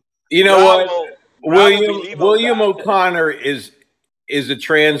mean, You know what? Bravo believe on William God. O'Connor is a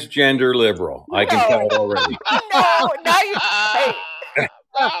transgender liberal. I can tell it already. No, now you.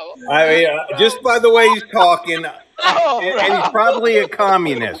 Hey, I mean, just by the way he's talking, Oh, and he's probably a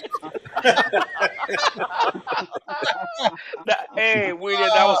communist. Hey, William,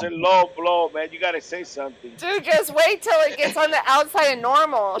 that was a low blow, man. You got to say something. dude, just wait till it gets on the Outside of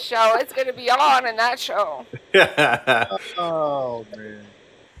Normal show. It's going to be on in that show. Oh man!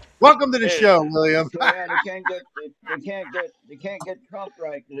 Welcome to the show, William. So yeah, they can't get Trump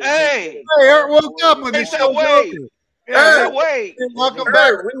right. Hey, Art woke up when the It's show's away. over. It's away. Welcome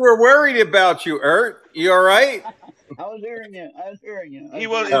back. Ert, we were worried about you, Ert. You all right? I was hearing you. He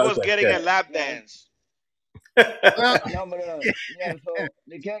was getting a lap dance. No, but yeah, so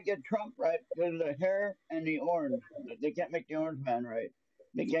they can't get Trump right because of the hair and the orange. They can't make the orange man right.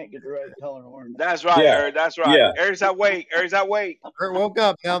 They can't get the right color orange. That's right, Yeah. Ert. That's right. Yeah. Ert's awake. Art woke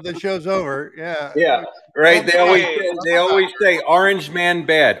up. Now the show's over. Yeah. Yeah, right. They Okay. always say orange man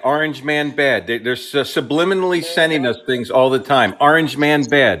bad, orange man bad. They're subliminally sending us things all the time. Orange man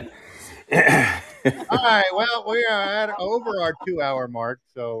bad. All right. Well, we are over our 2-hour mark,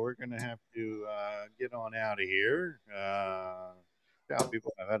 so we're going to have to get on out of here. Tell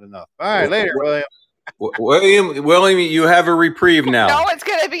people I've had enough. All right, later, William. William, you have a reprieve now. No, it's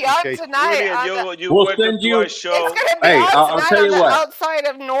going to be on Okay. tonight. William, you We'll welcome send to you- our It's show. going to be Hey, on I'll tonight tell on you the what. Outside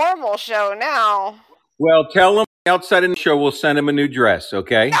of Normal show now. Well, tell him outside of the show we'll send him a new dress,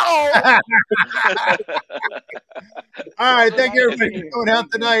 okay? No. All right. Thank you, everybody, for coming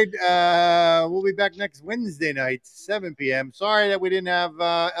out tonight. We'll be back next Wednesday night, 7 p.m. Sorry that we didn't have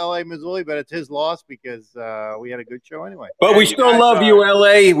L.A. Missouri, but it's his loss because we had a good show anyway. But Yeah, we you still guys love are- you,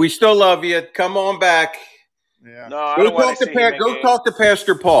 LA. We still love you. Come on back. Yeah. No, I Go don't want talk to to see him Go again. talk to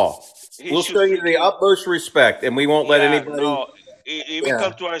Pastor Paul. He We'll should show you the freaking- utmost respect, and we won't let Yeah, anybody. No, if he Yeah.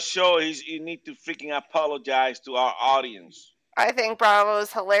 come to our show, you need to freaking apologize to our audience. I think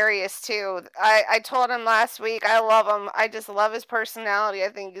Bravo's hilarious too. I told him last week I love him. I just love his personality. I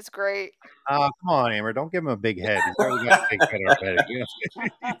think he's great. Come on, Amber. Don't give him a big head. He's already got a big head already.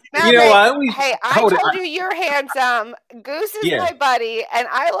 You know, I always Hey, I hold it. told you you're handsome. Goose is Yeah. my buddy, and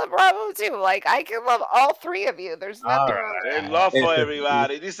I love Bravo too. Like I can love all three of you. There's nothing wrong with Hey, that. love for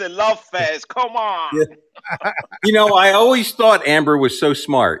everybody. This is a love fest. Come on. Yeah. You know, I always thought Amber was so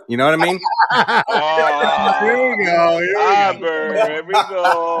smart. You know what I mean? Here we go. Here we go. Amber, here we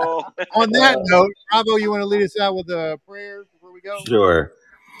go. On that note, Bravo, you want to lead us out with a prayer before we go? Sure.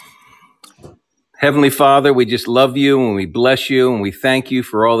 Heavenly Father, we just love you and we bless you and we thank you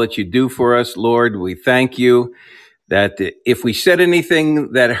for all that you do for us, Lord. We thank you that if we said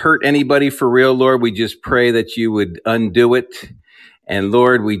anything that hurt anybody for real, Lord, we just pray that you would undo it. And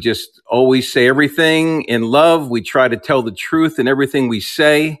Lord, we just always say everything in love. We try to tell the truth in everything we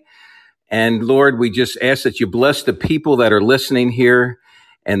say. And Lord, we just ask that you bless the people that are listening here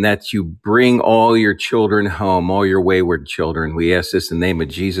and that you bring all your children home, all your wayward children. We ask this in the name of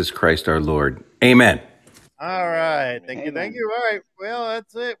Jesus Christ, our Lord. Amen. All right. Thank you. Amen. Thank you. All right. Well,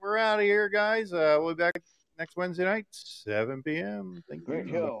 that's it. We're out of here, guys. We'll be back next Wednesday night, 7 p.m. Thank Great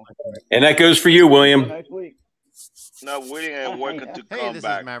you. show. And that goes for you, William. Next week. No, William, welcome to Hey, come this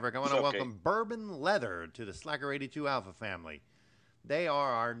back. is Maverick. I want It's to okay. welcome Bourbon Leather to the Slacker 82 Alpha family. They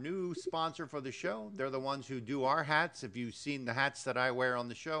are our new sponsor for the show. They're the ones who do our hats. If you've seen the hats that I wear on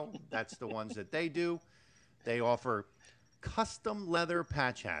the show, that's the ones that they do. They offer custom leather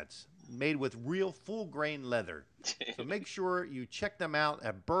patch hats made with real full grain leather. So make sure you check them out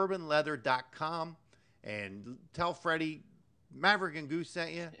at bourbonleather.com and tell Freddie Maverick and Goose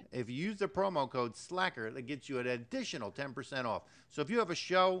sent you. If you use the promo code SLACKER, that gets you an additional 10% off. So if you have a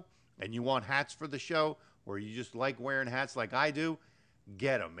show and you want hats for the show, or you just like wearing hats like I do,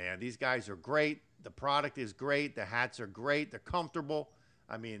 get them, man. These guys are great. The product is great. The hats are great. They're comfortable.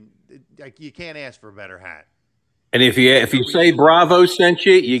 I mean, you can't ask for a better hat. And if you say Bravo sent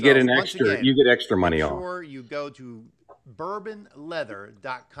you, you So, get an once extra. again, You get extra money Make off. sure you go to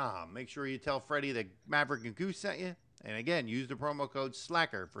bourbonleather.com. Make sure you tell Freddie that Maverick and Goose sent you. And again, use the promo code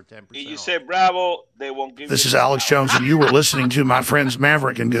SLACKER for 10% If you off. say Bravo, they won't give This you is Alex Jones, and you were listening to my friends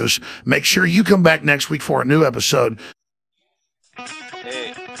Maverick and Goose. Make sure you come back next week for a new episode.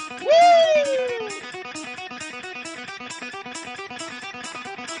 Hey.